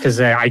ones we had,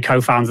 because I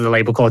co-founded a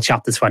label called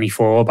Chapter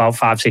 24 about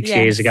 5-6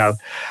 years ago.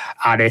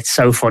 And it's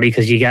so funny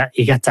because you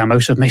get demo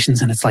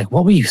submissions and it's like,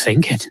 what were you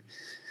thinking?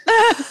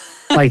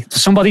 Like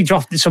somebody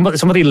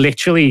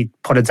literally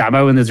put a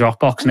demo in the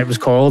Dropbox, and it was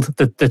called,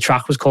 the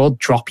track was called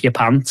Drop Your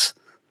Pants.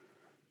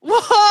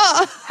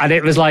 What? And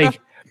it was like,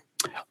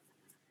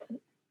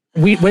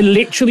 we're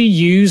literally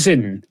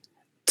using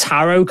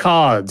tarot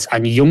cards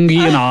and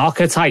Jungian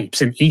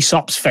archetypes and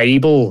Aesop's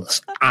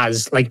fables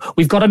as, like,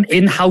 we've got an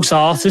in-house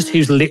artist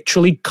who's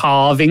literally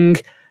carving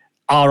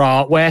our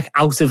artwork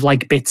out of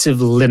like bits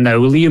of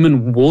linoleum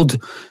and wood,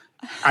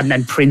 and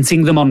then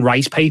printing them on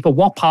rice paper.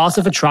 What part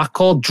of a track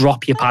called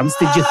Drop Your Pants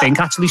did you think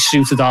actually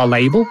suited our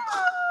label?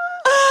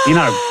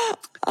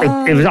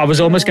 I was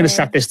almost going to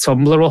set this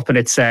Tumblr up, and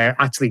it's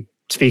actually,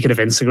 speaking of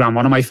Instagram,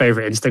 one of my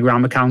favourite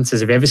Instagram accounts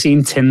is, have you ever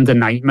seen Tinder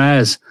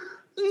Nightmares?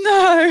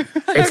 No.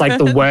 It's like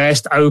the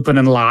worst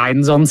opening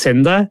lines on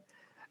Tinder.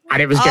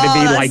 And it was going to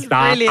be like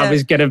that. Brilliant. I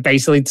was going to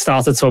basically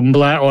start a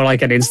Tumblr or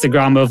like an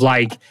Instagram of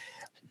like,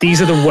 these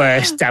are the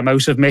worst demo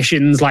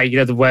submissions, like,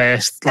 the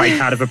worst like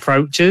kind of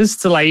approaches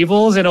to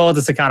labels, in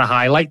order to kind of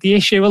highlight the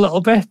issue a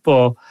little bit.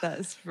 But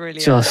that's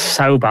brilliant. Just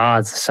so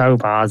bad.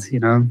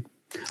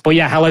 But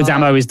yeah, Hello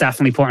Demo is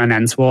definitely putting an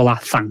end to all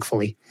that,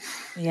 thankfully.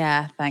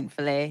 Yeah,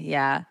 thankfully.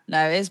 Yeah.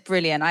 No, it's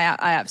brilliant. I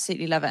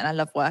absolutely love it, and I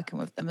love working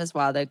with them as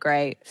well. They're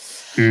great.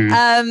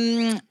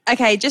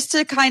 Okay, just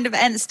to kind of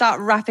start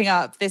wrapping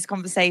up this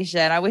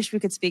conversation, I wish we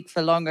could speak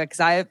for longer,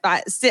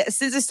 because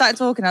since I started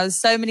talking, there's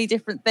so many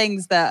different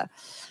things that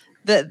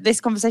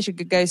this conversation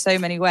could go so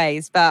many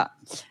ways. But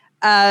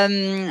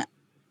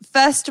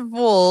first of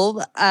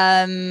all,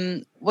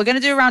 we're going to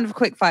do a round of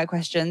quick fire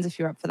questions if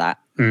you're up for that.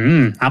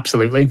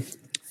 Absolutely.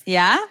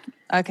 Yeah?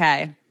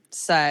 Okay.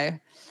 So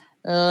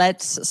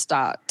let's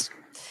start.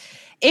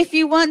 If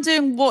you weren't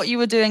doing what you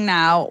were doing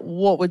now,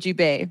 what would you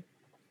be?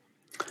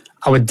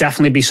 I would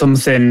definitely be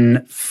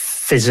something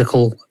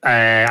physical.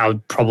 I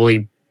would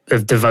probably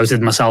have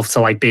devoted myself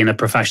to like being a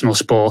professional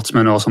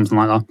sportsman or something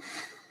like that.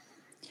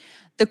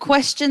 The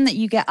question that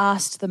you get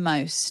asked the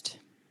most.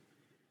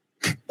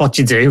 What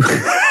do you do?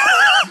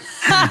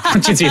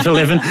 What do you do for a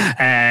living?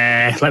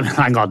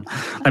 Hang on.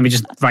 Let me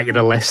just write you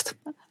the list.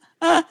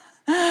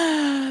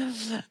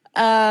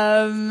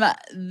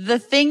 The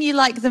thing you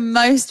like the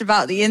most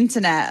about the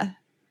internet.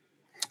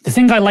 The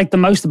thing I like the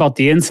most about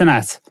the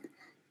internet.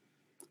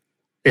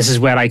 This is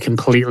where I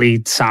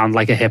completely sound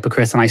like a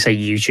hypocrite and I say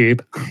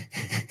YouTube.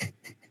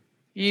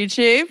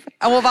 YouTube?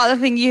 And what about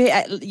the thing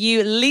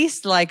you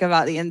least like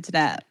about the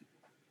internet?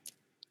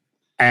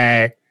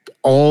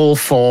 All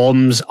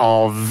forms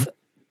of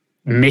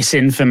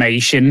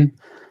misinformation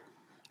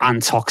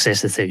and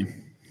toxicity.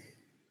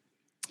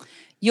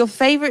 Your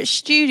favourite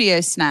studio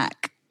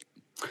snack?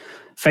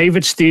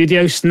 Favourite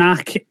studio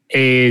snack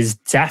is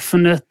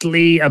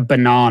definitely a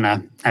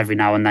banana every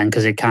now and then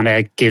because it kind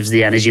of gives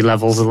the energy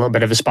levels a little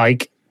bit of a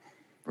spike.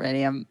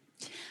 Brilliant.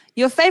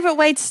 Your favourite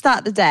way to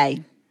start the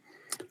day?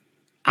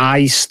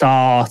 I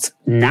start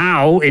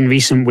now in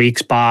recent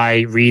weeks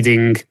by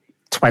reading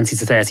 20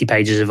 to 30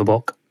 pages of a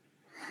book.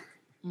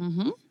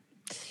 Mm-hmm.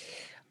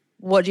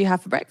 What do you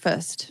have for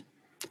breakfast?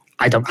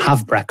 I don't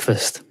have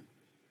breakfast.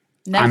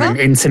 Never? I'm an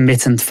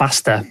intermittent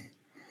faster.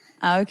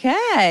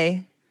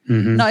 Okay.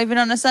 Mm-hmm. Not even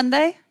on a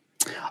Sunday?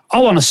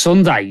 Oh, on a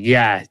Sunday,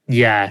 yeah.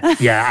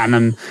 And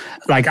I'm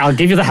like, I'll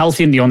give you the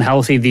healthy and the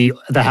unhealthy. The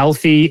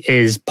healthy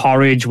is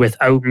porridge with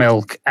oat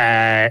milk,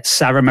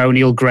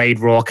 ceremonial grade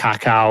raw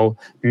cacao,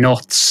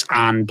 nuts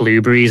and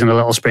blueberries, and a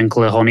little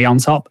sprinkle of honey on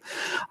top.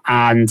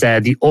 And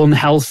the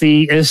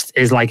unhealthiest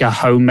is like a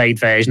homemade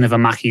version of a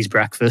Mackey's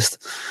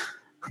breakfast.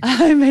 A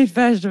homemade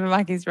version of a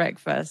Mackey's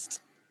breakfast.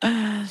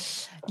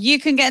 You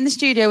can get in the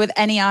studio with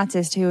any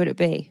artist. Who would it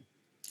be?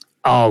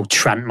 Oh,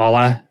 Trent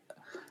Moller.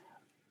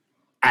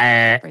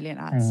 Brilliant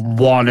answer.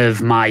 One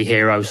of my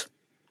heroes.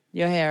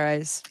 Your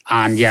heroes.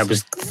 And yeah, it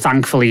was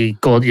thankfully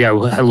good,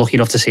 lucky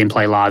enough to see him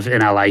play live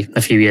in LA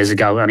a few years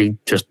ago, and he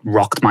just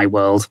rocked my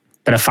world.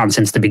 Been a fan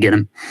since the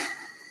beginning.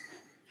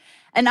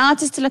 An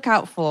artist to look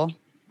out for?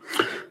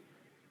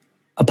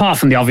 Apart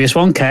from the obvious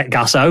one, Kurt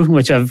Gasso,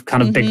 which I've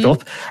kind of bigged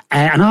up.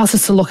 An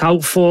artist to look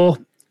out for?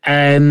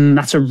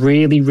 That's a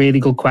really, really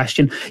good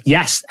question.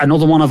 Yes,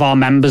 another one of our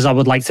members I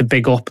would like to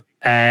big up,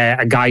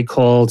 a guy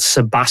called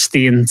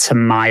Sebastian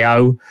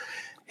Tamayo.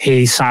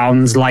 He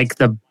sounds like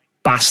the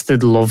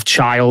bastard love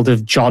child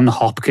of John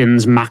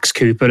Hopkins, Max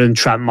Cooper and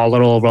Trent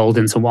Moller all rolled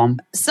into one.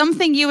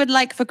 Something you would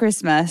like for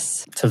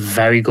Christmas? It's a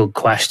very good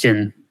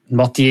question.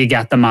 What do you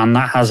get the man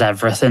that has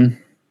everything?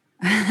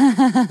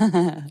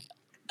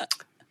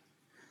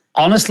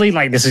 Honestly,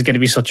 like, this is going to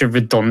be such a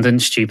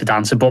redundant, stupid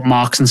answer, but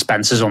Marks and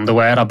Spencer's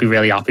underwear I'll be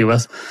really happy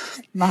with.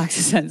 Marks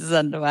and Spencer's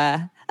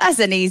underwear. That's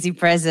an easy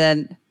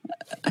present.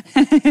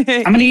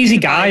 I'm an easy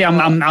guy.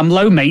 I'm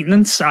low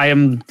maintenance. I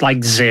am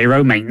like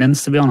zero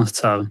maintenance, to be honest.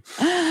 So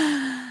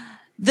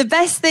the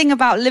best thing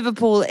about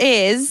Liverpool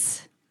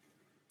is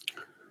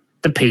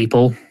the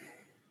people.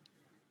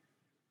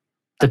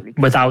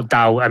 Without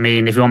doubt. I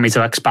mean, if you want me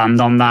to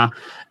expand on that,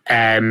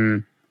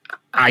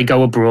 I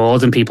go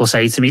abroad and people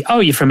say to me,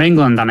 "Oh, you're from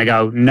England?" And I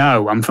go,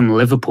 "No, I'm from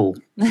Liverpool."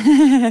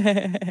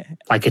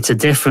 Like, it's a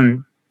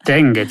different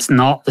thing. It's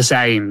not the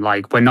same.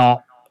 Like,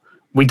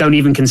 we don't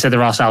even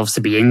consider ourselves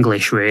to be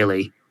English,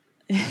 really.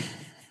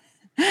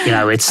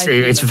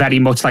 It's very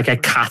much like a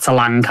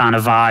Catalan kind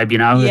of vibe,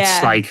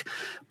 It's like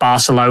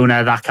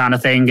Barcelona, that kind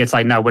of thing. It's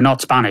like, no, we're not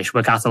Spanish,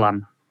 we're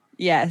Catalan.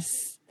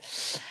 Yes.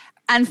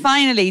 And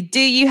finally, do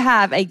you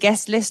have a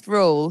guest list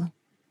rule?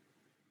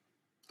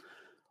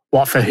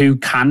 What, for who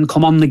can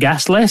come on the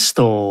guest list,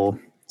 or?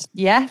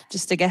 Yeah,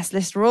 just a guest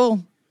list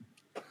rule.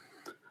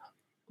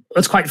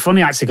 It's quite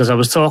funny, actually, because I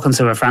was talking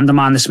to a friend of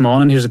mine this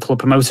morning who's a club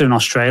promoter in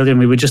Australia, and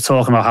we were just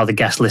talking about how the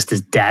guest list is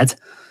dead.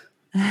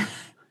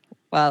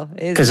 Well,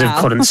 because of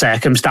current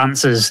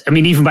circumstances. I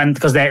mean, even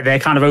because they're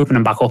kind of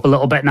opening back up a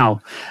little bit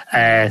now.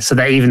 So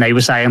they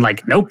were saying,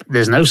 like, nope,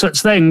 there's no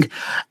such thing.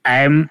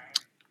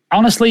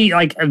 Honestly,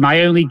 like,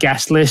 my only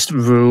guest list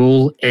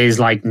rule is,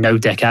 like, no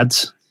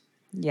dickheads.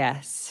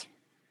 Yes.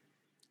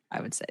 I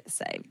would say the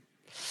same.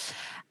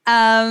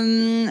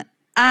 And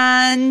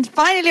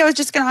finally, I was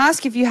just going to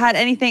ask if you had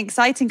anything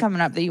exciting coming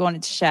up that you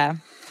wanted to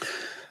share.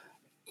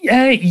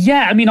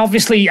 Yeah, I mean,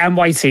 obviously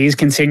NYT is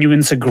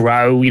continuing to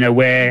grow.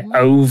 We're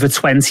over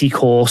 20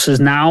 courses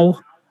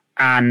now,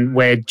 and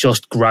we're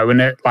just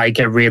growing at like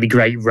a really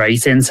great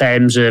rate in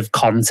terms of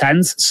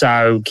content.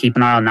 So keep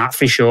an eye on that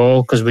for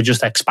sure, because we're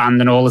just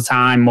expanding all the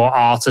time. More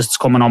artists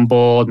coming on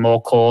board,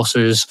 more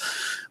courses,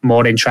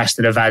 more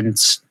interesting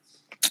events.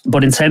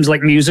 But in terms of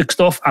like music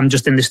stuff, I'm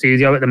just in the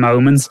studio at the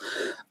moment.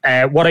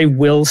 What I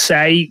will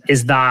say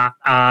is that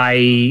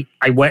I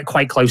work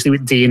quite closely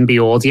with D&B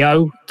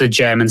Audio, the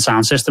German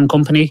sound system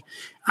company,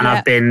 and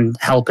I've been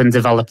helping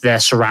develop their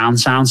surround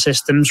sound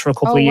systems for a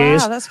couple of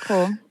years. Oh, wow, that's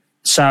cool.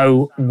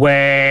 So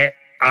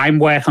I'm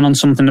working on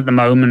something at the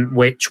moment,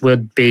 which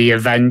would be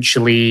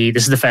eventually,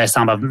 this is the first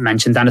time I've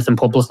mentioned anything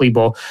publicly,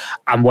 but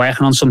I'm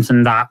working on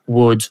something that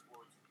would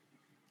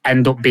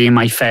end up being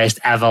my first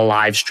ever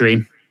live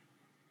stream.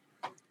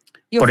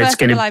 Your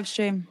first ever live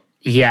stream?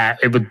 Yeah,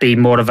 it would be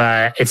more of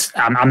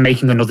I'm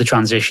making another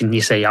transition,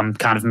 you see. I'm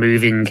kind of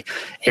moving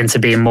into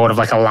being more of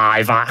like a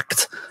live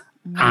act.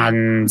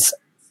 And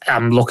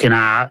I'm looking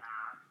at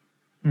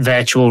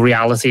virtual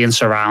reality and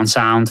surround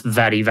sound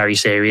very, very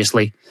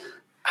seriously,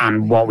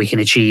 and what we can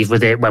achieve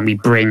with it when we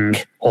bring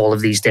all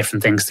of these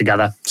different things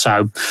together.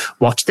 So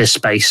watch this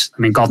space.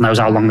 I mean, God knows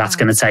how long that's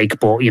going to take,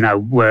 but you know,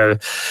 when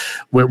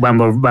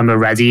we're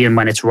ready and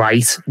when it's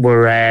right,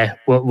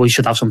 we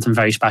should have something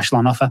very special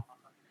on offer.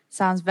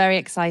 Sounds very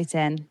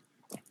exciting.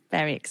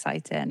 Very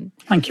exciting.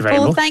 Thank you very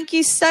much. Thank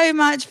you so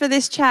much for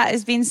this chat.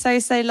 It's been so,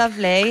 so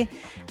lovely.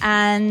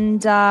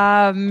 And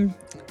I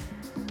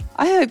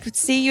hope to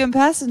see you in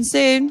person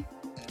soon.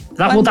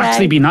 That would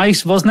actually be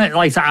nice, wasn't it?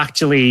 Like to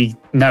actually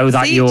know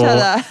that you're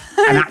an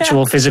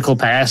actual physical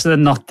person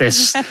and not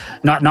this,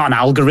 not an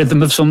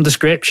algorithm of some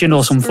description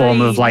or some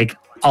form of like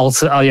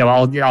what's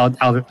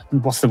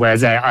the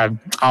word?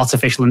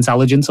 Artificial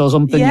intelligence or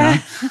something.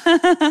 Yeah. You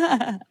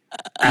know?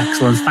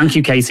 Excellent. Thank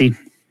you, Katie.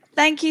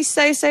 Thank you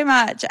so, so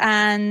much.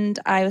 And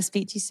I will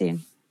speak to you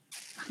soon.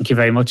 Thank you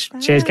very much. Bye.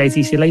 Cheers,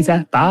 Katie. See you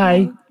later.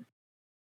 Bye.